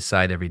 She's by his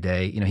side every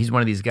day. You know, he's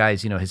one of these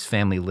guys, you know, his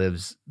family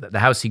lives, the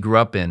house he grew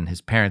up in, his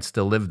parents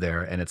still live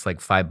there, and it's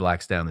like 5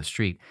 blocks down the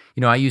street.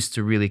 You know, I used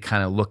to really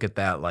kind of look at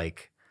that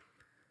like,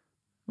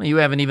 well, you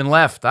haven't even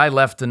left. I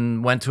left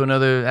and went to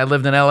I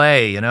lived in LA,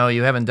 you know,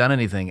 you haven't done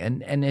anything.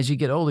 And as you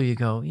get older, you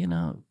go, you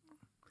know,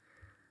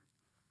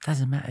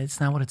 doesn't matter.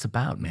 It's not what it's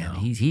about, man. No.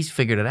 He's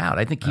figured it out.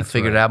 I think he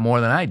figured it out more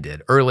than I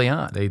did early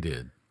on. They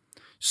did.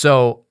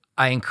 So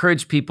I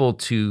encourage people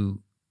to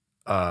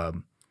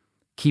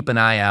keep an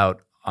eye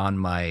out on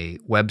my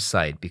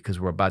website because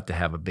we're about to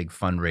have a big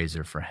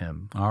fundraiser for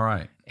him. All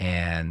right.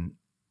 And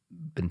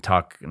been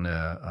talking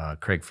to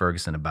Craig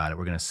Ferguson about it.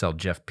 We're going to sell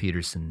Jeff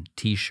Peterson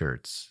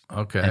T-shirts.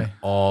 Okay. And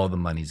all the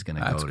money's going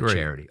to go to great.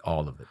 charity,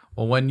 all of it.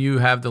 Well, when you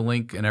have the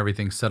link and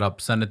everything set up,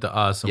 send it to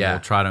us, and Yeah.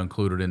 we'll try to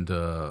include it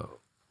into.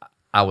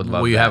 I would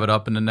love Will you that. have it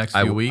up in the next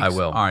few weeks? I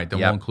will. All right, then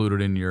Yep. we'll include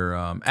it in your.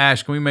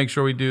 Ash, can we make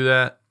sure we do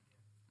that?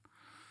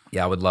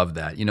 Yeah, I would love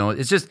that. You know,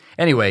 it's just,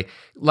 anyway,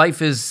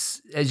 life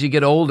is, as you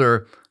get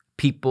older,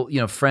 people, you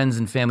know, friends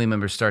and family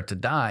members start to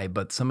die,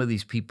 but some of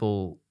these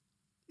people,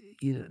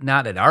 you know,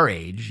 not at our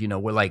age, you know,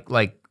 we're like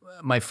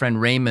my friend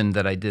Raymond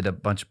that I did a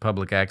bunch of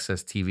public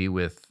access TV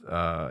with,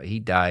 he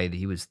died,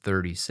 he was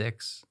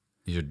 36.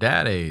 He's your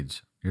dad's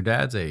age.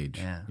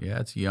 Yeah,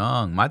 it's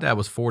young. My dad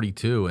was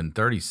 42, and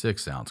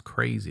 36 sounds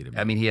crazy to me.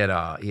 I mean, he had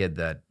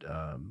that,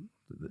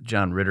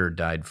 John Ritter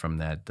died from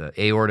that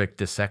aortic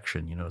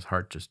dissection, you know, his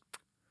heart just,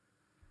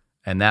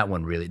 and that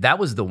one really, that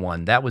was the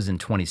one, that was in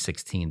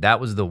 2016. That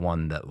was the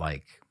one that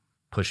like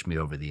pushed me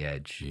over the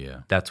edge. Yeah.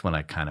 That's when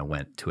I kind of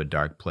went to a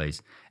dark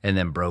place. And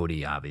then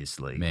Brody,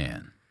 obviously.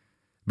 Man.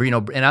 But, you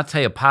know, and I'll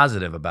tell you a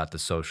positive about the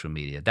social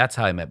media. That's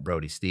how I met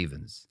Brody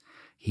Stevens.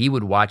 He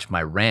would watch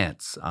my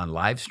rants on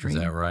live stream.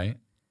 Is that right?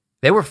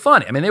 They were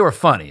funny. I mean, they were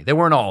funny. They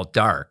weren't all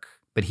dark.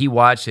 But he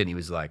watched it and he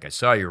was like, I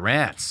saw your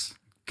rants.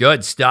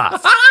 Good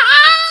stuff.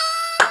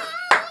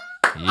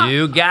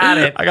 You got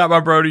it. I got my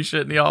Brody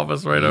shit in the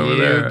office right over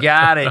there. You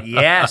got it.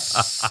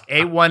 Yes.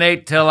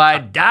 818 till I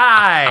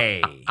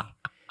die.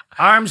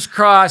 Arms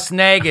crossed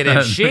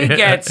negative. She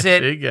gets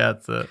it. She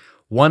gets it.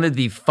 One of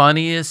the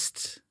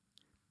funniest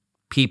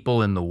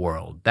people in the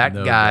world. That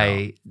No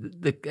guy,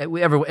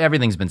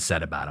 everything's been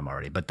said about him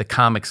already, but the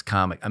comic,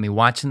 I mean,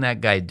 watching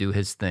that guy do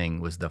his thing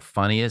was the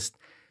funniest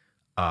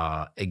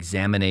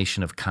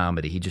examination of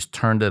comedy. He just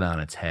turned it on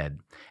its head.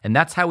 And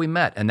that's how we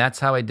met. And that's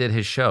how I did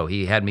his show.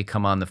 He had me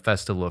come on the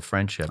Festival of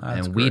Friendship.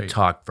 That's and we great.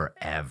 talked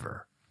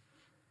forever.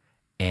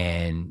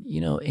 And, you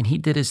know, and he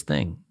did his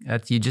thing.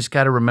 You just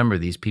got to remember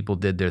these people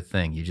did their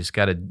thing. You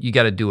got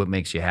to do what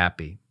makes you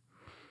happy,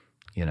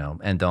 you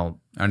know, and don't.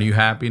 Are you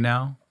happy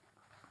now?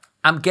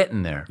 I'm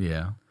getting there.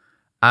 Yeah.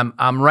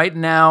 I'm right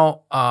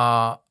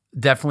now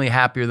definitely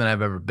happier than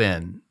I've ever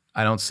been.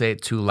 I don't say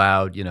it too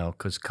loud, you know,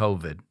 because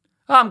COVID.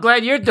 Oh, I'm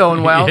glad you're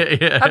doing well.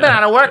 Yeah. I've been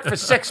out of work for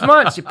 6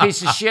 months, you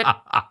piece of shit.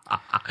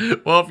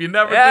 Well, if you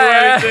never do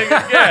anything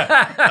again,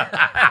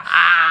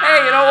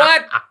 Hey, you know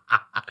what?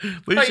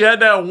 at least you had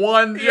that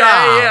one job.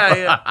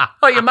 Yeah.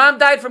 Oh, your mom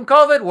died from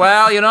COVID?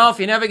 Well, you know, if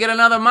you never get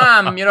another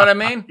mom, you know what I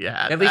mean?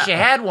 Yeah. At least you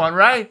had one,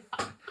 right?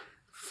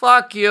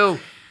 Fuck you.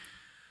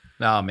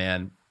 No,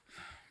 man.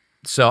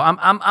 So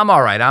I'm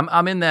all right.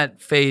 I'm in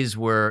that phase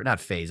where, not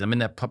phase, I'm in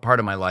that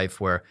part of my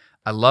life where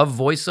I love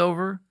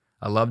voiceover.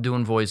 I love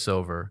doing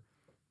voiceover.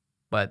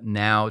 But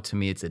now, to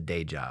me, it's a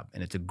day job,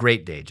 and it's a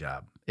great day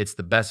job. It's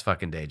the best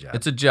fucking day job.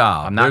 It's a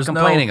job. I'm not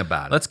complaining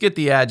about it. Let's get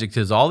the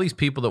adjectives. All these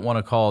people that want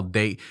to call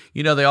day,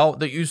 you know,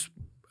 they use.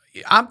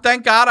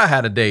 Thank God I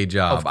had a day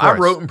job. Of I course.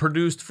 wrote and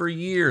produced for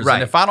years, Right.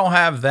 and if I don't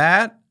have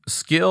that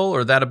skill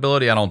or that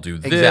ability, I don't do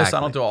this. Exactly.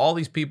 I don't do. All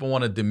these people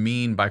want to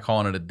demean by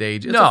calling it a day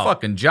job. It's No. a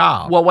fucking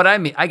job. Well, what I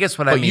mean, I guess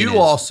what I but mean you is,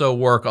 also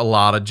work a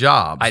lot of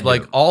jobs, I do.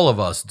 like all of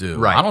us do.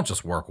 Right. I don't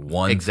just work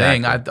one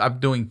Exactly. thing. I'm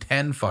doing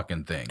 10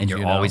 fucking things. and you're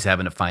you know? always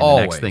having to find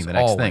always, the next thing, the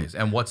next thing. always.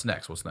 And what's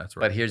next? What's next?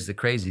 Right. But here's the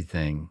crazy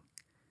thing.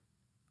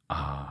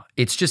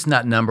 It's just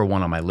not number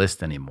one on my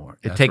list anymore.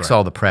 It That's takes right.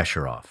 all the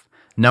pressure off.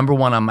 Number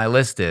one on my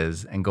list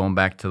is, and going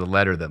back to the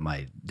letter that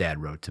my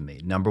dad wrote to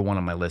me, number one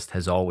on my list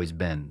has always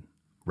been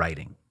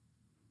writing.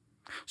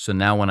 So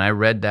now when I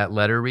read that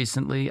letter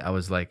recently, I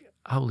was like,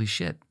 holy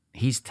shit,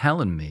 he's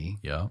telling me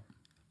Yeah.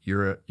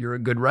 you're a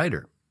good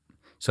writer.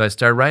 So I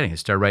started writing. I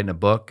started writing a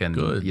book, and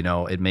Good. you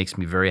know, it makes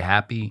me very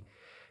happy.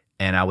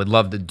 And I would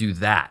love to do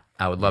that.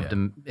 I would love Yeah.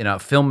 to, you know,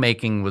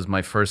 filmmaking was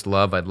my first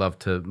love. I'd love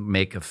to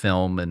make a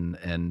film and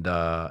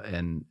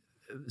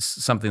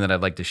something that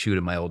I'd like to shoot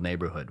in my old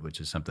neighborhood,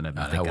 which is something I've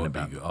been That thinking would be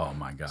about. good. Oh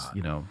my God.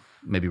 You know,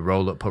 maybe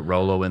put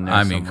Rolo in there.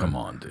 I mean, somewhere. come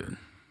on, dude.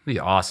 It'd be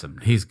awesome.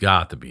 He's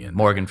got to be in there.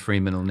 Morgan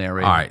Freeman will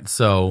narrate. All right.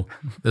 So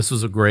this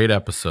was a great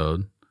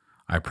episode.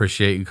 I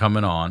appreciate you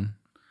coming on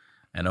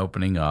and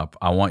opening up.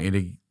 I want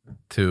you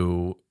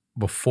to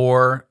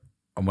before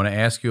I'm going to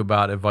ask you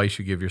about advice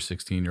you give your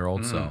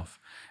 16-year-old self.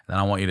 Then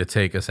I want you to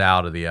take us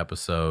out of the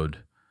episode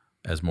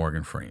as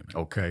Morgan Freeman.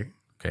 Okay.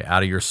 Okay,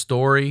 out of your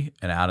story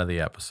and out of the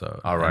episode.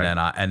 All right.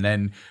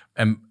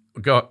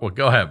 Go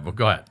ahead.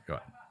 Go ahead.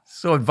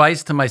 So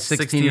advice to my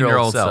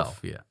 16-year-old self.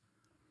 Yeah.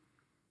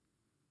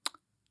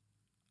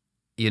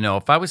 You know,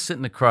 if I was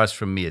sitting across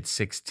from me at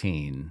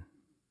 16,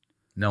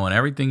 Knowing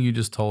everything you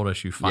just told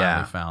us, you finally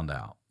Yeah. found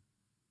out.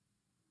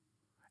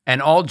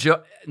 and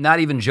not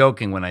even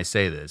joking when I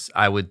say this,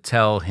 I would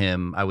tell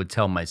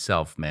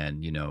myself,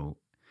 man, you know,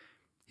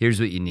 here's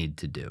what you need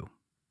to do.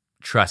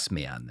 Trust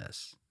me on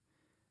this.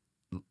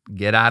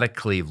 Get out of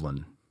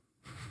Cleveland.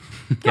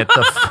 Get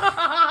the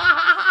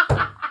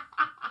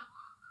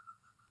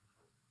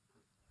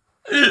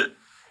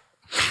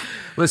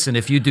Listen,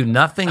 if you do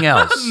nothing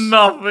else,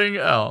 Nothing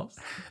else.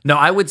 no,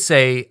 I would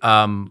say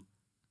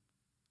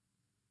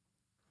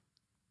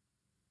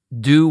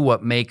do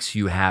what makes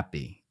you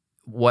happy.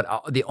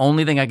 The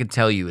only thing I can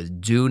tell you is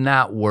do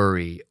not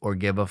worry or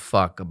give a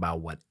fuck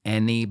about what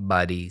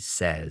anybody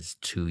says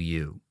to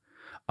you,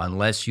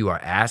 unless you are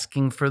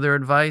asking for their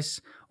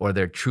advice or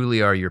they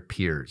truly are your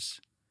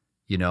peers.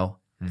 You know,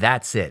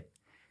 that's it.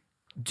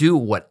 Do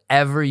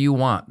whatever you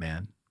want,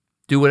 man.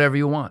 Do whatever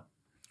you want.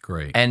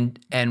 Great. And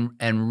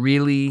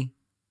really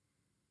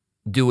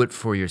do it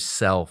for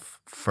yourself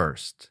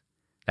first.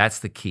 That's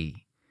the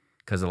key.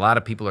 Because a lot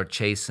of people are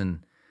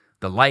chasing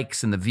the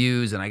likes and the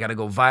views, and I got to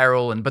go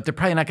viral, but they're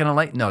probably not going to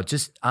like. No,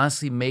 just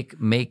honestly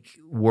make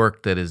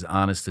work that is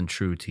honest and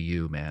true to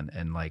you, man.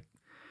 And like,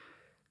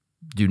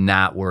 do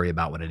not worry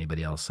about what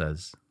anybody else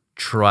says.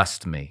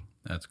 Trust me.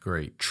 That's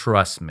great.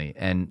 Trust me.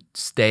 And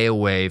stay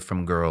away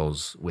from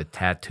girls with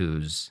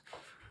tattoos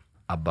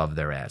above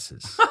their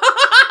asses.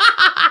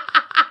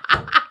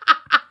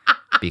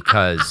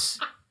 Because,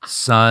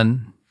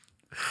 son,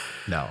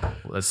 no.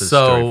 Let's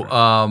So,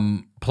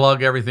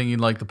 plug everything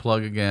you'd like to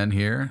plug again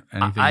here.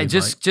 Anything I you'd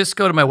just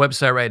go to my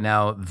website right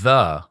now,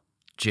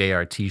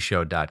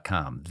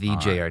 thejrtshow.com. The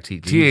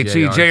JRT.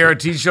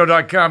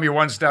 THEJRTshow.com, your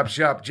one-stop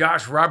shop.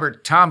 Josh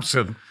Robert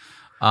Thompson.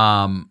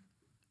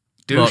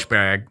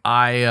 Douchebag.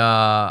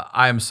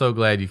 I am so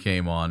glad you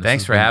came on.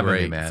 Thanks for having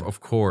me, man. Of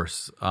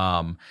course.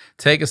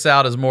 Take us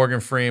out as Morgan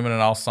Freeman,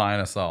 and I'll sign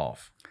us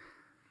off.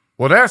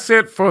 Well, that's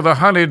it for the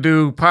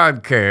HoneyDew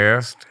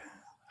podcast.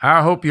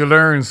 I hope you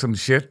learned some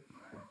shit.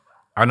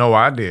 I know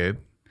I did.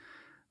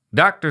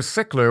 Dr.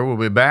 Sickler will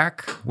be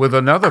back with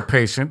another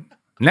patient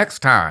next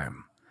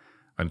time.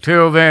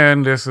 Until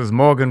then, this is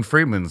Morgan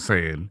Freeman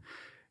saying,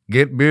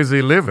 get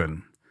busy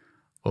living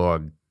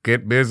or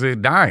get busy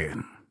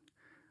dying.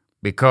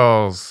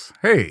 Because,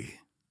 hey,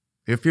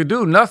 if you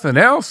do nothing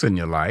else in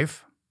your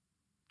life,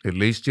 at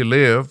least you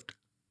lived.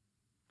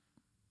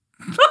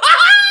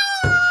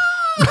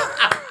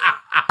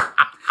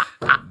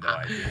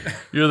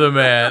 You're the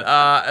man.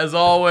 As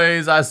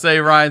always, I say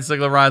Ryan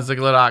Sickler,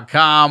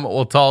 RyanSickler.com.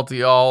 We'll talk to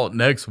y'all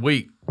next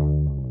week.